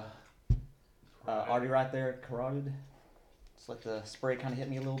part of the artery right there, carotid. Just let the spray kind of hit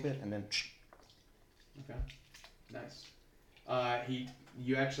me a little bit, and then. Okay. Nice.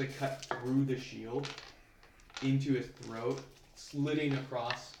 You actually cut through the shield into his throat, slitting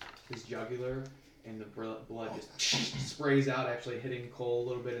across his jugular, and the blood just sprays out, actually hitting Cole a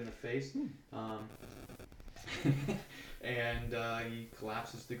little bit in the face. And he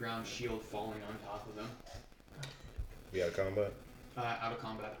collapses to the ground, shield falling on top of him. We out of combat. Out of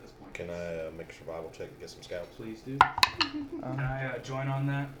combat at this point. Can I make a survival check and get some scalps? Please do. Can I join on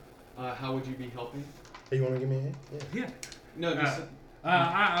that? How would you be helping? Hey, you want to give me a hand? Yeah. Yeah. No, just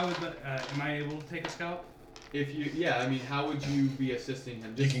I would. Am I able to take a scalp? if you, yeah, I mean, how would you be assisting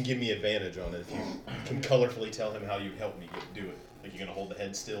him? You can give me advantage on it if you can colorfully tell him how you help me do it. Like you're gonna hold the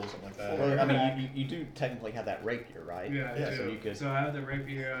head still, something like that. Well, I mean, you do technically have that rapier, right? Yeah, Yeah, So you could. So I have the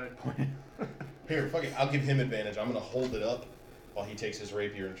rapier. Here, fuck it. I'll give him advantage. I'm gonna hold it up while he takes his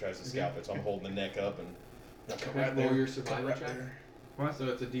rapier and tries to scalp it. So I'm holding the neck up and. Cut right there. Roll your Cut survival right check. there. What? So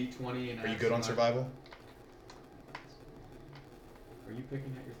it's a D20 and. Are you good on survival? Are you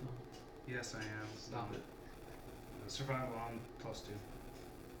picking at your thumb? Yes, I am. Stop it. Survival on +2.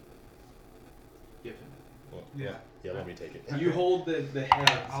 Give him. Well, Yeah. Yeah, let me take it. You hold the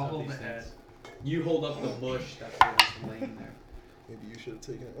heads. I'll of hold these the things. head. You hold up the mush that's just laying there. Maybe you should have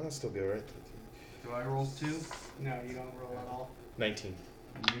taken it. I'll still be alright. Do I roll 2? No, you don't roll at all. 19.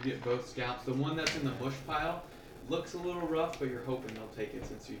 You get both scalps. The one that's in the mush pile looks a little rough, but you're hoping they'll take it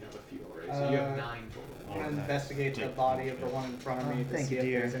since you have a few already. So you have 9 I'm total. gonna investigate the body of the one in front of me to Thank see you, if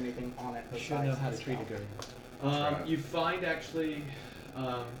dear. there's anything on it. I should know how to treat a good. girl. You find actually,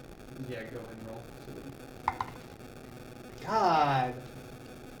 yeah, go ahead and roll. God,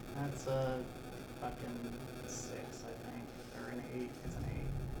 that's a fucking 6, I think, or an 8. It's an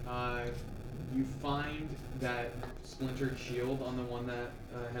 8. You find that splintered shield on the one that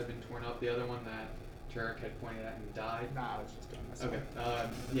had been torn up. The other one that Tarek had pointed at and died. Nah, I was just doing this. Okay.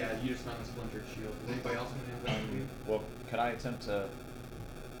 Yeah, you just found the splintered shield. Does anybody else want to investigate? Well, could I attempt to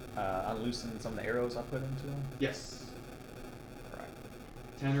unloosen some of the arrows I put into them? Yes. Right.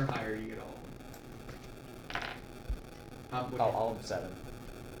 10 or higher, you get all of them. All 7.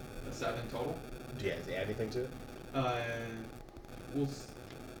 A 7 total. Do you add anything to it? We'll.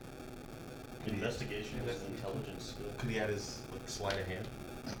 Investigation is an intelligence skill. Could he add his sleight of hand?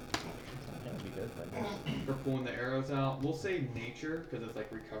 That would be good. For pulling the arrows out, we'll say nature because it's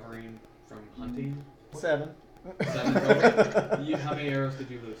like recovering from hunting. 7. 7 total. How many arrows did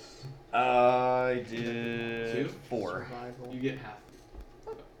you lose? I did 2? 4. Survival. You get half.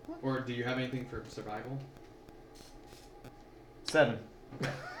 Or do you have anything for survival? 7.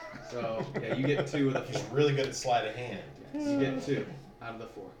 Okay. So, yeah, you get 2 of the 4. He's really good at sleight of hand. Yes, you get 2 out of the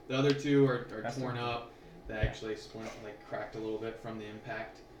 4. The other 2 are That's torn the- up. They actually cracked a little bit from the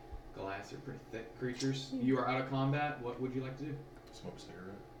impact. Goliaths are pretty thick creatures. You are out of combat. What would you like to do? Smoke a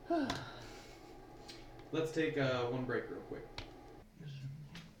cigarette. Let's take one break real quick.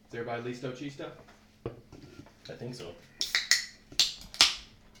 Is everybody listo chisto? I think so.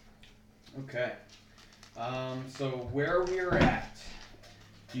 Okay. So where we're at,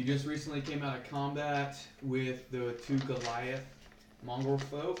 you just recently came out of combat with the 2 Goliath mongrel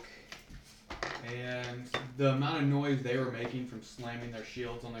folk, and the amount of noise they were making from slamming their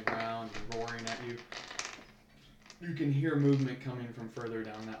shields on the ground and roaring at you, you can hear movement coming from further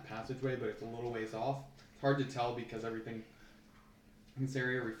down that passageway, but it's a little ways off. It's hard to tell because everything in this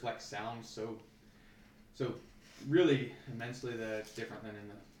area reflects sound so really immensely that it's different than in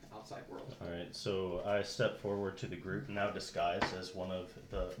the outside world. Alright, so I step forward to the group, now disguised as one of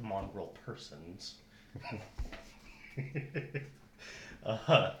the mongrel persons.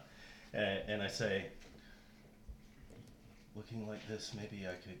 And I say, looking like this, maybe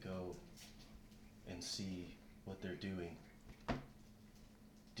I could go and see what they're doing.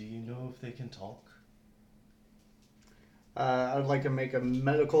 Do you know if they can talk? I would like to make a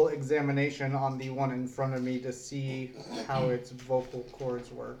medical examination on the one in front of me to see how its vocal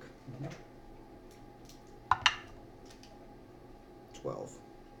cords work. 12.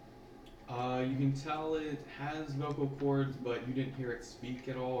 You can tell it has vocal cords, but you didn't hear it speak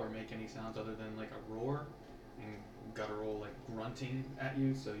at all or make any sounds other than like a roar and guttural like grunting at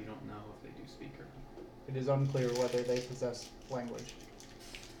you, so you don't know if they do speak or not. It is unclear whether they possess language.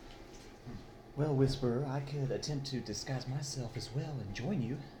 Well, Whisperer, I could attempt to disguise myself as well and join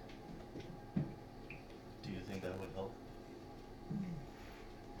you. Do you think that would help?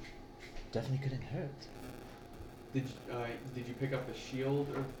 Definitely couldn't hurt. Did you pick up the shield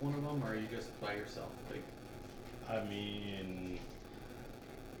of one of them, or are you just by yourself? Like, I mean,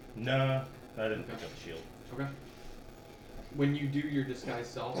 nah, I didn't pick up the shield. okay. When you do your disguise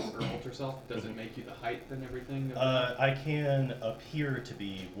self or alter self, does it make you the height and everything? I can appear to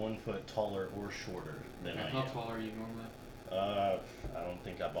be 1 foot taller or shorter than I am. How tall are you normally? I don't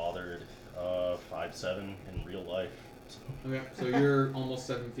think I bothered. 5'7" in real life. Okay, so you're almost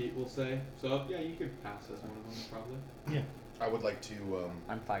 7 feet, we'll say. So yeah, you could pass as one of them probably. Yeah. I would like to.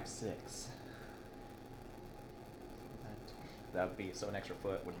 I'm 5'6". That would be, so an extra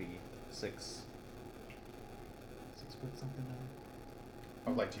foot would be 6 foot something. I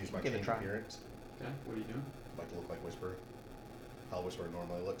would like to use my Give it a king try. appearance. Okay, what are you doing? I'd like to look like Whisperer. How Whisperer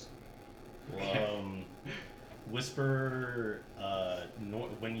normally looks. Whisper,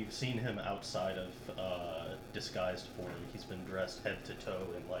 when you've seen him outside of disguised form, he's been dressed head to toe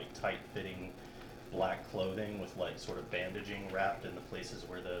in like tight-fitting black clothing with like sort of bandaging wrapped in the places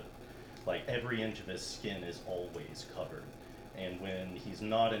where like every inch of his skin is always covered. And when he's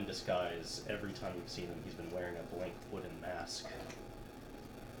not in disguise, every time you've seen him, he's been wearing a blank wooden mask.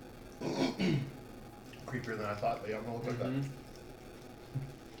 Creepier than I thought, but yeah, I'm gonna look like that.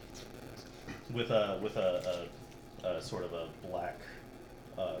 With a sort of a black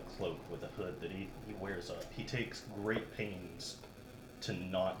cloak with a hood that he wears up. He takes great pains to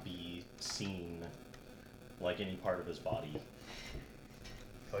not be seen like any part of his body.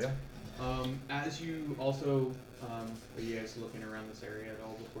 Oh yeah. As you also, are you guys looking around this area at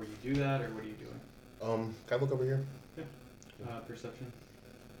all before you do that, or what are you doing? Can I look over here? Yeah. Perception.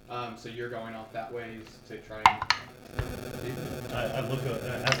 So you're going off that way to try and see? I look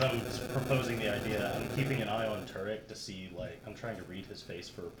as I'm proposing the idea. I'm keeping an eye on Turek to see, like, I'm trying to read his face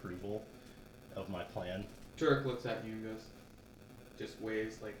for approval of my plan. Turek looks at you and goes, just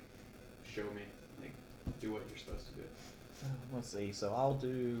waves like, show me, like, do what you're supposed to do. Let's see, so I'll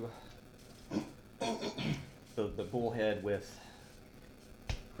do the bullhead with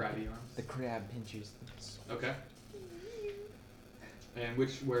Crabby arms. the crab pinches. Okay. And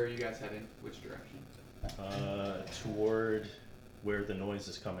where are you guys heading? Which direction? Toward where the noise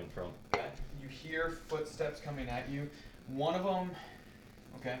is coming from. Okay. You hear footsteps coming at you. One of them.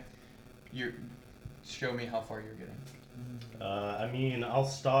 Okay. Show me how far you're getting. I mean, I'll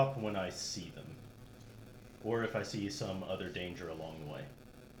stop when I see them. Or if I see some other danger along the way.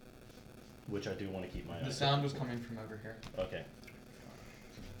 Which I do want to keep my eyes The sound open was for. coming from over here. Okay.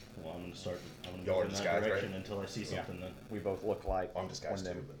 Well, I'm gonna Y'all move are in that disguised, direction right? until I see something then. We both look like I'm disguised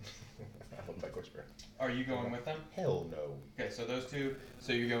one too, of them. but I look like Whisperer. Are you going with them? Hell no. Okay, so those two.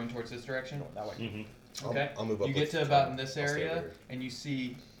 So you're going towards this direction. That way. Mm-hmm. Okay. I'll move up. You get with to about Tom. in this I'll stay area, over here. and you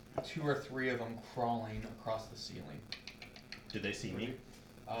see 2 or 3 of them crawling across the ceiling. Did they see me?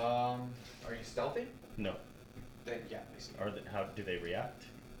 Are you stealthy? No. Then yeah, they see. Are they, how do they react?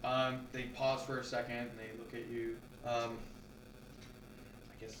 They pause for a second and they look at you. I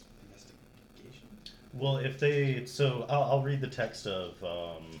guess investigation. Well, if they so I'll read the text of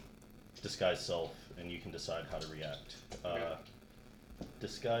disguise self, and you can decide how to react. Okay.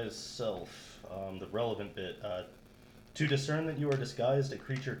 Disguise self. The relevant bit. To discern that you are disguised, a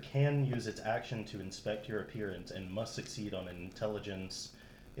creature can use its action to inspect your appearance and must succeed on an intelligence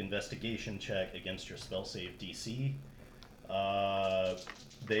investigation check against your spell save DC.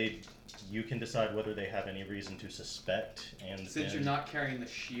 You can decide whether they have any reason to suspect, and since you're not carrying the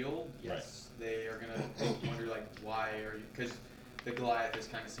shield, yes, they are gonna wonder like why are you? Because the Goliath is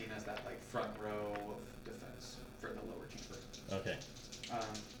kind of seen as that like front row of defense for the lower chamber. Okay.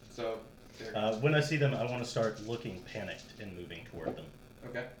 So. When I see them, I want to start looking panicked and moving toward them.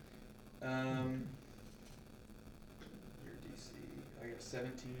 Okay. Your DC, I got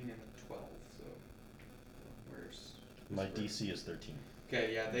 17 and 12, so where's... My DC is 13.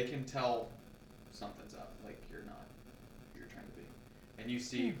 Okay, yeah, they can tell something's up, like you're trying to be. And you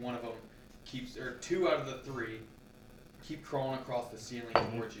see one of them or 2 out of the 3 keep crawling across the ceiling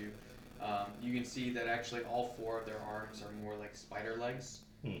towards you. You can see that actually all 4 of their arms are more like spider legs.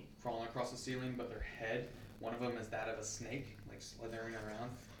 Crawling across the ceiling, but their head, one of them is that of a snake, like slithering around,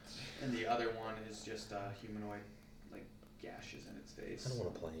 and the other one is just humanoid, like gashes in its face. I don't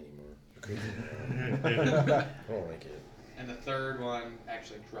want to play anymore. I don't like it. And the third one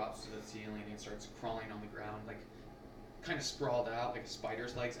actually drops to the ceiling and starts crawling on the ground, like kind of sprawled out, like a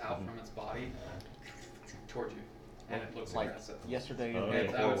spider's legs out from its body, towards you. And it looks like aggressive. yesterday Oh, or the yeah. day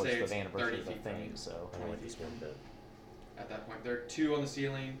I before would was say the it's anniversary 30 of the feet from thing, you. so I don't like this one bit. At that point, there are 2 on the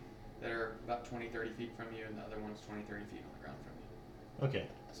ceiling that are about 20-30 feet from you, and the other one's 20-30 feet on the ground from you. Okay.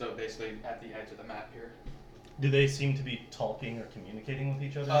 So basically at the edge of the map here. Do they seem to be talking or communicating with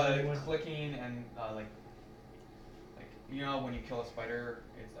each other? in any way? Clicking and like you know when you kill a spider,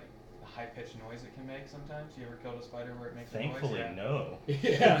 it's like the high pitched noise it can make sometimes. You ever killed a spider where it makes Thankfully, a noise? no.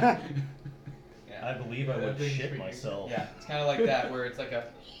 Yeah. Yeah. I believe I would shit myself. Yeah, it's kind of like that where it's like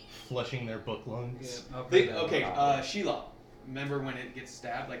a. Flushing their book lungs. Sheila. Remember when it gets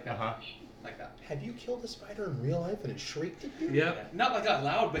stabbed like that? Like that. Have you killed a spider in real life and it shrieked at you? Yep. Yeah. Not like that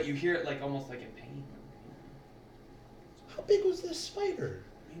loud, but you hear it like almost like in pain. How big was this spider?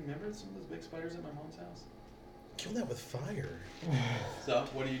 I mean, remember some of those big spiders at my mom's house? Kill that with fire. So,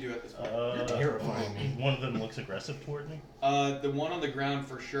 what do you do at this point? You're terrifying me. One of them looks aggressive toward me. The one on the ground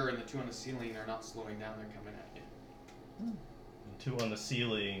for sure, and the 2 on the ceiling are not slowing down. They're coming at you. The 2 on the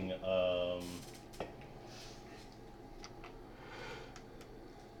ceiling.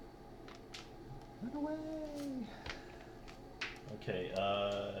 run away. Okay.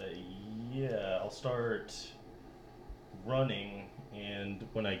 Yeah. I'll start running, and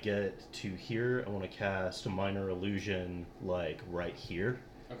when I get to here, I want to cast a minor illusion, like right here.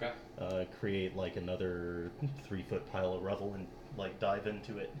 Okay. Create like another 3-foot pile of rubble and like dive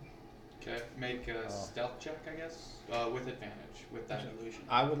into it. Okay. Make a stealth check, I guess, with advantage with that illusion.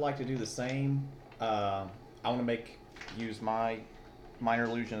 I would like to do the same. I want to use my minor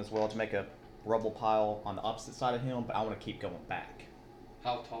illusion as well to make a rubble pile on the opposite side of him, but I want to keep going back.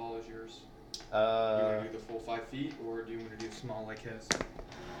 How tall is yours? Do you want to do the full 5 feet, or do you want to do small like his?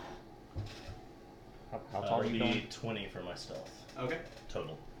 How tall are you going? 20 for my stealth. Okay.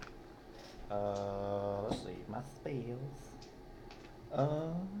 Total. Let's see, my spells. 5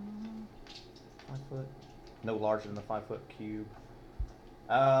 foot. No larger than the 5 foot cube.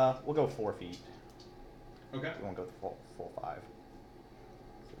 We'll go 4 feet. Okay. We won't go the full 5.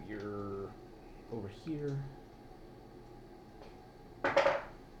 So you're over here.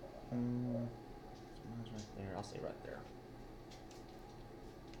 Mine's right there. I'll say right there.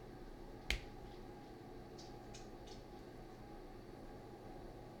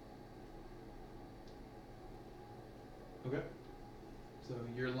 Okay. So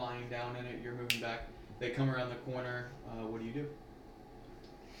you're lying down in it. You're moving back. They come around the corner. What do you do?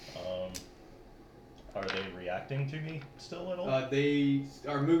 Are they reacting to me still at all? They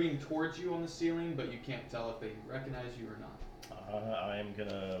are moving towards you on the ceiling, but you can't tell if they recognize you or not. I'm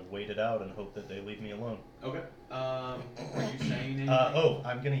gonna wait it out and hope that they leave me alone. Okay. Are you saying anything?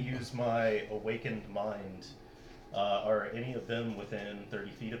 I'm gonna use my awakened mind. Are any of them within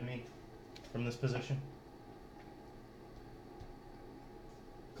 30 feet of me from this position?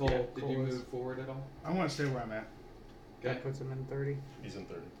 Cole, Yeah, did Cole you is- move forward at all? I want to stay where I'm at. Okay. That puts him in 30. He's in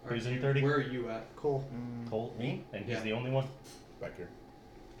 30. Who's in 30? Where are you at? Cole. Cole, me, and he's Yeah. the only one. Back here.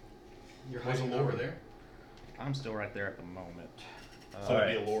 You're Where's hiding Allura? over there. I'm still right there at the moment. So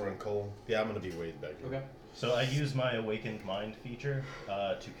Alright. it'd be Allura and Cole. Yeah, I'm gonna be way back here. Okay. So I use my awakened mind feature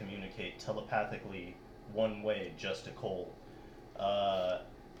to communicate telepathically one way just to Cole.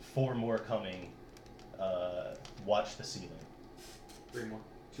 4 more coming. Watch the ceiling. 3 more.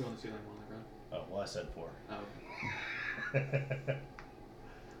 2 on the ceiling, 1 on the ground. Oh, well, I said 4. Oh.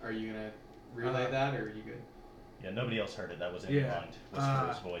 Are you gonna relay that, or are you good? Yeah, nobody else heard it. That was in your mind.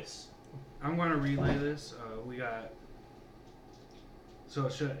 Whisperer's voice. I'm going to relay this. We got. So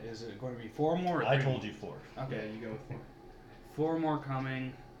is it going to be 4 more? Or 3 I told more? you 4. Okay. Yeah, you go with 4. 4 more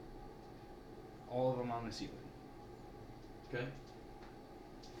coming. All of them on the ceiling. Okay.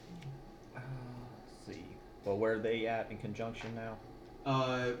 Let's see. Well, where are they at in conjunction now?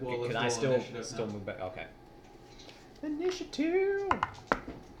 Well, let's Can I roll still initiative now. move back? Okay. Initiative.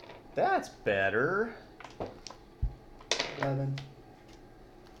 That's better. 11.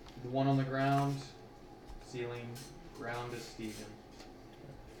 The 1 on the ground, ceiling, ground is Steven.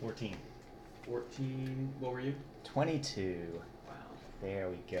 14. 14. What were you? 22. Wow. There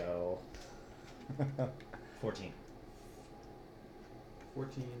we go. 14.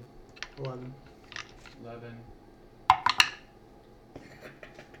 14. 11. 11.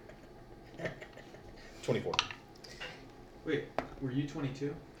 24. Wait, were you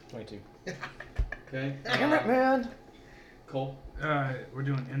 22? 22. Okay. Damn it, man. Cole? We're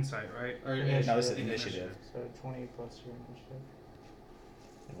doing insight, right? Or No, this is initiative. So 20 plus your initiative.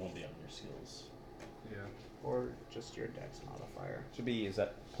 It won't be on your skills. Yeah. Or just your dex modifier. Should be, is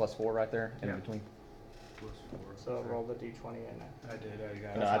that +4 right there in Yeah. between? Plus 4. So roll the d20 and it. I did. I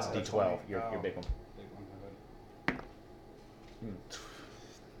got No, that's it. D12. Your big one. Big one. My bad.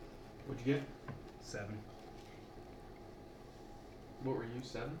 What'd you get? 7. What were you?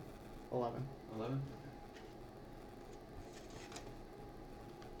 7? 11. 11?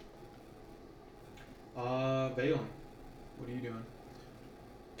 Valen, what are you doing?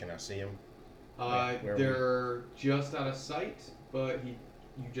 Can I see him? where are They're just out of sight, but you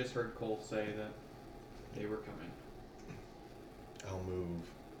just heard Cole say that they were coming. I'll move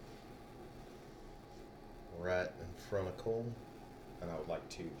right in front of Cole, and I would like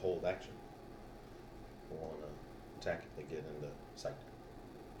to hold action. I want to tactically get into sight.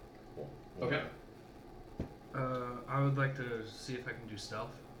 Okay. I would like to see if I can do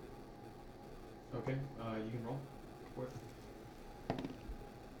stealth. Okay, you can roll for it.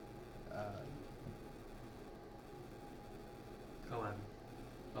 11.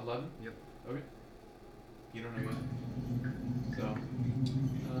 11? Yep. Okay. You don't know yet. So,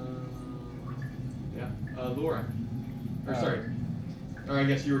 yeah. Laura. Or sorry. Or I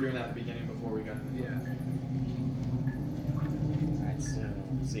guess you were doing that at the beginning before we got into Yeah. Alright, so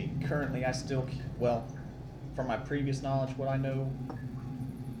let's see. Currently, I still, well, from my previous knowledge, would I know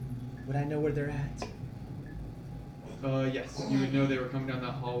where they're at? Yes, you would know they were coming down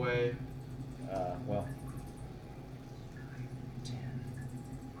that hallway. Well, 10.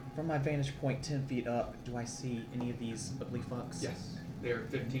 From my vantage point, 10 feet up, do I see any of these ugly fucks? Yes, they are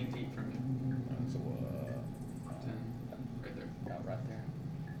 15 feet from you. So, 10, right there. about right there.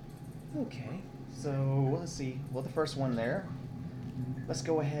 Okay, so let's see. Well, the first one there. Let's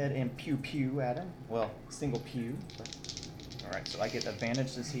go ahead and pew pew at him. Well, single pew. Alright, so I get advantage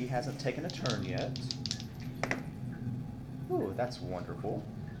since he hasn't taken a turn yet. Ooh, that's wonderful.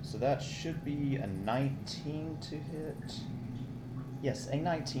 So that should be a 19 to hit. Yes, a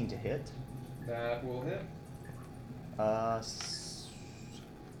 19 to hit. That will hit.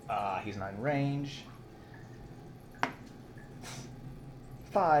 He's not in range.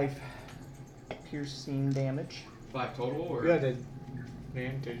 5 piercing damage. 5 total, or? You had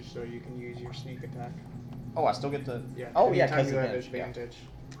advantage, so you can use your sneak attack. Oh, I still get the. Yeah. Oh, yeah, anytime because you have advantage. Yeah. advantage.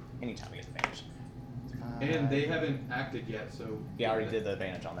 Anytime we get advantage. And they haven't acted yet, so. Yeah, I already did the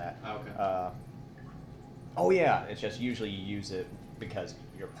advantage on that. Oh, okay. Oh yeah, it's just usually you use it because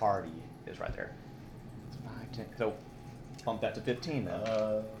your party is right there. It's 5, 10. So bump that to 15 then.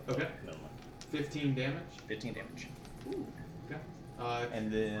 Okay. No, 15 damage. 15 damage. Ooh. Okay.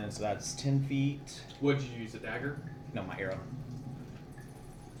 And then so that's 10 feet. What'd you use? A dagger? No, my arrow.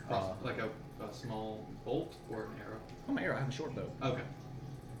 Like a small bolt or an arrow? Oh, my arrow. I have a short bow. Okay.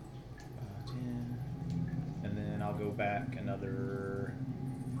 10. And then I'll go back another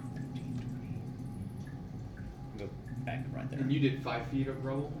 15, 20. Go back right there. And you did 5 feet of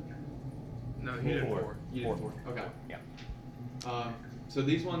rubble? No, he did 4. You did 4. Okay. Yeah. So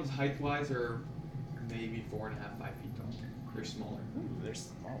these ones height-wise are maybe 4.5, 5 feet tall. They're smaller. Ooh, they're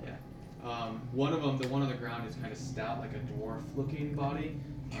smaller. Yeah. One of them, the one on the ground, is kind of stout, like a dwarf-looking body.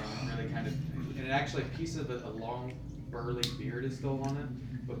 Really kind of, and it actually, a piece of a long, burly beard is still on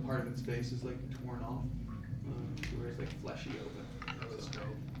it, but part of its face is like torn off, where it's like fleshy open. Let's go.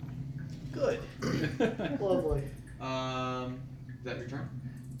 Good. Lovely. Is that your turn?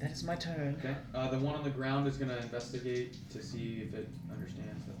 That is my turn. Okay. The one on the ground is going to investigate to see if it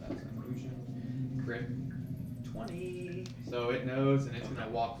understands that that's an illusion. Crit 20. So it knows, and it's going to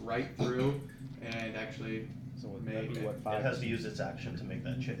walk right through and actually So it make would be it. what, 5? It has to use its action to make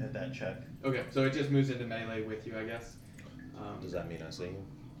that check. Okay, so it just moves into melee with you, I guess. Does that mean I see him?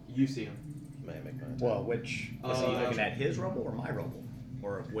 You see him. May I make my attack? Well, which... Is he looking at his rubble or my rubble?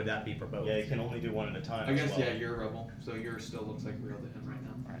 Or would that be for both? Yeah, you can only do one at a time. I as guess, well. yeah, you're a rebel, so yours still looks like real to him right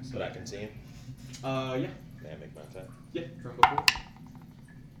now. Alright, so But I can see him? Yeah. May I make my attack? Yeah, from before.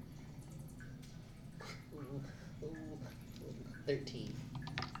 13.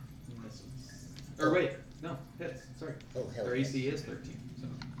 Misses. Or wait, no, hits. Sorry. Oh, hell Their yes. AC is 13, so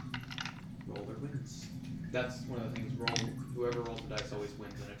roll their wins. That's one of the things. Whoever rolls the dice always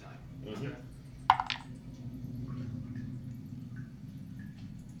wins at a time. Mm-hmm.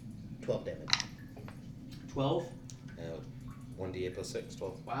 12 damage. 12. 1d8 plus 6,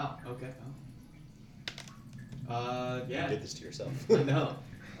 12. Wow. Okay. Yeah. You did this to yourself. I know.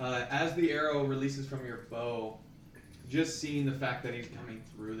 As the arrow releases from your bow, just seeing the fact that he's coming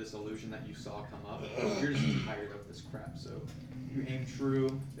through this illusion that you saw come up, you're just tired of this crap. So you aim true,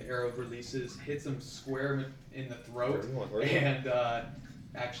 the arrow releases, hits him square in the throat, and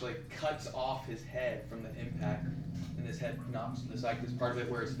actually cuts off his head from the impact. And his head knocks to the side because part of it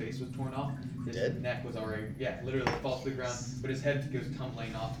where his face was torn off, his Dead? neck was already, literally falls to the ground, but his head goes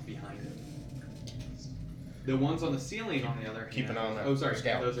tumbling off behind him. The ones on the ceiling, on the other hand. Keep an eye on that Oh, sorry,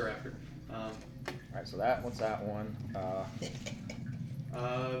 scout. those are after. Alright, so what's that one?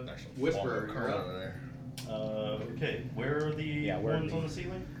 Whisper, you're up. over there. Okay, where are the where are ones the- on the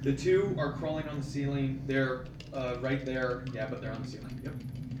ceiling? The two are crawling on the ceiling. They're right there. Yeah, but they're on the ceiling.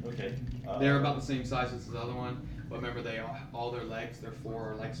 Yep. Okay. They're about the same size as the other one. But remember, they all their legs, their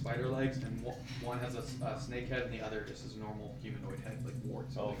 4 are like spider legs, and one has a snake head, and the other just is a normal humanoid head, like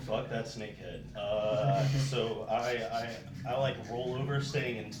warts. Oh fuck that snakehead. So I like roll over,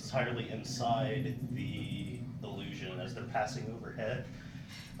 staying entirely inside the illusion as they're passing overhead.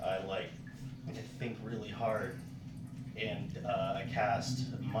 I think really hard, and I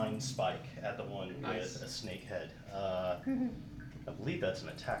cast Mind Spike at the one Nice. with a snake head. I believe that's an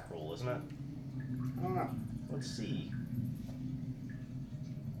attack roll, isn't it? I don't know. Let's see.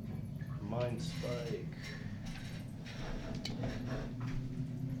 Mind Spike.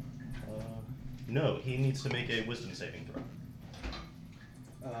 No, he needs to make a wisdom saving throw.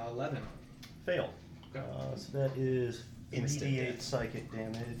 11. Fail. Okay. So that is Instant 3d8 death. psychic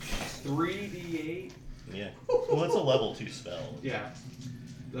damage. 3d8. Yeah. Well, it's a level 2 spell. Yeah.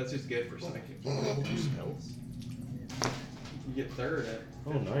 That's just good for psychic. Level 2 spells. You get third at.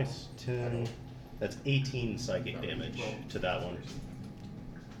 Oh, nice. 10. That's 18 psychic damage to that one.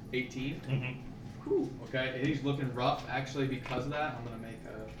 18. Mm-hmm. Whew. Okay, and he's looking rough. Actually, because of that, I'm gonna make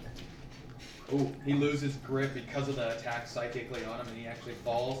a. Oh, he loses grip because of the attack psychically on him, and he actually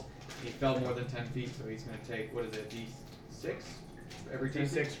falls. He fell more than 10 feet, so he's gonna take, what is it, D6 for every 10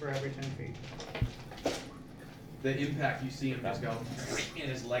 feet? D6 for every 10 feet. The impact, you see him just go, and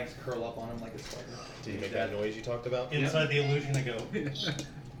his legs curl up on him like a spider. Did you make that noise you talked about? Inside the illusion, I go.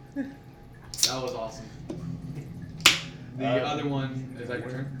 That was awesome. The other one, is that your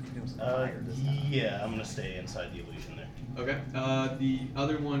turn? Yeah, I'm gonna stay inside the illusion there. Okay. The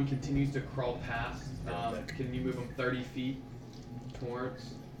other one continues to crawl past. Can you move him 30 feet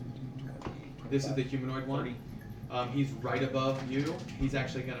towards? This is the humanoid one. He's right above you. He's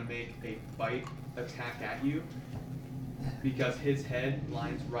actually going to make a bite attack at you because his head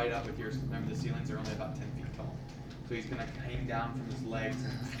lines right up with yours. Remember, the ceilings are only about 10 feet tall. So he's going to hang down from his legs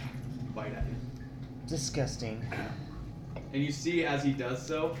and bite at you. Disgusting. And you see as he does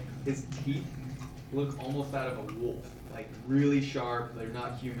so, his teeth look almost out of a wolf. Like really sharp. They're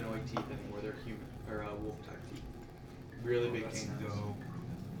not humanoid teeth anymore. They're human or wolf type teeth. Really big Let's canines. go.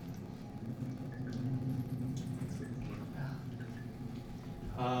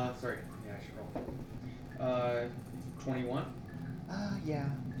 Sorry. Yeah, I should roll. 21. Yeah.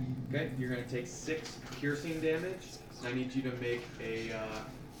 Okay, you're gonna take 6 piercing damage. And I need you to make a.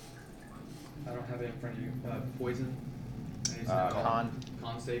 I don't have it in front of you. Poison. I need some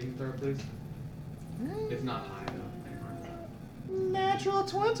con saving throw, please. It's not high though. Natural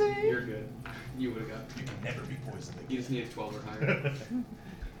 20. You're good. You would have got. You can never be poisoned You just need a 12 or higher.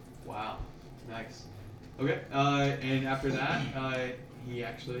 Wow. Nice. Okay. And after that, he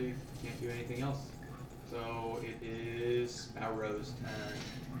actually can't do anything else. So it is Sparrow's turn.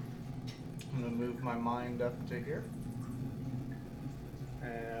 I'm gonna move my mind up to here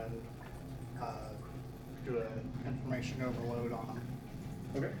and do an information overload on him.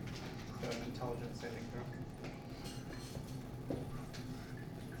 Okay. An intelligence saving throw.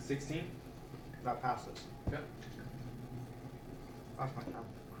 16. That passes. Okay. That's my turn.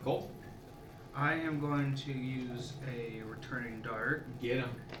 Colt, I am going to use a returning dart. get him.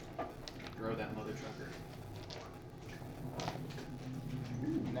 Throw that mother trucker.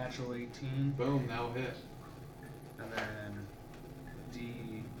 Natural 18. Boom, that'll hit. And then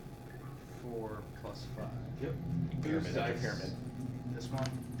D4 plus 5. Yep. Pyramid, Whose like a dice? pyramid. This one.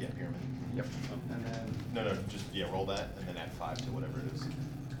 Yeah, pyramid. Yep. And then No, just roll that and then add 5 to whatever it is.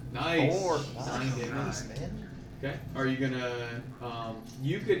 Nice. 4. Nine damage. Nice, man. Okay. Are you gonna?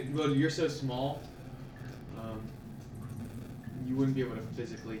 You could. Well, you're so small. You wouldn't be able to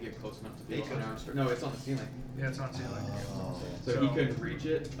physically get close enough to be able to unarmed strike. No, it's on the ceiling. yeah, it's on ceiling. So he couldn't reach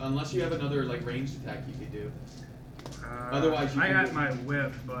it unless you have another like ranged attack you could do. Otherwise, you I can got do- my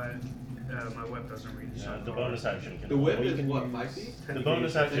whip, but my whip doesn't reach. Yeah, so the far. bonus action can The whip only is can what, use- 5 feet? The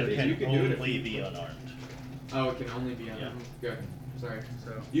bonus action You can can do it if only you- be unarmed. Oh, it can only be on. Yeah. Good. Sorry.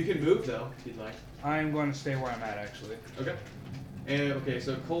 So You can move though if you'd like. I'm going to stay where I'm at actually. Okay. And okay,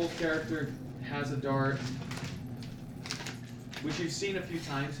 so Cole's character has a dart, which you've seen a few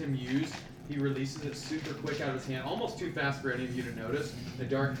times him use. He releases it super quick out of his hand, almost too fast for any of you to notice. The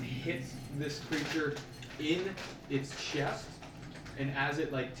dart hits this creature in its chest, and as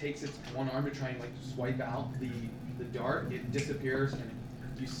it like takes its one arm to try and like swipe out the dart, it disappears, and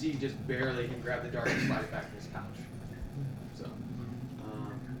you see just barely him grab the dart and slide it back in his pouch. So,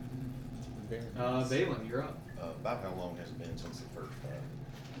 Valen, you're up. About how long has it been since the first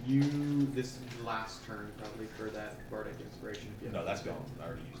fight? This last turn probably for that bardic inspiration. If you No, have that's it. gone. I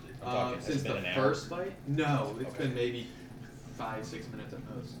already used it. I'm talking, has Since it been the an hour? first fight? No, it's Okay. been maybe 5-6 minutes at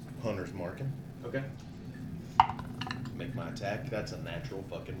most. Hunter's marking. Okay, Make my attack. That's a natural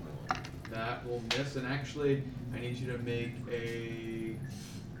fucking 1. that will miss. And actually, I need you to make a.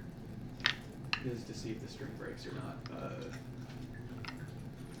 This is to see if the string breaks or not.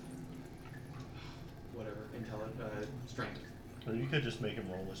 Whatever, strength. Or you could just make him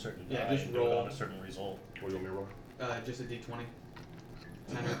roll a certain Yeah, die just and do roll. it on a certain result. What do you want me to roll? Just a d20.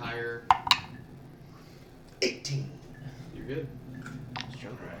 10 or higher. 18. You're good.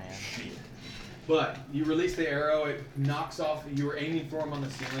 Joker, man. Shit. But you release the arrow, it knocks off, you were aiming for him on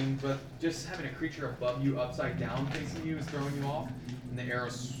the ceiling, but just having a creature above you, upside down, facing you is throwing you off, and the arrow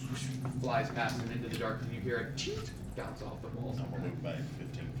flies past him into the dark, and you hear a cheat bounce off the walls. I'm going to move back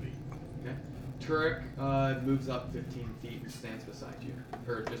 15 feet. Okay. Turek moves up 15 feet and stands beside you,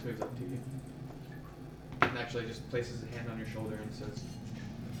 or just moves up to you. And actually just places a hand on your shoulder and says,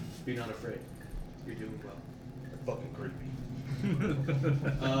 "Be not afraid, you're doing well." They're fucking creepy.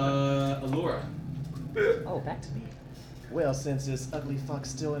 Allura. Oh, back to me. Well, since this ugly fuck's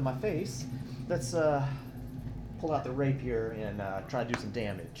still in my face, let's pull out the rapier and try to do some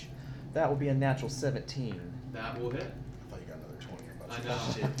damage. That will be a natural 17. That will hit. I thought you got another 20. I I'm know. about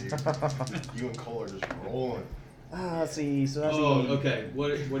to say, shit, dude. You and Cole are just rolling. Let's see. So that's Oh, okay.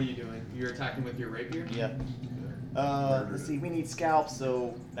 What are you doing? You're attacking with your rapier? Yep. Let's see. We need scalps.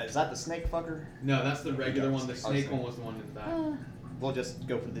 So is that the snake fucker? No, that's the regular one. The snake snake. one was the one in the back. We'll just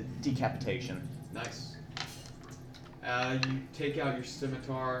go for the decapitation. Nice. You take out your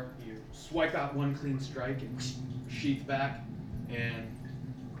scimitar, you swipe out one clean strike and sheath back,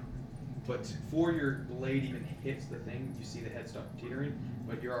 but before your blade even hits the thing, you see the head start teetering,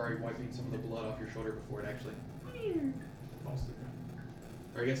 but you're already wiping some of the blood off your shoulder before it actually falls to the ground.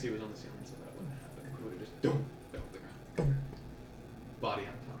 Or I guess he was on the ceiling, so that wouldn't happen. It would have just fell to the ground. Body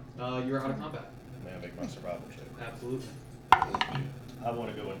on top. You're out of combat. May I make my survival check? Absolutely. I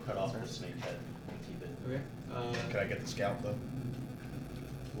want to go and cut off the snake head and keep it. Okay. Can I get the scalp though?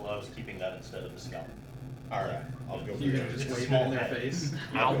 Well, I was keeping that instead of the scalp. Alright, I'll go for You're it. gonna just It's a wave it small in their head. face.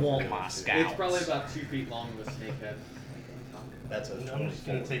 I want my scalps. It's probably about 2 feet long with a snake head. That's a I'm 24. just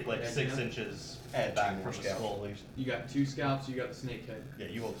going to take like Yeah, 6 yeah. inches Add back 2 more from the scalps skull. at least. You got 2 scalps, you got the snake head. Yeah,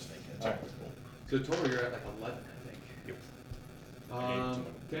 you hold the snake head. Alright. Cool. So total you're at like 11, I think. Yep. I gave it to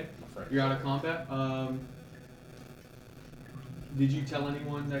Okay. my friend. You're out of combat. Did you tell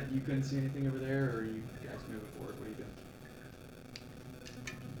anyone that you couldn't see anything over there, or are you guys moving forward? What are you doing?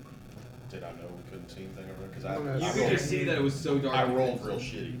 Did I know we couldn't see anything over there? Because You I could rolled, just see that it was so dark. I you rolled couldn't real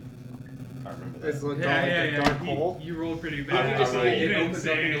see. shitty. I remember Is that. the dark hole? You rolled pretty You bad. could just see rolled. it You didn't opens up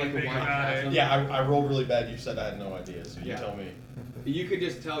say into like a anything wide about it. chasm. Yeah, I rolled really bad. You said I had no idea, so you Yeah. tell me. You could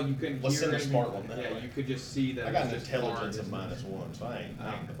just tell you couldn't Let's hear send a anything. smart one that Yeah, way. you could just see that. I it got was an just intelligence far of distance. -1, so I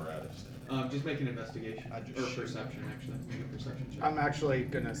ain't the brightest. Just make an investigation I just or shoot. perception, actually. Make a perception check. I'm actually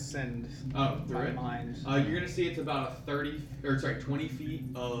gonna send Through my it? mind. You're gonna see it's about a 20 feet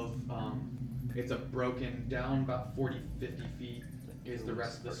of, it's a broken down about 40, 50 feet is the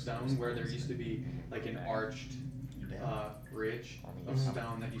rest of the stone, where there used to be like an arched bridge of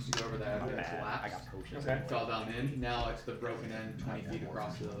stone that used to go over that had collapsed and fell down in. Now it's the broken end 20 feet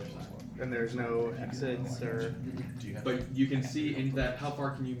across to the other side. And there's no exits or But you can see into that. How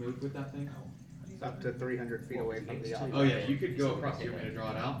far can you move with that thing? up to 300 feet away from the object. Oh yeah, you could go across. You want me to draw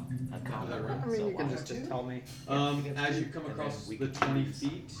it out? Into that room? I mean, you can just tell me. As you come across the 20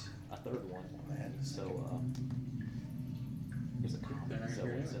 feet, A third one. So, here's a copy. They're not So gonna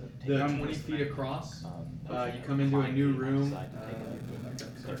hear instead of the taking 20 this feet thing, across, potion you come into a find new the room. outside and take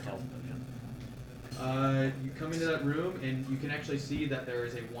their health potion. You come into that room and you can actually see that there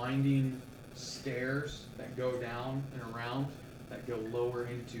is a winding stairs that go down and around that go lower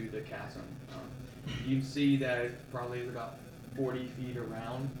into the chasm. You can see that it probably is about 40 feet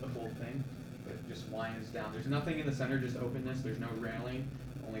around the whole thing, but it just winds down. There's nothing in the center, just openness. There's no railing,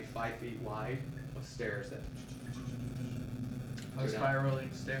 only 5 feet wide of stairs that A spiraling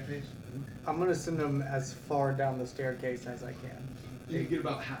staircase. I'm gonna send them as far down the staircase as I can. you can get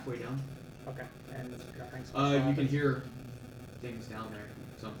about halfway down. Okay. And nothing special You can happens. hear things down there,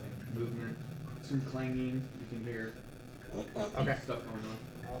 something, movement, some clanging. You can hear Okay. stuff going on.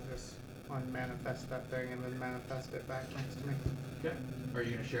 I'll just unmanifest that thing and then manifest it back next to me. Okay. Are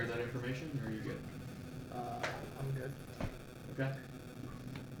you gonna share that information, or are you good? I'm good. Okay.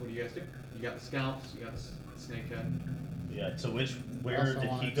 What do you guys do? You got the scalps. You got the snakehead. Yeah. So where Also did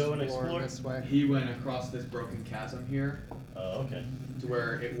wanna he go and explore? this way. He went across this broken chasm here Oh, okay. to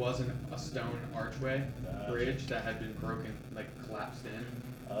where it wasn't a stone archway Gotcha. bridge that had been broken, like collapsed in.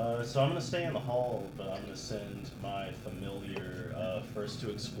 So I'm gonna stay in the hall, but I'm gonna send my familiar first to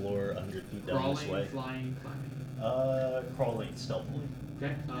explore 100 feet down this way. Crawling, flying, climbing. Crawling stealthily.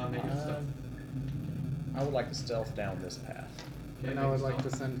 Okay. Make it stuff. I would like to stealth down this path. Okay, And I make would it like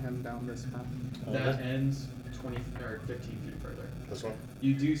stealth. to send him down this path. That ends 20 or 15 feet further. This one?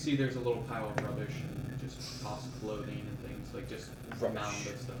 You do see there's a little pile of rubbish, just tossed clothing and things, like just a Rubbish. mound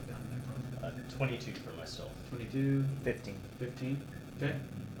of stuff down there. 22 for my stealth. 22, 15. 15. Okay.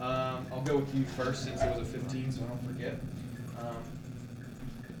 I'll go with you first since it was a 15, so I don't forget.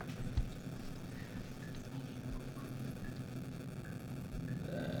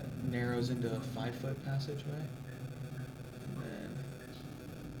 Narrows into a 5-foot passageway, and then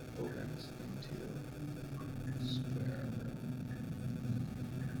opens into square room.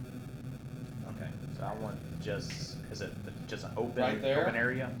 Okay. So I want is it just an open, Right there? open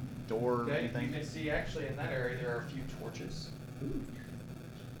area? Door, Okay, anything? you can see actually in that area there are a few torches.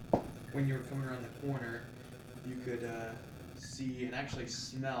 When you were coming around the corner, you could see and actually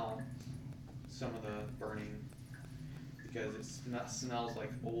smell some of the burning, because it smells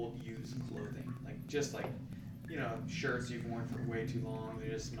like old used clothing, like just like, you know, shirts you've worn for way too long. They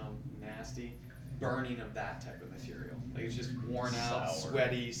just smell nasty. Burning of that type of material, like it's just worn out, Sour.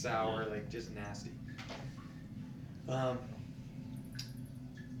 sweaty, sour, like just nasty.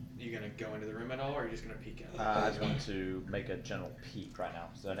 You gonna go into the room at all, or are you just gonna peek in? I just want to make a general peek right now.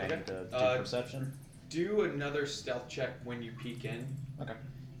 So I Okay. need to do perception. Do another stealth check when you peek in. Okay.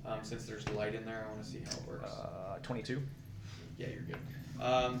 Since there's light in there, I want to see how it works. 22. Yeah, you're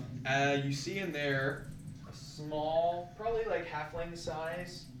good. You see in there a small, probably like halfling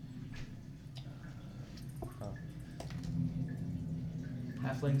size.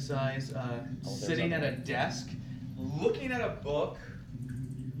 Halfling size, sitting at a desk, looking at a book,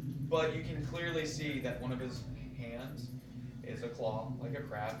 but you can clearly see that one of his hands is a claw, like a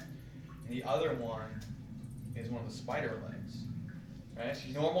crab, and the other one is one of the spider legs. Right?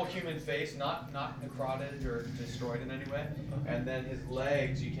 Normal human face, not necrotic or destroyed in any way. And then his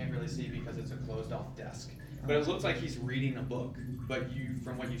legs you can't really see because it's a closed off desk. But it looks like he's reading a book. But you,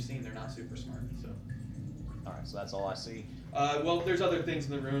 from what you've seen, they're not super smart. So. All right. So that's all I see. Well, there's other things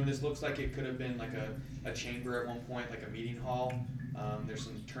in the room. This looks like it could have been like a chamber at one point, like a meeting hall. There's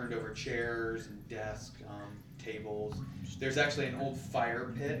some turned over chairs and desks, tables. There's actually an old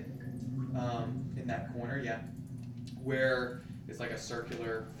fire pit in that corner, yeah, where it's like a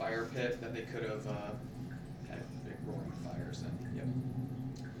circular fire pit that they could have had big roaring fires in.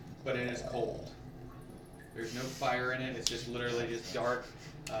 Yep. But it is cold. There's no fire in it. It's just literally just dark.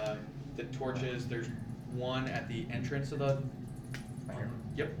 The torches. There's one at the entrance of the.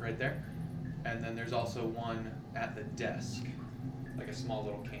 Yep, right there. And then there's also one at the desk, like a small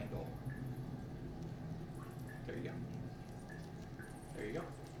little candle. There you go. There you go.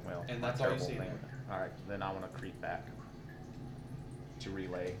 Well, And my that's all you terrible see in thing. there. All right. Then I want to creep back to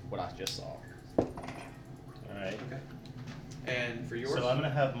relay what I just saw. Alright. Okay. And for yours. So I'm gonna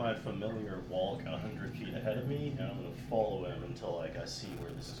have my familiar walk 100 feet ahead of me, and I'm gonna follow him until like I see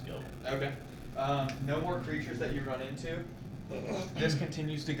where this is going. Okay. No more creatures that you run into. this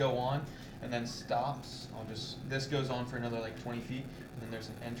continues to go on and then stops. This goes on for another like 20 feet, and then there's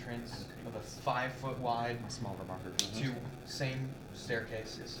an entrance of a 5 foot wide, Smaller marker. two same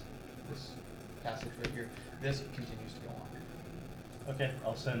staircases. This passage right here. This continues to go on. Okay,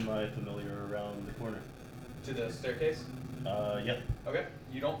 I'll send my familiar around the corner. To the staircase? Yep. Okay.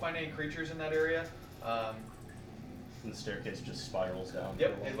 You don't find any creatures in that area. And the staircase just spirals down.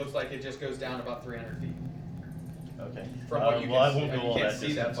 Yep, it looks like it just goes down about 300 feet. Okay. From what you well, can I won't see, go you all can't that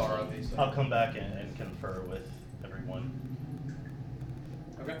see that distance, far, but obviously. I'll come back and confer with everyone.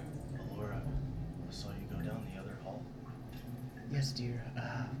 Okay. Laura, I saw you go down the other hall. Yes, dear.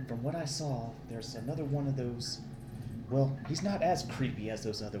 From what I saw, there's another one of those. Well, he's not as creepy as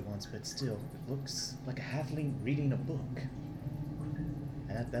those other ones, but still, it looks like a halfling reading a book.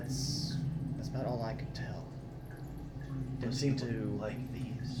 And that's about all I could tell. Didn't seem to like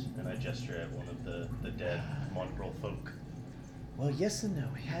these. And I gesture at one of the dead mongrel folk. Well, yes and no.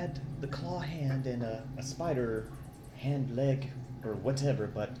 He had the claw hand and a spider hand, leg, or whatever,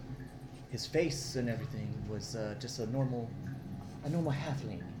 but his face and everything was just a normal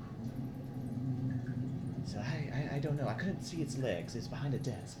halfling. So I don't know. I couldn't see its legs. It's behind a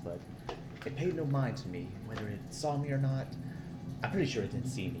desk, but it paid no mind to me whether it saw me or not. I'm pretty sure it didn't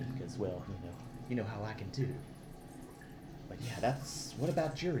see me because, well, you know how I can do. But yeah, that's. What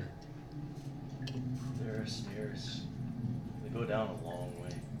about your end? There are stairs. They go down a long way.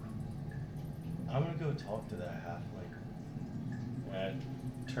 I'm gonna go talk to that halfling. And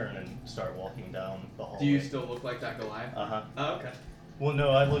I turn and start walking down the hallway. Do you still look like that Goliath? Uh-huh. Oh, okay. Well,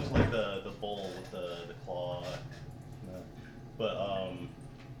 no, I looked like the bull with the claw. But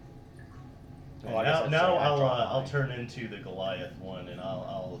Oh, I guess I'd now say I dropped I'll mine. turn into the Goliath one, and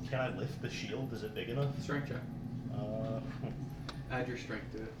I'll can I lift the shield? Is it big enough? Strength check. Add your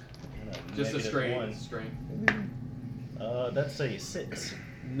strength to it. Just a Negative straight 1. strength. That's a 6.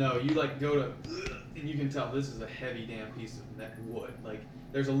 No, you like go to, and you can tell this is a heavy damn piece of that wood. Like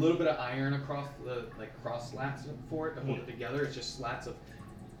there's a little bit of iron across the cross slats for it to hold it together. It's just slats of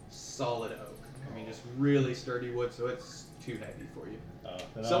solid oak. I mean, just really sturdy wood, so it's too heavy for you.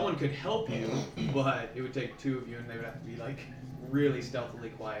 Someone could help you, but it would take 2 of you, and they would have to be like really stealthily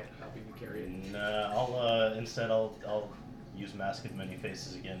quiet helping you carry it. Nah, I'll use Mask of Many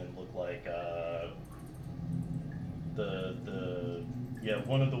Faces again and look like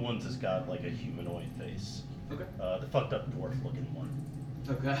one of the ones that's got like a humanoid face. Okay. The fucked up dwarf looking one.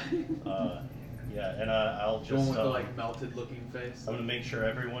 Okay. Yeah, and I'll The just one with the like melted looking face. I'm gonna make sure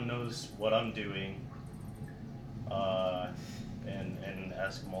everyone knows what I'm doing. And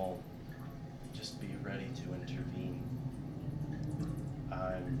ask them all, just be ready to intervene.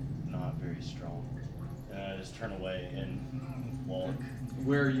 I'm not very strong. And I just turn away and walk.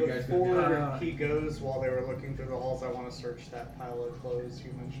 Where are you guys going? Before he goes, while they were looking through the halls, I want to search that pile of clothes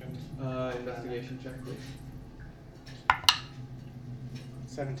you mentioned. Investigation check, please.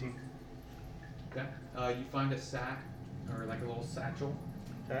 17. Okay. You find a sack, or like a little satchel,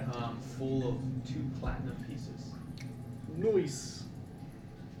 Okay. full of 2 platinum pieces. Nice.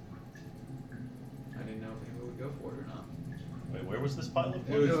 I didn't know if anyone would go for it or not. Wait, where was this pile of It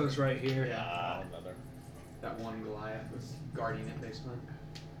clothes? It goes right here. Yeah. Another. That one Goliath was guarding it, basically.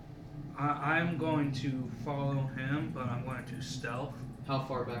 I'm going to follow him, but I'm going to stealth. How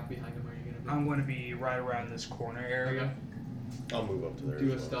far back behind him are you going to be? I'm going to be right around this corner area. Okay. I'll move up to there.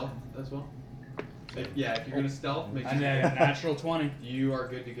 Do a as well. stealth as well. If you're going to stealth, make And sure then natural 20. you are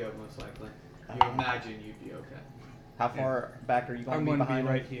good to go, most likely. You imagine you'd be okay. How far back are you going I'm to be going to be behind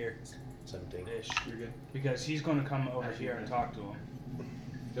right him? here. 17. Ish, you're good. Because he's going to come over Actually, here and yeah. talk to him.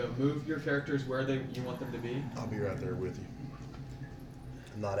 So move your characters where you want them to be. I'll be right there with you.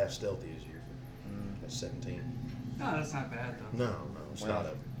 I'm not as stealthy as you. That's 17. No, that's not bad though. No, it's Well, not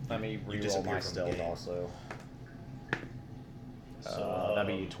a. Let me You reroll disappear my from the stealth game. also. So, That'd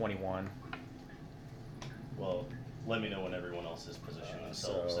be 21. Well, let me know when everyone else has positioned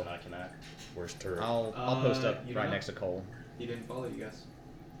themselves so- and I can act. Where's Turret? I'll post up you right know? next to Cole. He didn't follow you guys.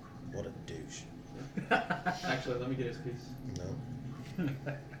 What a douche. Actually, let me get his piece. No.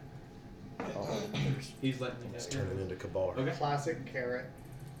 Oh, He's letting me know. It's turning into Kabar. Okay. Classic carrot.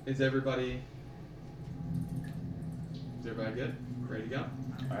 Is everybody good? Ready to go?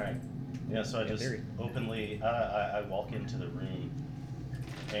 Alright. Yeah, so I In just theory. openly, I walk into the room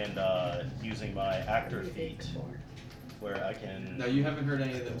and using my actor feat, where I can, Now you haven't heard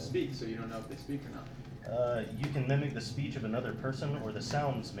any of them speak, so you don't know if they speak or not. you can mimic the speech of another person or the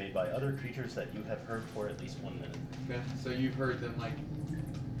sounds made by other creatures that you have heard for at least 1 minute. Okay. So you've heard them like.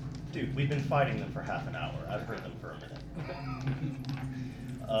 Dude, we've been fighting them for half an hour. I've heard them for a minute.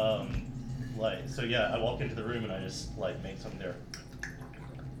 like, so yeah, I walk into the room and I just like make something there.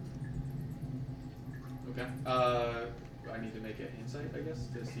 Okay. I need to make an insight, I guess,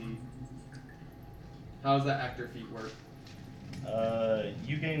 to see. How does that actor feat work?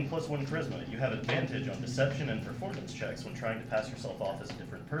 You gain +1 charisma. You have advantage on deception and performance checks when trying to pass yourself off as a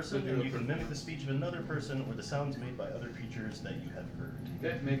different person, and you can mimic the speech of another person or the sounds made by other creatures that you have heard.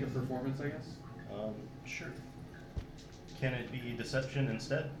 Okay, make a performance, I guess. Sure. Can it be deception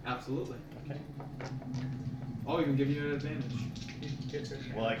instead? Absolutely. Okay. I'll even give you an advantage.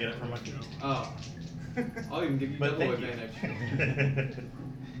 Well, I get it from my feet. Oh. I'll even give you But double thank you. advantage.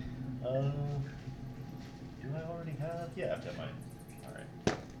 Do I already have? Yeah, I've got mine. Alright.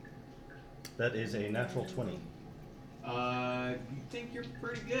 That is a natural 20. You think you're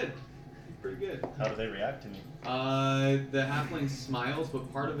pretty good. You're pretty good. How do they react to me? The halfling smiles,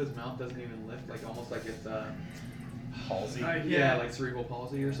 but part of his mouth doesn't even lift, like almost like it's Palsy? yeah, like cerebral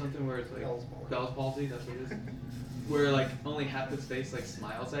palsy or something, where it's like Bell's palsy, that's what it is. Where like only half his face like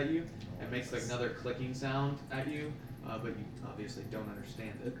smiles at you and makes like another clicking sound at you, but you obviously don't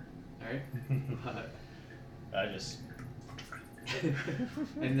understand it. All right. I just...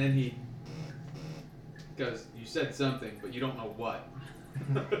 And then he goes, "You said something, but you don't know what."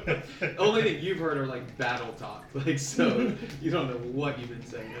 The only thing you've heard are like battle talk, like, so you don't know what you've been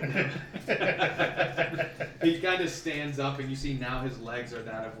saying. He kind of stands up, and you see now his legs are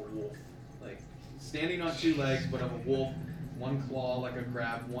that of a wolf, like standing on 2 legs, but of a wolf. 1 claw like a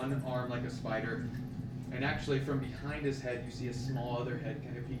crab, 1 arm like a spider, and actually from behind his head you see a small other head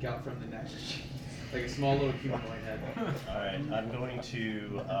kind of peek out from the neck, like a small little humanoid head. Alright, I'm going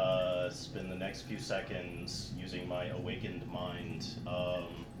to spend the next few seconds using my awakened mind,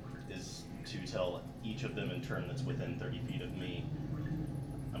 is to tell each of them in turn that's within 30 feet of me.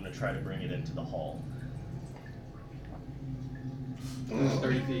 I'm going to try to bring it into the hall.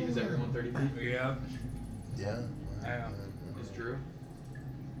 30 feet, is everyone 30 feet? Yeah. Yeah. Is Drew?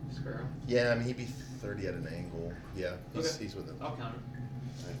 Sparrow? Yeah, I mean, he'd be 30 at an angle. Yeah, he's with it. I'll count him.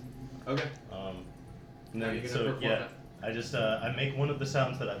 Okay. And Now then, you're gonna so perform yeah, it. I just I make one of the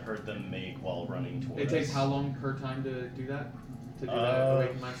sounds that I've heard them make while running towards It takes us. how long per time to do that? To do that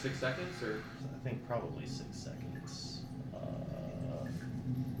awaken mind 6 seconds, or? I think probably 6 seconds.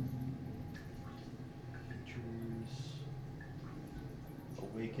 Features.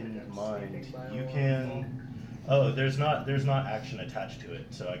 Awakened mind. You can. Oh, there's not action attached to it,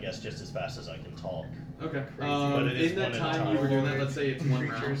 so I guess just as fast as I can talk. Okay. But it is In that one at a time you were doing that, time. let's say it's 1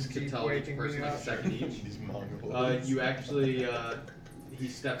 round Creatures to keep tell each waking person me like a up. second each. These mongoloids. You actually, he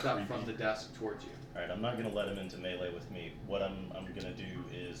steps up from the desk towards you. All right, I'm not gonna let him into melee with me. What I'm gonna do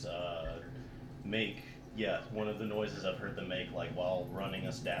is make one of the noises I've heard them make like while running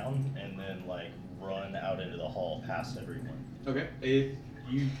us down, and then like run out into the hall past everyone. Okay. If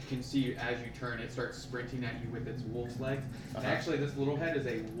you can see as you turn, it starts sprinting at you with its wolf's legs. And actually, this little head is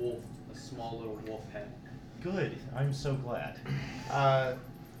a wolf, a small little wolf head. Good. I'm so glad.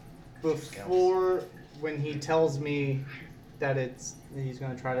 Before, when he tells me that he's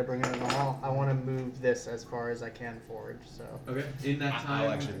going to try to bring it in the hall, I want to move this as far as I can forward. So. Okay. In that I'll time,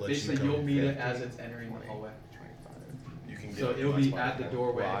 actually let you basically go you'll meet it 15, as it's entering the hallway. 25. You can get So it it'll in my be spot at the now.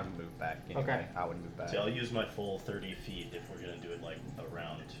 doorway. Well, I'd move back anyway. Okay. I would move back. So I'll use my full 30 feet if we're gonna do it like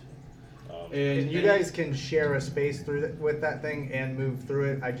around. And you guys can share a space with that thing and move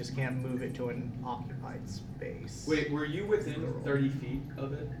through it. I just can't move it to an occupied space. Wait, were you within 30 feet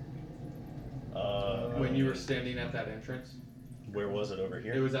of it when you were standing at that entrance? Where was it over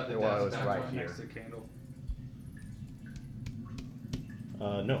here? It was at the Well, desk. it was back right one here. next to the candle.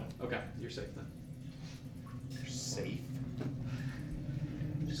 No. Okay, you're safe then. You're safe.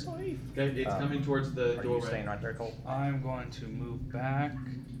 Safe. Okay, it's coming towards the Are doorway. you staying right there, Cole? I'm going to move back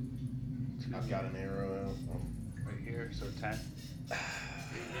to I've got an arrow. right here, so 10.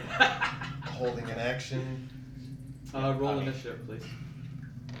 Holding an action. Roll initiative, please.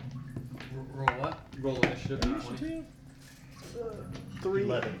 Roll what? Roll initiative. 20. 3.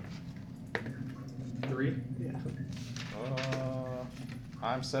 11. 3. Yeah.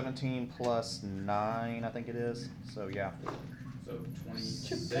 I'm 17 plus 9, I think it is. So yeah. So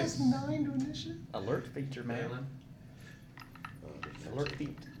 26. 9 to initiative? Alert feature, man. Malin. Alert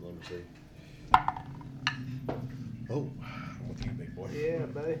feat. Let me see. Oh, I'm with you, big boy. Yeah,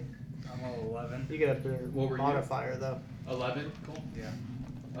 buddy. I'm all 11. You get a better What were you? modifier, though. 11. Cool. Yeah.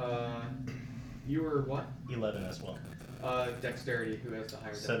 You were what? 11 as well. Dexterity. Who has the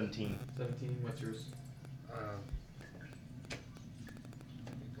higher? 17. 17. What's yours?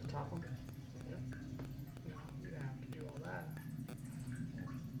 The top one? Yeah. No, you have to do all that.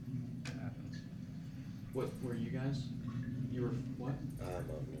 What happens? What were you guys? You were what? I'm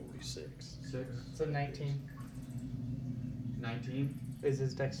a 6. 6? So 19 19? is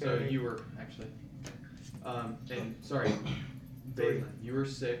his So dexterity. you were actually. And sorry, Three. Balin, you were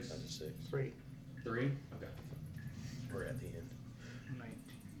 6. I'm a 6. 3. 3? Okay. We're at the end. 19.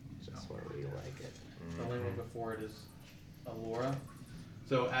 So. That's where we like it. The only one before it is Alora.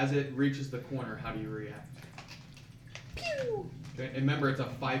 So as it reaches the corner, how do you react? Pew! Okay, and remember it's a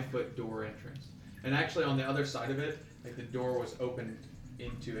 5-foot door entrance. And actually on the other side of it, like the door was opened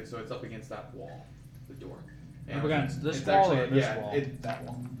into it, so it's up against that wall, the door. Up against this it's wall or actually, this yeah, wall? that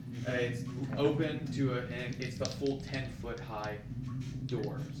wall. It's open to and it's the full 10-foot high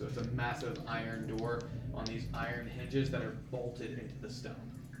door. So it's a massive iron door on these iron hinges that are bolted into the stone.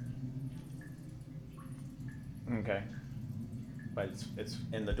 Okay. But it's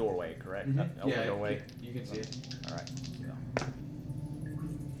in the doorway, correct? Mhm. Open Yeah, doorway. you can see it. All right. So.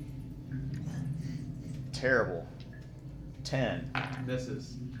 Terrible. 10.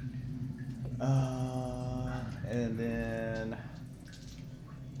 Misses. And then,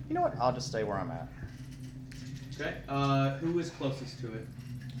 you know what? I'll just stay where I'm at. Okay. Who is closest to it?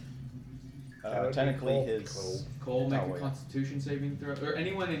 That would be Technically, Cole. his. Cole, make Oh, a yeah. Constitution saving throw, or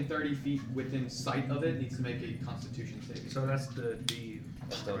anyone in 30 feet within sight of it needs to make a Constitution saving. So that's the D.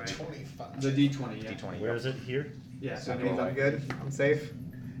 the Right? 25. The D20, yeah. D20. Where is it? Here? Yeah. So So that means I'm good. I'm safe.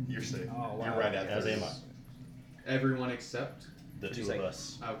 You're safe. Oh, wow. You're right at As the am I. everyone except. The Did you two say- of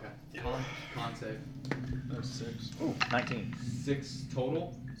us. Okay. Con save. That's 6. Ooh, 19. 6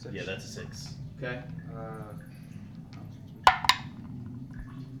 total. Yeah, that's a 6. Okay.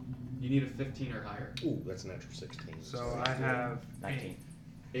 You need a 15 or higher. Ooh, that's a natural 16. So I have 19.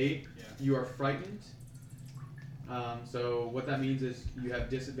 8. Yeah. You are frightened. So what that means is you have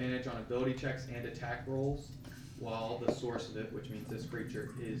disadvantage on ability checks and attack rolls, while the source of it, which means this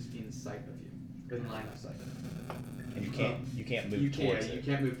creature, is in sight of you, in line of sight. And you can't move You towards can't. it. You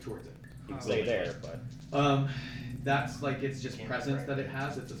can't move towards it. You can stay there, but That's like it's just Can't presence be that it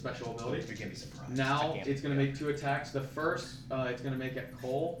has. It's a special So ability. we can be surprised. Now I can't- it's gonna make 2 attacks. The first, it's gonna make at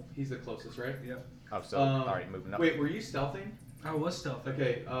Cole. He's the closest, right? Yep. oh, so alright, moving up. Wait, were you stealthing? I was stealth.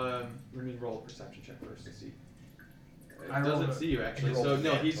 Okay. Let me roll a perception check first to see. It I rolled doesn't a- see you actually. You rolled So a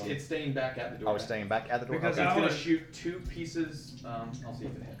no, nat it's 20. staying back at the door. I was staying back at the door. Because okay. It's gonna wanna- shoot 2 pieces. I'll see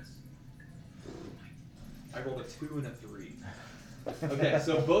if it hits. I rolled a 2 and a 3. Okay,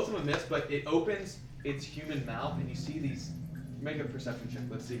 so both of them miss, but it opens its human mouth, and you see these. Make a perception check.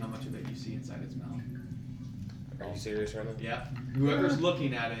 Let's see how much of it you see inside its mouth. Are you serious right now? Yeah. Whoever's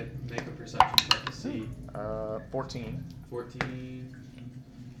looking at it, make a perception check to see. 14. 14.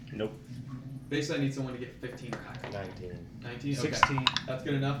 Nope. Basically, I need someone to get 15 or higher. 19. 19? Okay. 16. That's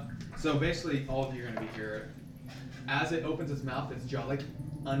good enough. So basically, all of you are going to be here. As it opens its mouth, its jaw like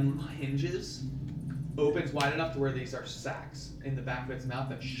unhinges, opens wide enough to where these are sacs in the back of its mouth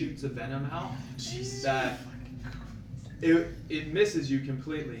that shoots a venom out. That it misses you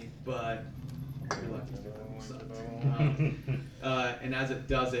completely, but you're lucky. And as it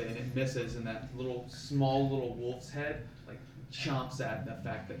does it and it misses, and that small little wolf's head like chomps at the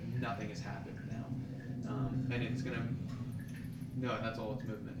fact that nothing has happened now, and it's gonna. No, that's all its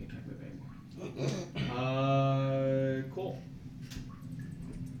movement. It can't move anymore. Cool.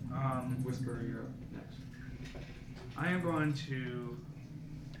 Whisper, you're up next. I am going to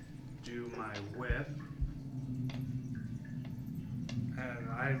do my whip.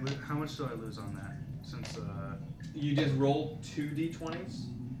 And how much do I lose on that? Since You just roll 2 d20s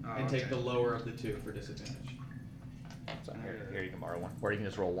and take okay. the lower of the 2 for disadvantage. So here you can borrow one. Or you can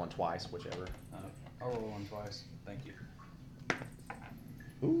just roll one twice, whichever. I'll roll one twice. Thank you.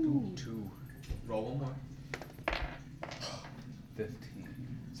 Ooh. 2. Roll one more. 15.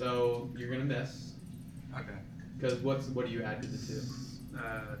 So you're gonna miss. Okay. Because what do you add to the 2?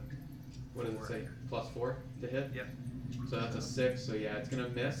 What does it 4. say? +4 to hit? Yep. So that's a 6, so yeah, it's gonna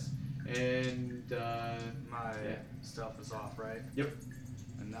miss. And My yeah. stealth is off, right? Yep.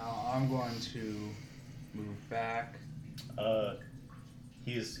 And now I'm going to move back.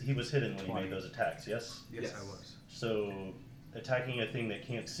 He was hidden when you 20. made those attacks, yes? Yes, Yes. I was. So attacking a thing that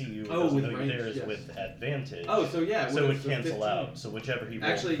can't see you or Oh, doesn't with know you're range, there is yes. with advantage. Oh, so yeah, So it would've- cancel 15. out. So whichever he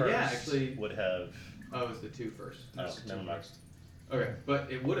rolled Actually, first yeah, actually- would have. Oh, it was the 2 first. Oh, It's the 2 never mind. first. Okay, but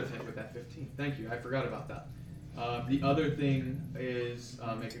it would have hit with that 15. Thank you, I forgot about that. The other thing is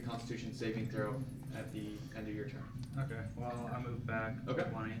make a Constitution saving throw at the end of your turn. Okay. Well, I moved back Okay.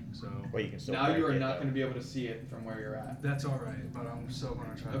 20, so Well, you can still Now you are break it, not though. going to be able to see it from where you're at. that's all right. But I'm still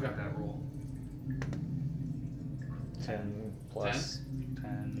going to try to Okay. make that roll. 10 plus.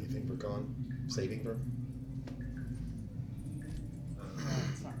 10. Anything for con? Saving throw?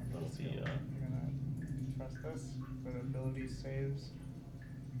 It's not Let's see, I'm gonna trust this. But ability saves.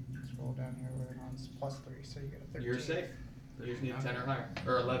 Scroll down here where it's +3, so you get a 13. You're safe. You just need 10 or higher,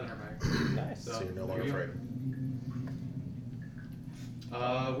 or 11 or higher. Nice. So you're no longer there you afraid.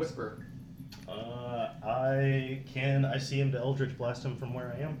 go. Whisper. I see him to Eldritch Blast him from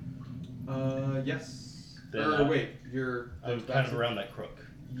where I am? Yes. Then, Wait, you're. I'm kind of around that crook.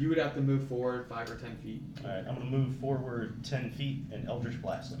 You would have to move forward 5 or 10 feet. Alright, I'm gonna move forward 10 feet and Eldritch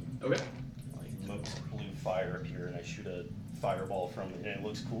Blast him. Okay. Like, most blue fire up here, and I shoot a fireball from it, and it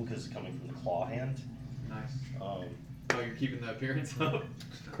looks cool because it's coming from the claw hand. Nice. Um, Oh, you're keeping the appearance up.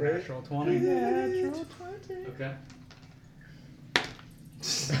 Natural 20. Natural 20. Okay.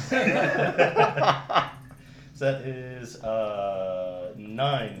 so that is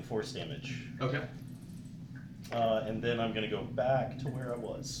 9 force damage. Okay. And then I'm gonna go back to where I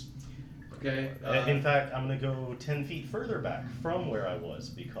was. Okay. In fact, I'm gonna go 10 feet further back from where I was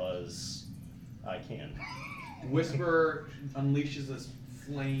because I can. Whisper unleashes this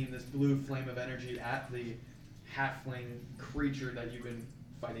flame, this blue flame of energy at the halfling creature that you've been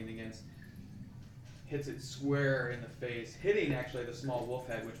fighting against. Hits it square in the face, hitting actually the small wolf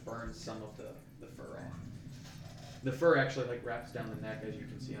head, which burns some of the fur off. The fur actually like wraps down the neck, as you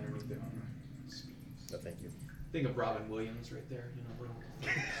can see underneath the armor. No, thank you. Think of Robin Williams right there, you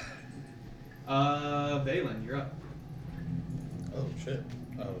know. Valen, you're up. Oh shit.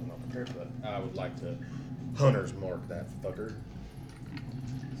 I was not prepared for that. I would like to hunter's mark that fucker.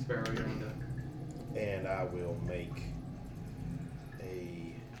 Sparrow, you're on deck. And I will make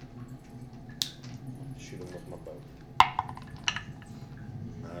a shoot him with my bow.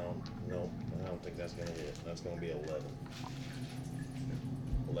 I don't think that's gonna hit. That's gonna be 11.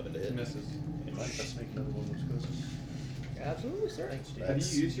 11 to hit. Misses. Am I supposed to make another one of those quizzes? Absolutely, sir. Thanks, dude. Have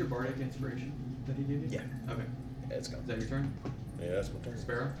you used your bardic inspiration that he gave you? Yeah. Okay. Yeah, it's Is gone. that your turn? Yeah, that's my turn.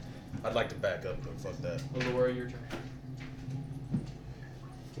 Sparrow? I'd like to back up, but fuck that. Allure, your turn.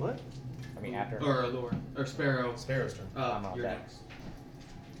 What? I mean, after. Or Allure. Or Sparrow. Sparrow's turn. I'm on You're deck. next.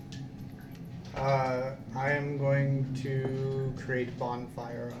 I am going to create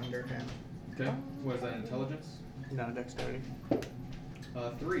bonfire under him. Okay. What is that, intelligence? No, dexterity.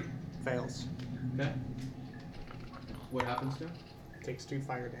 3. Fails. Okay. What happens to him? Takes 2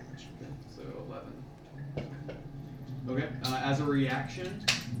 fire damage. Okay, so 11. Okay, as a reaction,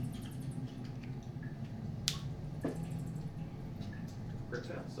 crit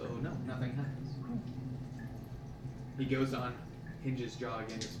fail, so no, nothing happens. He goes on, hinges jaw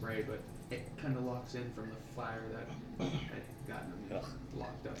again to spray, but it kind of locks in from the fire that had gotten him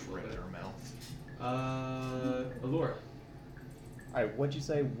locked up a Right little in bit. her mouth. Allura. Alright, what'd you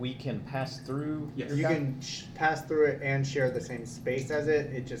say? We can pass through? Yes. your You guy? can pass through it and share the same space as it.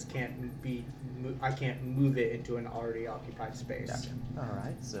 It just can't be. I can't move it into an already occupied space. Gotcha.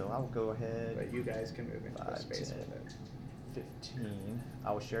 Alright, so I'll go ahead. But you guys can move into the 5, space 10, with it. 15.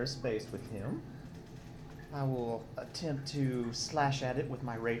 I will share space with him. I will attempt to slash at it with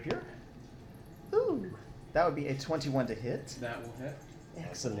my rapier. Ooh, that would be a 21 to hit. That will hit.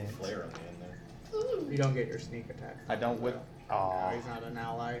 Excellent. Flare on the end there. You don't get your sneak attack. I don't with. No, Oh. he's not an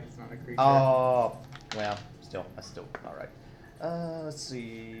ally. He's not a creature. Oh, well, that's still all right. Let's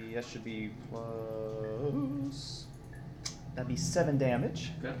see. That should be plus. That'd be 7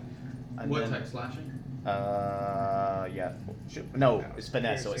 damage. Okay. And What then- type slashing? Yeah. No, it's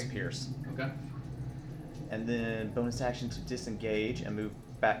finesse, so it's piercing. pierce. Okay. And then bonus action to disengage and move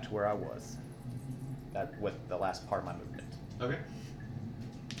back to where I was. That with the last part of my movement. Okay.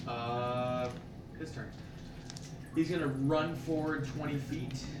 His turn. He's gonna run forward 20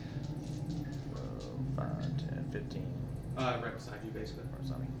 feet. 5, 10, 15. Right beside you, basically. Or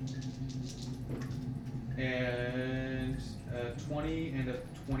something. And a 20 and a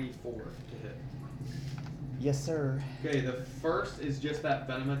 24 to hit. Yes, sir. Okay, the first is just that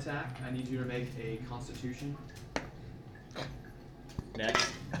venom attack. I need you to make a Constitution.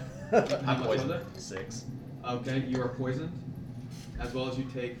 Next. How much was it? 6. Okay, you are poisoned, as well as you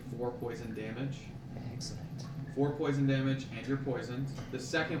take 4 poison damage. Excellent. 4 poison damage, and you're poisoned. The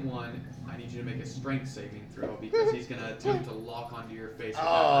second one, I need you to make a strength saving throw because he's gonna attempt to lock onto your face with that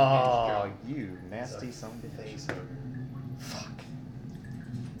Oh, unhinged jaw. you nasty son of a Face bitch. hugger. Fuck.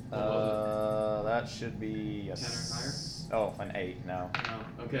 What was That should be a 10 or higher? Oh, an 8. No.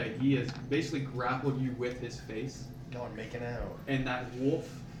 No. Okay, he has basically grappled you with his face, Y'all are making out. and that wolf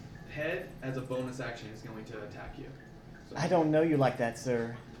head, as a bonus action, is going to attack you. So. I don't know you like that,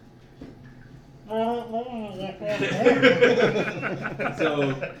 sir.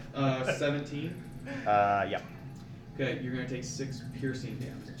 So, 17. Yeah. Okay, you're going to take 6 piercing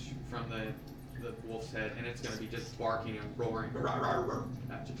damage from the the wolf's head, and it's going to be just barking and roaring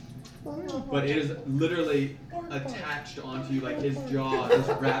at you. But it is literally attached onto you, like his jaw is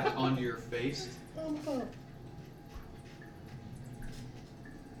wrapped onto your face.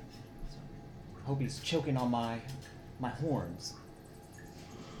 Hope he's choking on my horns.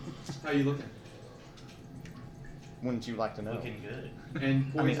 How you looking? Wouldn't you like to know? Looking good.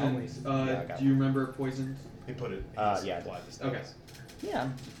 And I mean, poisons. always. Yeah, I got Do you remember poisons? He put it. Yeah, I supplied did. the Okay. stats. Yeah,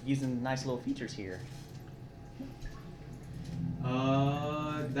 I'm using nice little features here.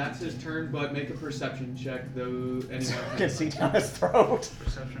 That's his turn, but make a perception check, though. Anyone Can see down his throat.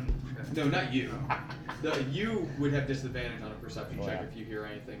 Perception. Okay. No, not you. You would have disadvantage on a perception Well, check yeah. if you hear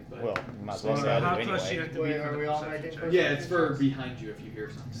anything. But Well, you might as well So say I how do close do you anyway. have to be Wait, for are the we all perception making check? yeah, it's for behind you if you hear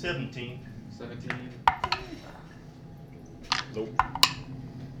something. 17. 17. Nope.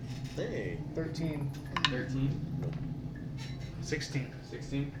 Hey. 13. 13. 16.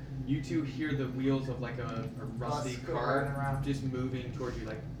 16. You two hear the wheels of like a rusty Bus go car running around. just moving towards you,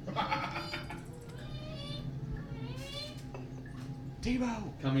 like.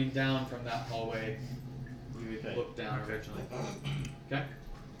 Tebow! Coming down from that hallway. You would Okay. look down Okay. originally. Okay.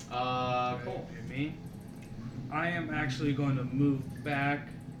 Cool. And me. I am actually going to move back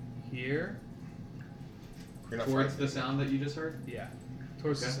here. You're not Towards frightened. the sound that you just heard. Yeah.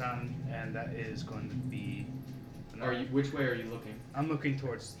 Towards Okay. the sound, and that is going to be. Are you? Which way are you looking? I'm looking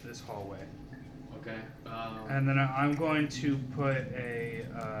towards this hallway. Okay. And then I'm going to put a.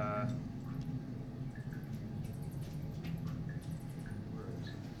 Where is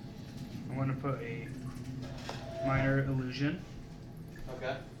it? I'm going to put a minor illusion.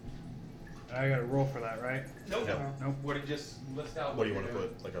 Okay. I got to roll for that, right? Nope. No. Nope. What do you just list out? What do you want you're to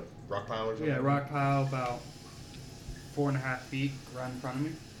doing? put? Like a rock pile or something? Yeah, rock pile about 4.5 feet right in front of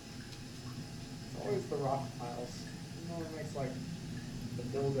me. Always the rock piles. No one makes like the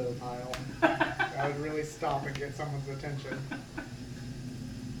dildo pile. That would really stop and get someone's attention.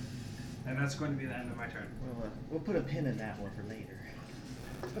 And that's going to be the end of my turn. We'll put a pin in that one for later.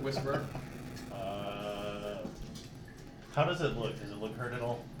 Whisper. How does it look? Does it look hurt at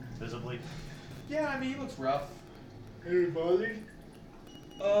all? Visibly? Yeah, I mean he looks rough. Anybody?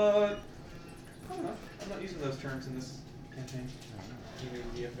 I don't know. I'm not using those terms in this campaign. You mean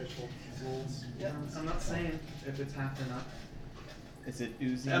the official rules? Yeah, I'm not saying if it's half or not. Is it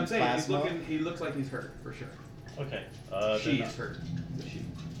oozing I'm saying he's plasma? looking. He looks like he's hurt for sure. Okay. She's hurt. The she.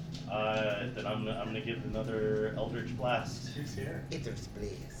 Then I'm gonna give another Eldritch Blast. She's here. It's a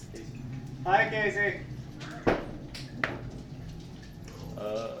please. Hi, Casey.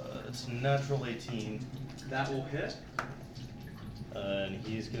 It's a natural 18. That will hit. And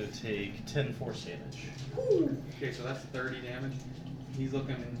he's gonna take 10 force damage. Okay, so that's 30 damage. He's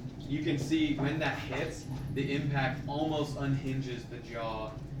looking. You can see when that hits, the impact almost unhinges the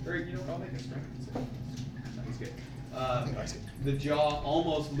jaw. Or you know what? I'll make a strength. That's good. The jaw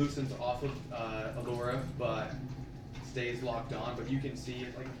almost loosens off of Allura, but stays locked on. But you can see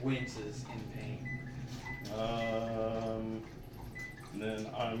it like winces in pain. And then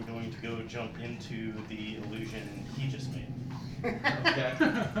I'm going to go jump into the illusion he just made. Okay.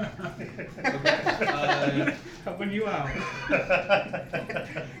 Okay. Helping you out.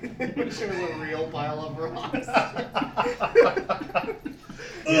 It shows a real pile of rocks.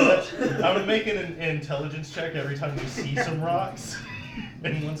 I would make an intelligence check every time you see some rocks.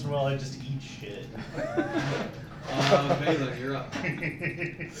 And once in a while I just eat shit. Balin, you're up.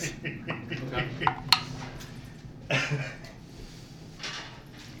 Okay.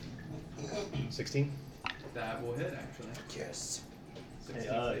 16? That will hit, actually. Yes.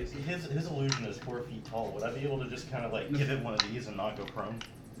 16 Hey, AC. his illusion is 4 feet tall. Would I be able to just kind of like give it one of these and not go prone?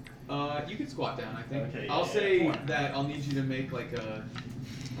 You can squat down, I think. Okay, I'll yeah, say yeah. that I'll need you to make like a,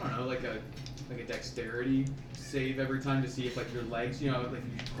 I don't know, like a dexterity save every time to see if like your legs, you know, like you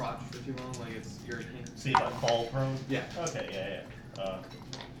crouch for too long, like it's your See if I fall prone? Yeah. Okay, yeah.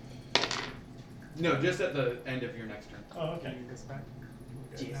 No, just at the end of your next turn. Oh, okay. This back.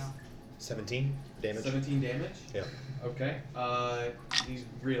 Yes. Now. 17 damage? 17 damage. Yeah. Okay. He's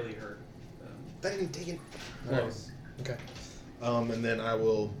really hurt. That didn't take it. Close. Okay. And then I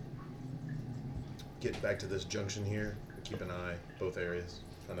will get back to this junction here. Keep an eye both areas.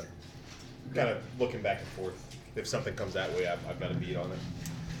 Kind of looking back and forth. If something comes that way, I've got a beat on it.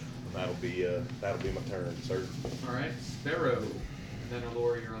 And that'll be my turn, sir. All right, Sparrow. Then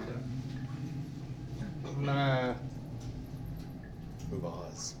Allura, you're on deck. I'm gonna. Move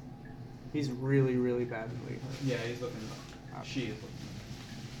Oz. He's really, really badly hurt. Yeah, he's looking up. She is looking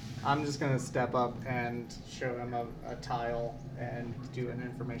I'm just gonna step up and show him a tile and do an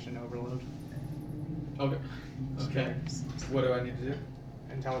information overload. up. Okay. Okay. What do I need to do?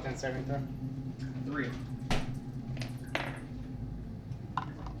 Intelligence saving throw. 3.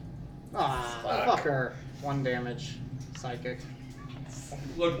 Ah, fucker. 1 damage. Psychic.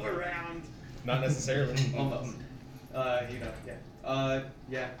 Look around. Not necessarily. Almost.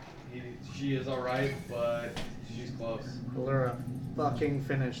 Yeah. She is alright, but she's close. Allura, fucking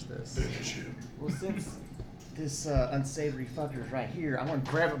finish this. Well, since this unsavory fucker's right here, I'm gonna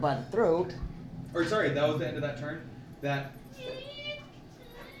grab it by the throat. Or sorry, that was the end of that turn. That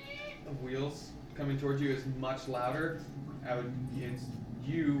of wheels coming towards you is much louder.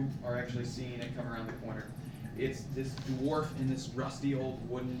 You are actually seeing it come around the corner. It's this dwarf in this rusty old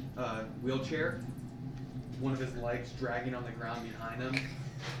wooden wheelchair. One of his legs dragging on the ground behind him.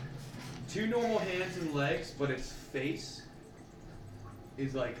 2 normal hands and legs, but its face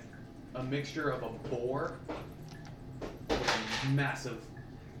is like a mixture of a boar with a massive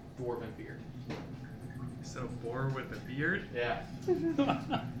dwarven beard. So boar with a beard? Yeah.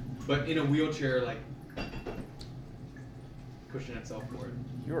 But in a wheelchair, like pushing itself forward.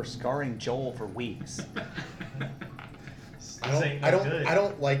 You're scarring Joel for weeks. I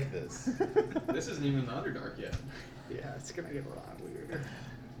don't like this. This isn't even the Underdark yet. Yeah, it's gonna get a lot weirder.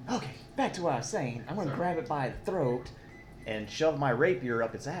 Okay, back to what I was saying. I'm gonna Sorry. grab it by the throat and shove my rapier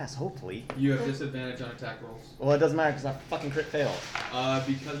up its ass, hopefully. You have disadvantage on attack rolls. Well, it doesn't matter because I fucking crit failed.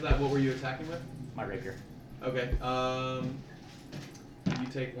 Because of that, what were you attacking with? My rapier. Okay. You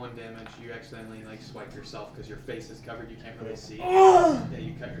take 1 damage. You accidentally swipe yourself because your face is covered. You can't really see. Yeah,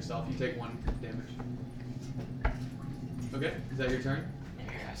 you cut yourself. You take 1 damage. Okay. Is that your turn?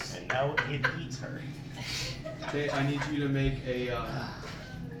 Yes. And now it eats her. Okay. I need you to make a. I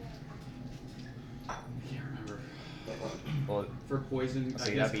can't remember. Well, For poison,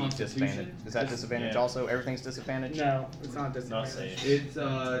 see, I guess that'd be Constitution. disadvantage. Is that disadvantage Yeah. also? Everything's disadvantage? No, it's not Not disadvantage. safe.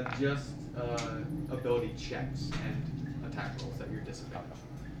 It's just ability checks and attack rolls that you're disadvantaged.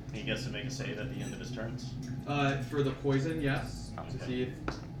 He gets to make a save at the end of his turns. For the poison, yes. To Okay. see if.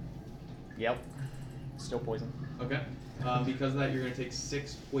 Yep. Still poison. Okay. Because of that, you're going to take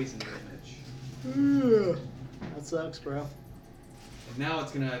 6 poison damage. That sucks, bro. And now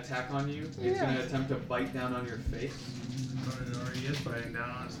it's going to attack on you. It's going to attempt to bite down on your face. It already is biting down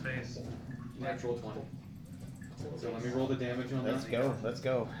on his face. Natural 20. So let me roll the damage on Let's that. go. Let's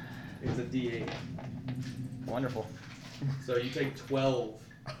go. It's a D8. Wonderful. So you take 12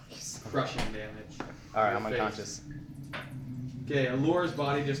 crushing damage. All right, to I'm your face. unconscious. Okay, Allura's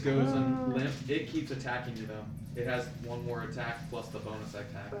body just goes on limp. It keeps attacking you though. It has 1 more attack plus the bonus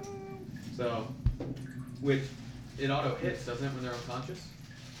attack. So, which it auto hits, doesn't it, when they're unconscious?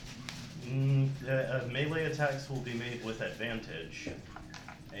 Melee attacks will be made with advantage,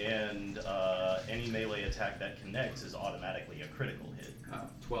 and any melee attack that connects is automatically a critical hit.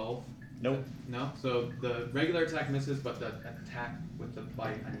 12. Nope. No. So the regular attack misses, but the attack with the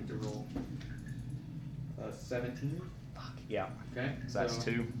bite, I need to roll 17. Fuck. Yeah. Okay. So that's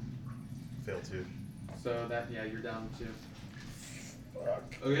 2. Fail 2. So that you're down 2.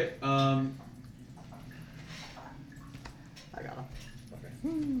 Fuck. Okay. I got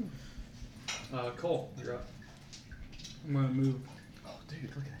him. Okay. Cole, you're up. I'm gonna move Oh, dude,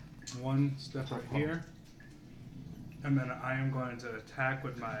 look at that. 1 step right here, and then I am going to attack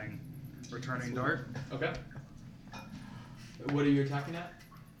with my returning dart. Okay. What are you attacking at?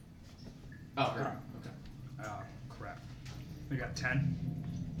 Oh, her. Okay. Oh crap! I got 10.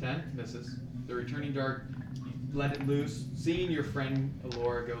 10 misses. The returning dart, you let it loose. Seeing your friend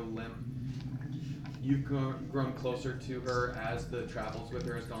Allura go limp, you've grown closer to her as the travels with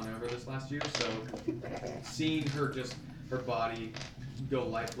her has gone over this last year. So, seeing her body go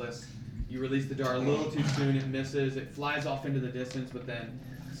lifeless, you release the dart a little too soon. It misses. It flies off into the distance, but then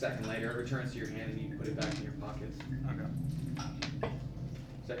a second later, it returns to your hand and you put it back in your pocket. Okay.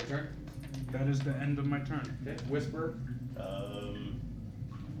 Is that your turn? That is the end of my turn. Okay. Whisper.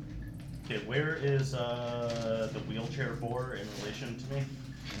 Okay, where is the wheelchair boar in relation to me?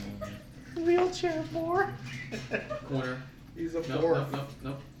 Wheelchair boar. Corner. He's a Nope, fourth.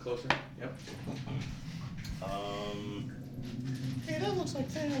 nope. Closer. Yep. Hey, that looks like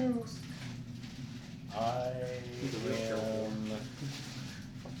Thanos. I He's a wheelchair boar. am.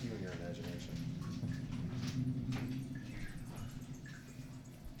 Fuck you and your imagination.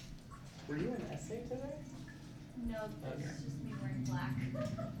 Were you in essay today? No, that's just me wearing black.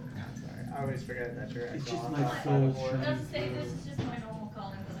 Sorry, I always forget that you're It's actually just on my that full side of the board. Let's say this is just my normal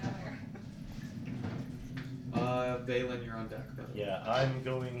color that I wear. Valen, you're on deck. By the way. Yeah, I'm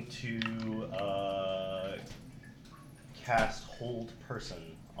going to cast Hold Person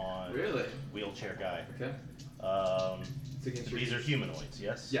on Really? wheelchair guy. Okay. It's against your These are humanoids,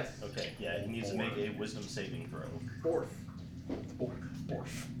 yes? Yes. Okay, yeah, he needs to make a wisdom saving throw. Fourth.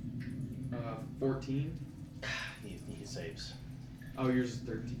 Fourth. 14. He saves. Oh, yours is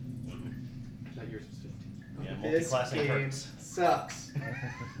 13. Mhm. That yours is 15. Yeah, This multi-classing game hurts. sucks.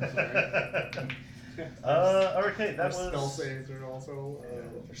 Okay, that Our spell was. saves are also.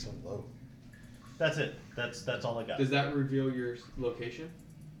 They're so low. That's it. That's all I got. Does that reveal your location?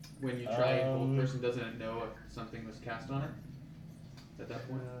 When you try and hold, Um, person doesn't know if something was cast on it? At that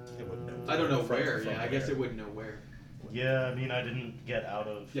point? It wouldn't know. I don't know From- where, from yeah. I guess there. it wouldn't know where. Yeah, I mean, I didn't get out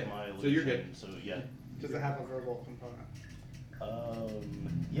of Yeah, my illusion, so you're good. So yeah. Does it have a verbal component?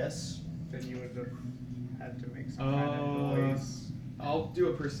 Yes. Then you would have had to make some kind of noise. I'll do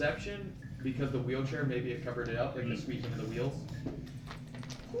a perception because the wheelchair, maybe it covered it up, like the squeaking of the wheels.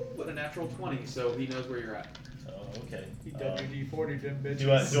 Ooh, but a natural 20, so he knows where you're at. Oh, okay. He WD-40 them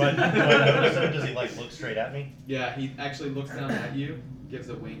bitches. Do I notice him? Does he like look straight at me? Yeah, he actually looks down at you, gives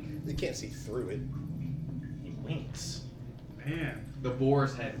a wink. You can't see through it. He winks. Man. The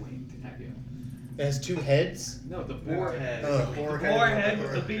boar's head winked at you. It has two heads. No, the boar head. Oh. Forehead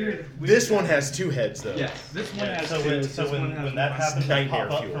with the beard. This one has two heads, though. Yes. This one Yeah, has so two. when, This so one when, has when that one. happens, I Nightmare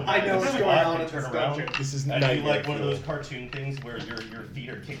pop up fuel. from I my know what's spot going on and in turn this around. dungeon. This is I do nightmare like one of fuel. those cartoon things where your feet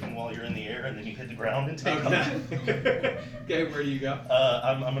are kicking while you're in the air and then you hit the ground and take off. Okay. Okay, where do you go?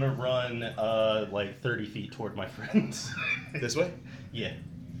 I'm gonna run like 30 feet toward my friends. This way? Yeah.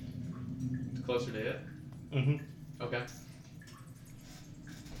 It's closer to it. Mm-hmm. Okay.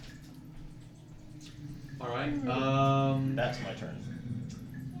 Alright, That's my turn.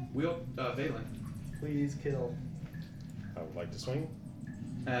 Valen. Please kill. I would like to swing.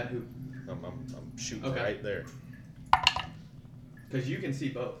 At who? I'm shooting Okay. right there. Because you can see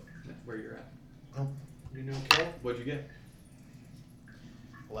both where you're at. Oh. You know kill? What'd you get?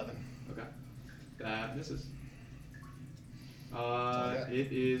 11. Okay. That misses. all I got.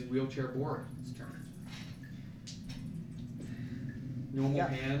 It is wheelchair boar's turn. Normal Yeah.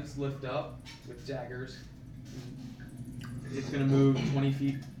 hands lift up with daggers. It's gonna move 20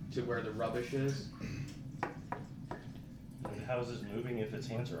 feet to where the rubbish is. And how is this moving if its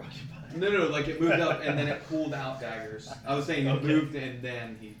hands are occupied? No, like it moved up and then it pulled out daggers. I was saying it Okay. moved and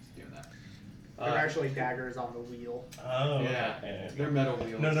then he's doing that. They're actually daggers on the wheel. Oh, Yeah, okay. they're metal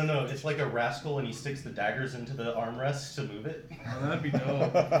wheels. No. It's like a rascal and he sticks the daggers into the armrests to move it. Oh, that'd be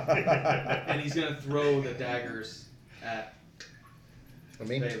dope. And he's gonna throw the daggers at I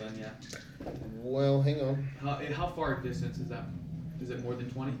mean, Valen, yeah. well, hang on. How far distance is that? Is it more than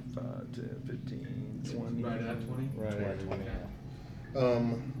 20? 5, 10, 15, 20. Right at 20? Right at 20.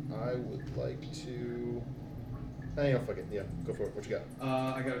 Okay. I would like to. Hang on, fuck it. Yeah, go for it. What you got?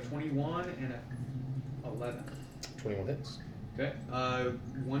 I got a 21 and a 11. 21 hits. Okay.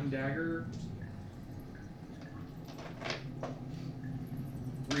 One dagger.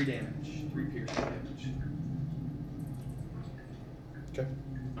 3 damage. 3 piercing damage. Okay.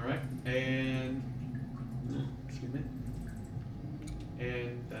 Alright. And. Excuse me.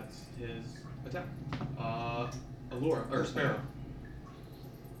 And that's his attack. Allura. Or Sparrow.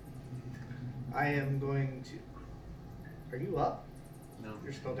 I am going to. Are you up? No.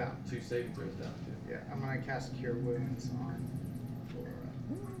 You're still down. 2 saving throws down, too. Yeah, I'm gonna cast Cure Wounds on Laura.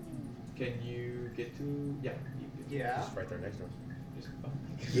 Can you get to. Yeah. You can. Yeah. Just right there next to us. Just,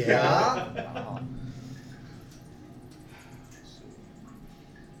 Yeah.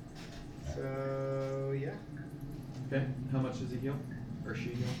 So yeah. Okay. How much does he heal? Or she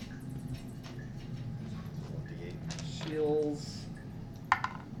heal? 1d8. Shields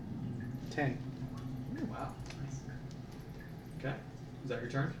 10. Wow. Nice. Okay. Is that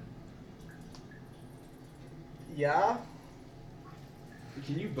your turn? Yeah.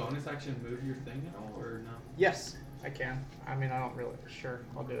 Can you bonus action move your thing at all, or no? Yes, I can. I mean, I don't really. Sure,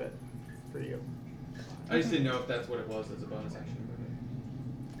 I'll do it for you. I just didn't know if that's what it was as a bonus action to move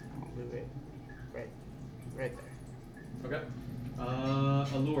I'll move it right there. it. Okay.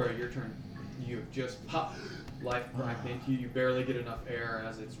 Allura, your turn. You just pop life back into you. You barely get enough air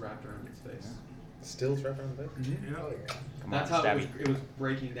as it's wrapped around its face. Still it's wrapped around the face? Yeah. Oh, yeah. Come That's on, how Stabby. it was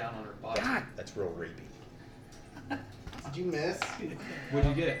breaking down on her body. God. That's real rapey. Did you miss? What'd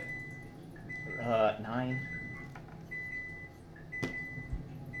you get? 9.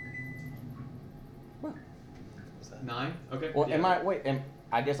 What's that? 9? Okay. Well, yeah.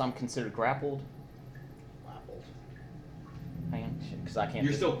 I guess I'm considered grappled. Hang on, because I can't.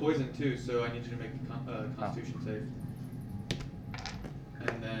 You're still poisoned too, so I need you to make a Constitution save.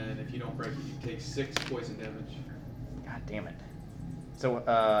 And then if you don't break it, you take 6 poison damage. God damn it. So,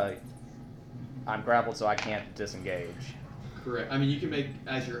 I'm grappled, so I can't disengage. Correct. I mean, you can make,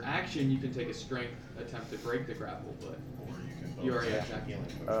 as your action, you can take a strength attempt to break the grapple, but Or you can you already bonus attacked. healing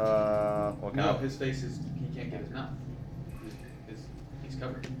potion. What kind No, of- his face is, he can't get his mouth. He's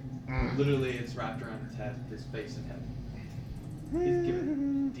covered. Literally, it's wrapped around its head, his face and head. He's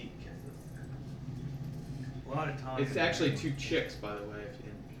giving deep kisses. A lot of time. It's actually 2 chicks, by the way, if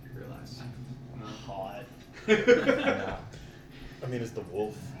you didn't realize. Hot. Yeah. I mean, is the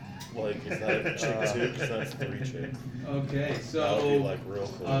wolf like? Is that a chick too? Because that's 3 chicks. Okay, That would be so like real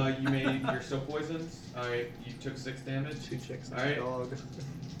cool. you made your still poisons. All right, you took 6 damage. 2 chicks and All right. a dog.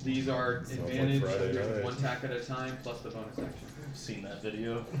 These are Sounds like advantage. Friday You're night. 1 attack at a time plus the bonus action. Seen that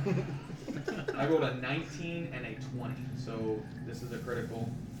video? I rolled a 19 and a 20, so this is a critical.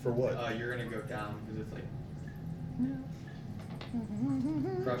 For what? You're gonna go down because it's like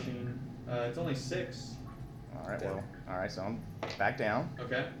crushing. It's only 6. All right. Well. All right. So I'm back down.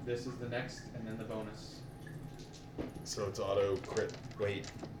 Okay, this is the next, and then the bonus. So it's auto crit.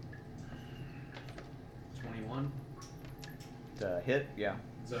 Wait. 21. To hit. Yeah.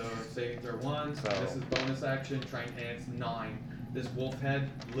 So saving throw 1. So- This is bonus action. Trying, and it's 9. This wolf head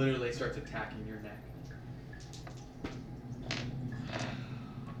literally starts attacking your neck.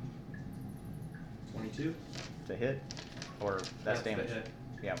 22. To hit. Or that's the damage. hit.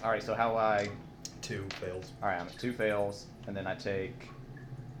 Yeah. All right. So how I? 2 fails. All right. I'm at 2 fails, and then I take.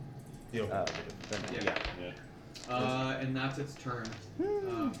 You don't Uh, have negative. then- Yeah. yeah. Yeah. And that's its turn.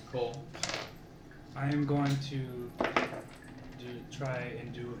 Cole. I am going to try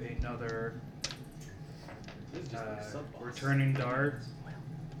and do another This is just like a sub-boss. returning dart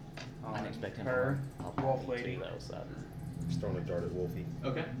I on didn't expect him her, to wolf wolf lady. Though, so. Just throwing a dart at Wolfie.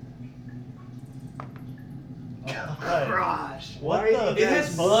 Okay. Gosh. What why the- do you It guys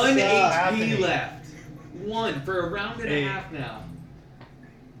has 1 suck? HP happening? left. 1 for a round and a Eight. half now.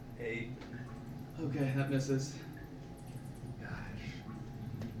 8. Okay, that misses. Gosh.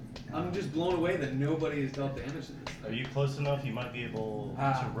 I'm just blown away that nobody has dealt damage to this. Are you close enough? You might be able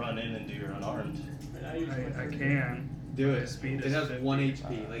to run in and do your unarmed. I can. Do it. Speed It is has 50. 1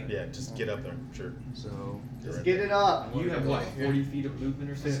 HP. Like Yeah, just get up there. Sure. So. You're Just right get there. it up. you have what? 40 feet of movement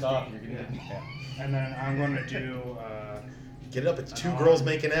or something? Stop, you're gonna Yeah. get And then I'm going to do Get it up. It's 2 girls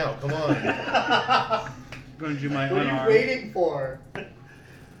making out. Come on. going to do my What are you unarmed. waiting for?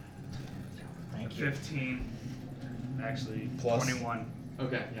 Thank you. 15. Actually, Plus? 21.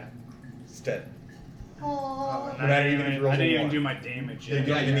 Okay, yeah. Stead. Oh. And I didn't even do my damage You yet.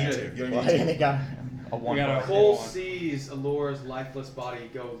 don't Yeah, even you need should. to. You don't Well, need and to. it got a 1. got a bar. Cole One. sees Alora's lifeless body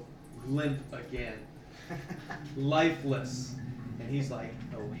go limp again. Lifeless. And he's like,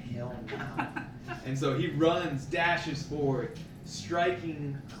 oh hell no. And so he runs, dashes forward,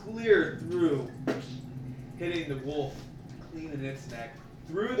 striking clear through, hitting the wolf, clean in its neck,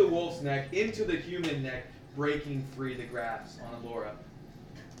 through the wolf's neck, into the human neck, breaking free the grasp on Alora.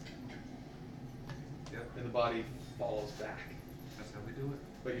 Yep. And the body falls back. That's how we do it.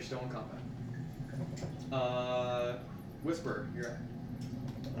 But you're still in combat. Whisper, you're up.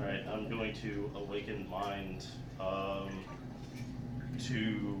 Alright, I'm going to awaken mind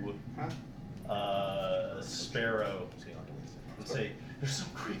to Sparrow and say, there's some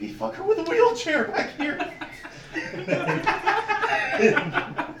creepy fucker with a wheelchair back here.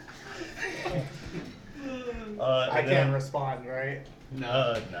 I can't respond, right?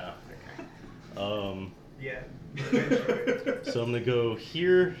 No. No. Yeah. So I'm gonna go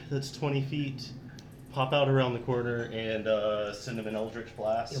here, that's 20 feet, pop out around the corner, and send him an Eldritch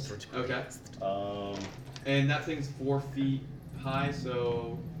Blast. Okay. Um, And that thing's 4 feet high,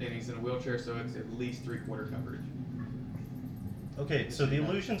 so and he's in a wheelchair, so it's at least 3/4 coverage. okay, so the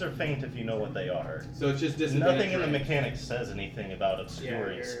illusions are faint if you know what they are. So it's just disadvantage. Nothing in the range. mechanics says anything about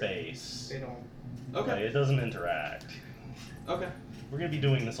obscuring you're- space. They don't. Okay. It doesn't interact. Okay. We're gonna be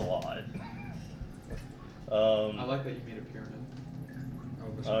doing this a lot. I like that you made a pyramid.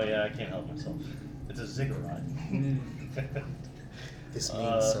 Oh yeah, I can't help myself. It's a ziggurat. This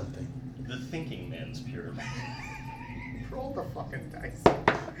means something. The thinking man's pyramid. Roll the fucking dice.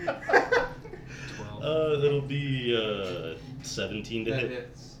 12. It'll be 17 to That hit.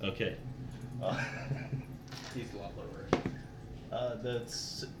 hits. Okay. He's a lot lower.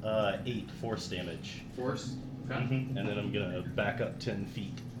 That's 8 force damage. Force. Okay. And then I'm gonna back up 10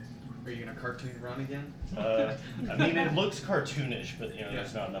 feet. Are you gonna cartoon run again? I mean, it looks cartoonish, but you know, Yeah.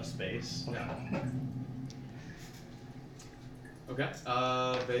 there's not enough space. Yeah. Okay.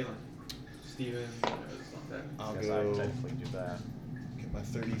 Valen. Steven is not that. I'll Guess go I technically do that. get my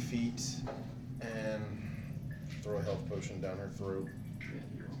 30 feet and throw a health potion down her throat. Yeah,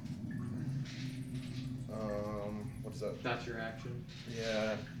 you will. What's that? That's your action.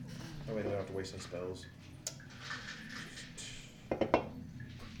 Yeah. Oh wait, I don't have to waste any spells.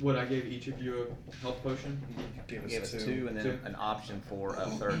 What, I gave each of you a health potion? Gave Gave us 2 and then Two. an option for a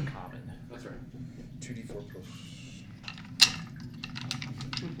 3rd common. That's right. 2d4 plus.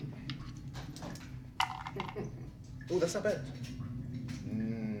 Oh, that's not bad.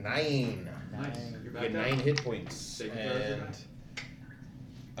 9. Nice. You're You back get up. 9 hit points, Saving throws are and back.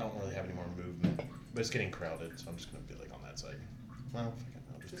 I don't really have any more movement, but it's getting crowded, so I'm just gonna be like on that side. Well, fuck it,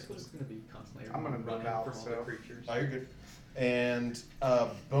 I'll just This do one's this. gonna be constantly I'm gonna move running out, from all so- the creatures. Oh, you're good. And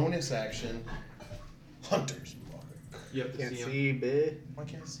bonus action, Hunter's Mark. You have to Can't see him. see, bitch. Why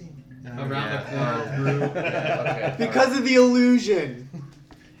can't I see him? Around the corner through. Yeah, okay. Because of the illusion.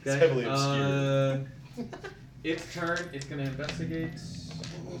 It's heavily obscured. Its turn. It's gonna investigate.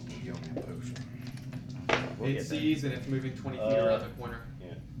 It sees and it's moving 20 feet around the corner.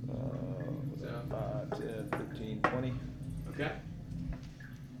 Yeah. So. 5, 10, 15, 20. Okay.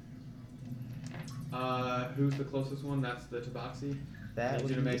 Who's the closest one? That's the Tabaxi. That I need would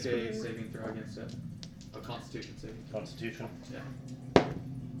you to be make this a one. saving throw against it. A Constitution saving throw. Constitution. Yeah.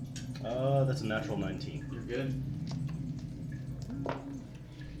 That's a natural 19. You're good.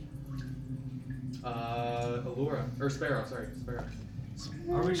 Allura or Sparrow. Sorry, Sparrow.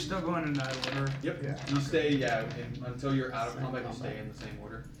 Are we still going in that order? Yep. Yeah. You stay. Until you're out of combat, you stay in the same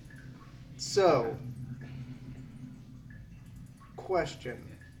order. So, question.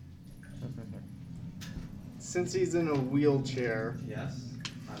 Since he's in a wheelchair, Yes.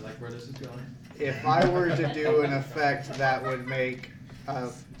 I like where this is going. if I were to do an effect that would make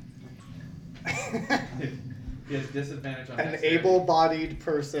He has disadvantage on an dexterity. able-bodied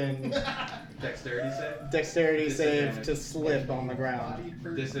person Dexterity save. dexterity save Disadvantage. to slip on the ground.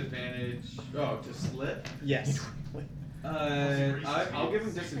 Disadvantage. Oh, to slip. Yes. I'll give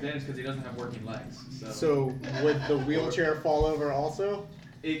him disadvantage because he doesn't have working legs. So would the wheelchair fall over also?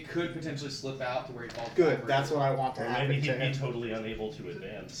 It could potentially slip out to where he falls. Good, backward. that's what I want to Or happen maybe to he'd be him. totally unable to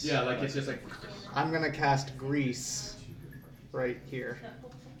advance. Yeah, like it's just like. I'm gonna cast grease right here.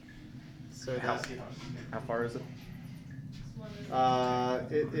 So that's How far is it?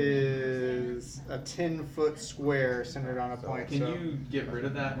 it is a 10-foot square centered on a point. Can so you get rid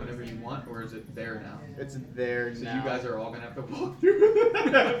of that whenever you want, or is it there now? It's there So now. you guys are all gonna have to walk through it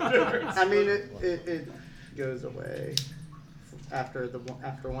afterwards. I mean, it goes away after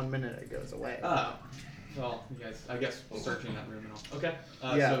 1 minute. It goes away. Oh. Well, you guys, I guess searching that room and all. Okay.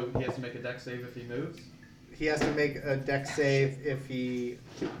 Yeah. So he has to make a dex save if he moves. He has to make a dex save if he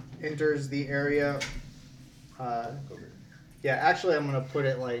enters the area. Yeah, actually, I'm gonna put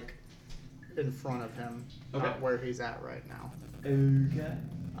it like in front of him, Okay. not where he's at right now. Okay.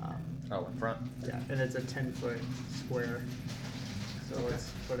 Oh, in front. Yeah, and it's a 10-foot square. So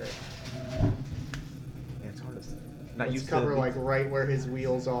let's put it. Yeah, it's hard to say. Not Let's used to cover the- like right where his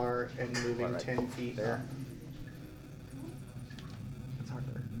wheels are and moving Right 10 feet there. up. It's hard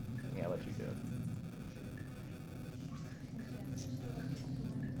to. Yeah, I'll let you do it.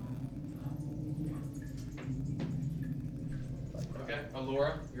 Okay.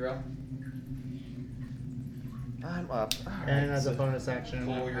 Allura, you're up. I'm up. Alright, And as a so- bonus action,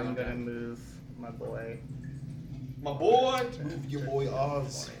 Cole, you're I'm on gonna deck. move my boy. My boy. Move your boy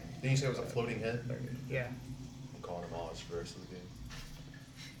Oz. Didn't you say it was a floating head? Yeah. I'm calling him Oz for the rest of the game.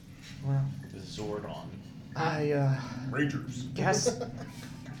 Well, Zordon. I Rangers.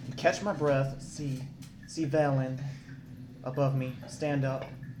 catch my breath, see Valen above me, stand up,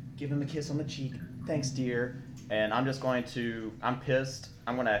 give him a kiss on the cheek. Thanks, dear. And I'm just going to. I'm pissed.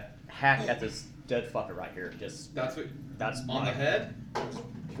 I'm gonna hack at this dead fucker right here. Just That's that's on the head.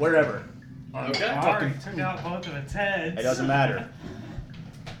 wherever. Okay. Alright, took out both of its heads. It doesn't matter.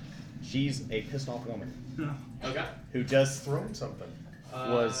 She's a pissed off woman Okay. who just Thrown something.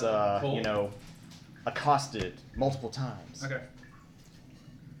 was, Cole? accosted multiple times. Okay.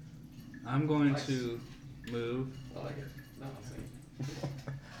 I'm going to move I like it. No, I'm saying.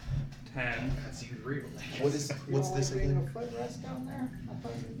 10. That's you real. What's this again? a footrest down there? I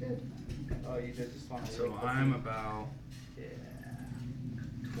thought you did. Oh, you did just want to. So I'm about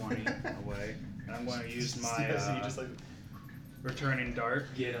 20 away. And I'm going to use my returning dart.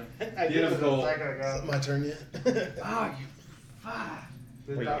 Get him. I Get did him, it a Cole. second Is ago. it my turn yet? Ah, you fuck.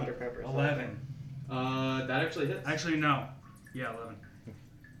 The Wait, Dr. Pepper. 11. That actually hits. Actually, no. Yeah, 11.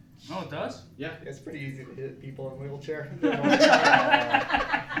 Oh, it does? Yeah. It's pretty easy to hit people in wheelchair.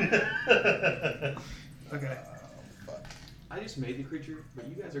 Okay. I just made the creature, but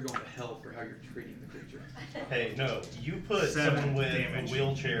you guys are going to hell for how you're treating the creature. Hey, no, you put 7 someone with damage. a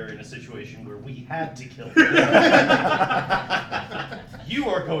wheelchair in a situation where we had to kill them. You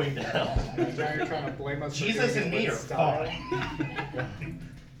are going to hell. Now you're trying to blame us for Jesus doing and it me with are style. fine.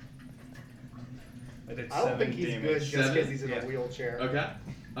 I did I don't 7 think he's damage. good just 7? because he's in Yeah. a wheelchair. Okay.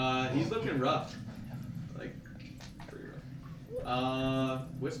 He's looking rough. Like, pretty rough.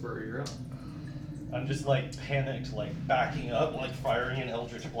 Whisperer, you're up. I'm just like panicked, like backing up, like firing an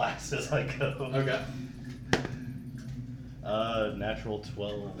Eldritch Blast as I go. Okay. Natural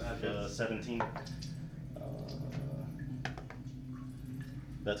 12, That hits. 17.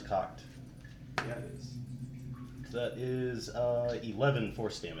 That's cocked. Yeah, it is. That is 11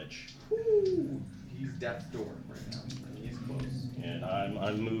 force damage. Woo! He's death's door right now. I mean, he's close. And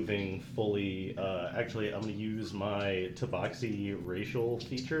I'm moving fully. Actually, I'm going to use my Tabaxi racial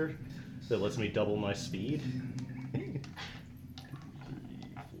feature that lets me double my speed. 3,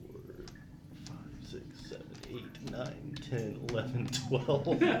 4, 5, 6, 7, 8, 9, 10, 11, 12.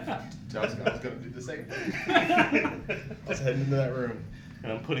 I was going to do the same thing. I was heading into that room.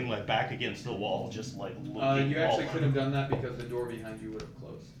 And I'm putting my back against the wall, just like looking. You actually all could have done that because the door behind you would have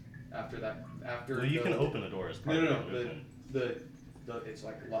closed. After that, Well, you can open the door as part No, of no, your no. movement. The it's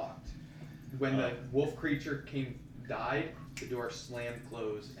like locked. When the wolf creature died, the door slammed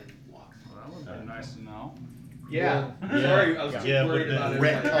closed and locked. Well, that would have been nice to know. Yeah. Well, sorry, I was too worried about it.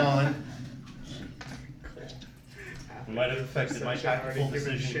 Retcon. It might have affected my tactical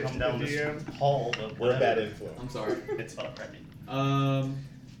decision to come down this hall, but We're a bad whatever. influence. I'm sorry. It's alright.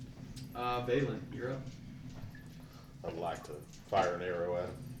 Valen, you're up. I'd like to fire an arrow at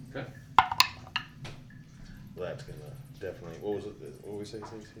him. Okay. That's gonna definitely. What was it? What we say,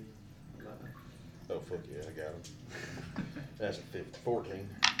 16? 11. Oh fuck yeah, I got him. That's a 14.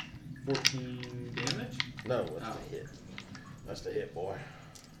 14 damage. No, that's Oh. the hit. That's the hit, boy.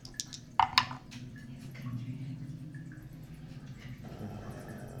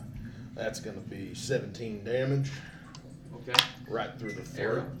 That's gonna be 17 damage. Okay. Right through the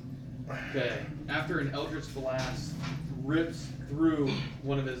throat. Arrow. Okay. After an Eldritch Blast rips through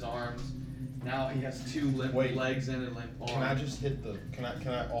one of his arms, now he has 2 limp Wait. legs and a limp arm. Can I just hit the? Can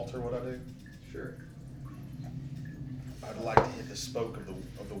I alter what I do? Sure. I'd like to hit the spoke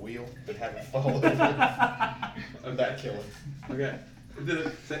of the wheel, but have it fall over. And that kill him. Okay.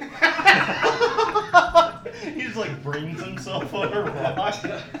 He just like brings himself on a rock.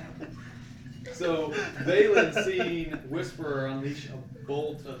 So Valen, seeing Whisperer unleash a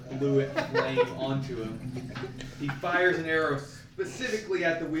bolt of blue flame onto him, he fires an arrow specifically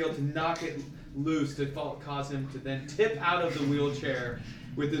at the wheel to knock it loose to cause him to then tip out of the wheelchair.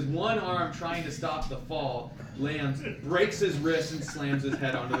 With his one arm trying to stop the fall, lands, breaks his wrist, and slams his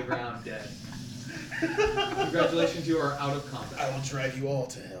head onto the ground dead. Congratulations, you are out of combat. I will drive you all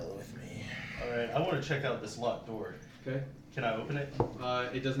to hell with me. Alright, I want to check out this locked door. Okay. Can I open it?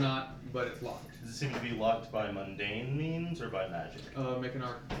 It does not, but it's locked. Does it seem to be locked by mundane means or by magic? Make an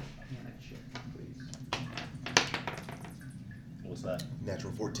arcana check, please. What's that?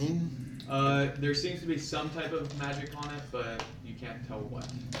 Natural 14. There seems to be some type of magic on it, but you can't tell what.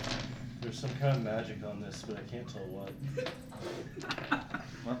 There's some kind of magic on this, but I can't tell what.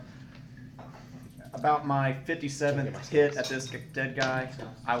 Well, about my 57th hit at this dead guy,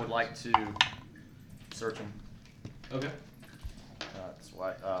 I would like to search him. Okay. That's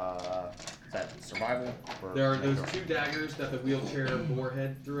why. Is that survival? Or There are those 2 daggers that the wheelchair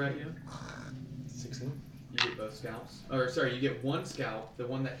boarhead threw at you. 16. You get both scalps. Or sorry, you get 1 scalp. The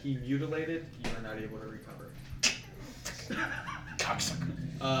one that he mutilated, you are not able to recover.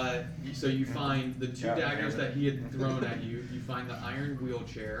 Cocksucker. So you find the 2 daggers that he had thrown at you. You find the iron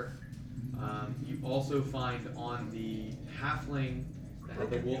wheelchair. You also find on the halfling that had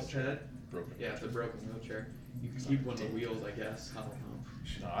the Broken wolf's wheelchair. head. Broken. Yeah, it's a broken wheelchair. You can keep one of the wheels, I guess. I don't know.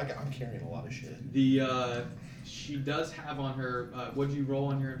 No, I'm carrying a lot of shit. The she does have on her. What did you roll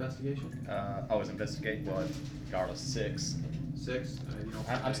on your investigation? I was investigating. Well, got a 6. 6. You don't.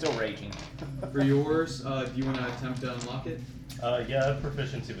 I'm still raging. For yours, do you want to attempt to unlock it? Yeah, I have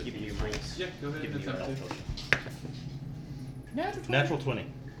proficiency with Give me these your rules. Yeah, go ahead and Give me your attempt health it. potion. Natural 20.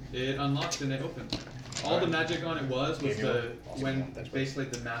 It unlocks and it opens. All the magic on it was Give me the one. when That's basically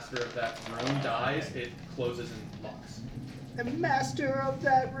the master of that room dies, it closes and locks. The master of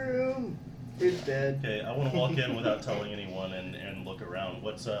that room is dead. Okay, I want to walk in without telling anyone and look around.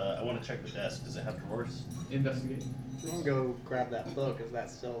 What's I want to check the desk. Does it have drawers? Investigate. I'm gonna go grab that book. Is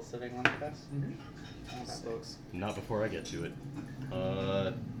that still sitting on the desk? Mm-hmm. I want that book. Not before I get to it.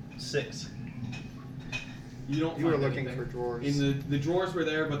 6. You don't. You were find looking anything. for drawers. In the drawers were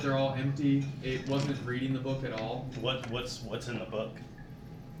there, but they're all empty. It wasn't reading the book at all. What's in the book?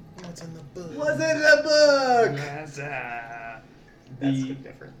 What's in the book? What's in the book? That's That's a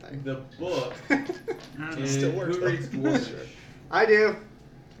different thing. The book. is, Still works, who though. reads Dwarvish? I do.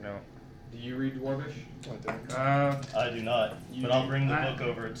 No. Do you read Dwarvish? I do not. You But I'll do bring the not. book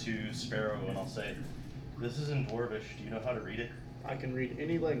over to Sparrow and I'll say, "This is in Dwarvish. Do you know how to read it? I can read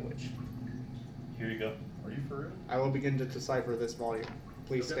any language. Here you go." Are you for real? I will begin to decipher this volume.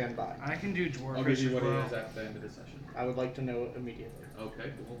 Please Okay. stand by. I can do dwarfish I'll give you as what well. it is at the end of the session. I would like to know it immediately.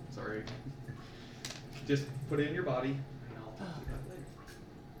 Okay, cool. Sorry. Just put it in your body.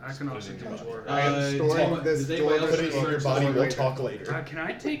 I can also do more. I am storing this does anybody door. else Put it in your search body. the We'll later? talk later. Can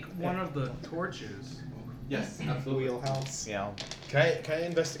I take one of the torches? Yes, absolutely. Wheelhouse. Yeah. Can I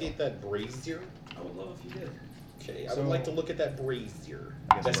investigate that brazier? I would love if you did. Okay, I So- would like to look at that brazier.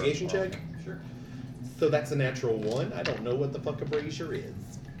 I guess Investigation we're- check. Sure. So that's a natural 1. I don't know what the fuck a brazier is.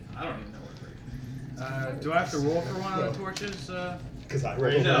 I don't even know what it Do I have to roll for one No. of the torches? Because I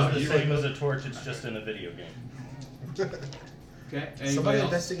Brazier No, is the you same roll- as a torch, it's just in a video game. Okay. Anybody Somebody else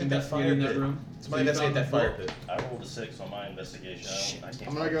investigate that fire investigating pit. that room? Somebody So you investigate that found the fire book. pit. I rolled a 6 on my investigation. I can't I'm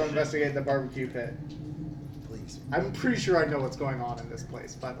gonna find go shit. investigate the barbecue pit. Please. I'm pretty sure I know what's going on in this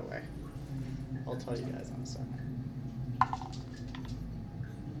place, by the way. I'll tell you guys in a second.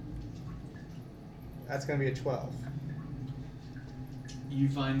 That's gonna be a 12. You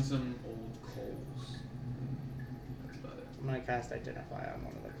find some old coals. That's about it. I'm gonna cast Identify on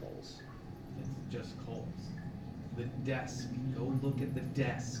one of the coals. It's just coals. The desk. Go look at the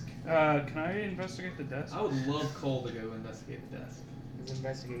desk. Can I investigate the desk? I would love Cole to go investigate the desk. His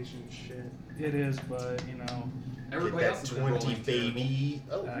investigation shit. It is, but you know, Everybody Get else that has been 20, rolling baby.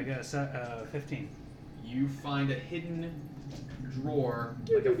 Oh. I got a 15. You find a hidden drawer,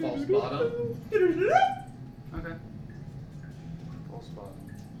 like a false bottom. Okay. Full spot.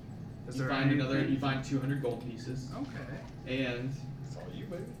 Is You there find anything- another. You find 200 gold pieces Okay. and It's all you,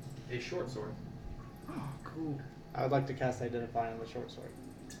 baby. a short sword. Oh, cool. I would like to cast Identify on the short sword.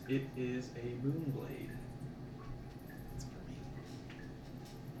 It is a moonblade.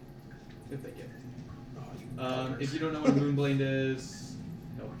 If they give it. If you don't know what a moonblade is,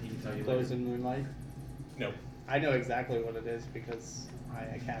 no, he can tell you Close later. in moonlight. No. I know exactly what it is because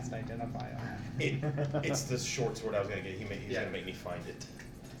I cast Identify on it. It's the short sword I was gonna get. He's Yeah. gonna make me find it.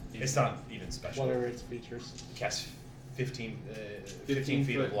 It's not even special. What are its features? Cast 15 15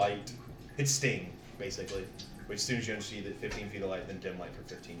 feet of foot. light. It's sting, basically. Which as soon as you see that 15 feet of light, then dim light for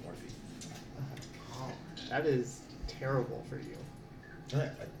 15 more feet. Oh, that is terrible for you.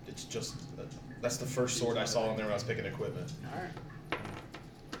 It's just that's the first sword I saw on there when I was picking equipment. Alright.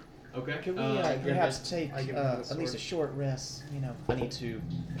 Okay. Could we give perhaps it- take I give him the at least a sword. short rest? You know, I need to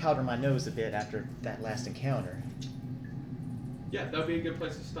powder my nose a bit after that last encounter. Yeah, that would be a good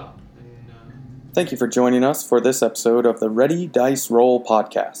place to stop. And, Thank you for joining us for this episode of the Ready Dice Roll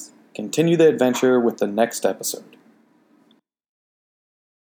podcast. Continue the adventure with the next episode.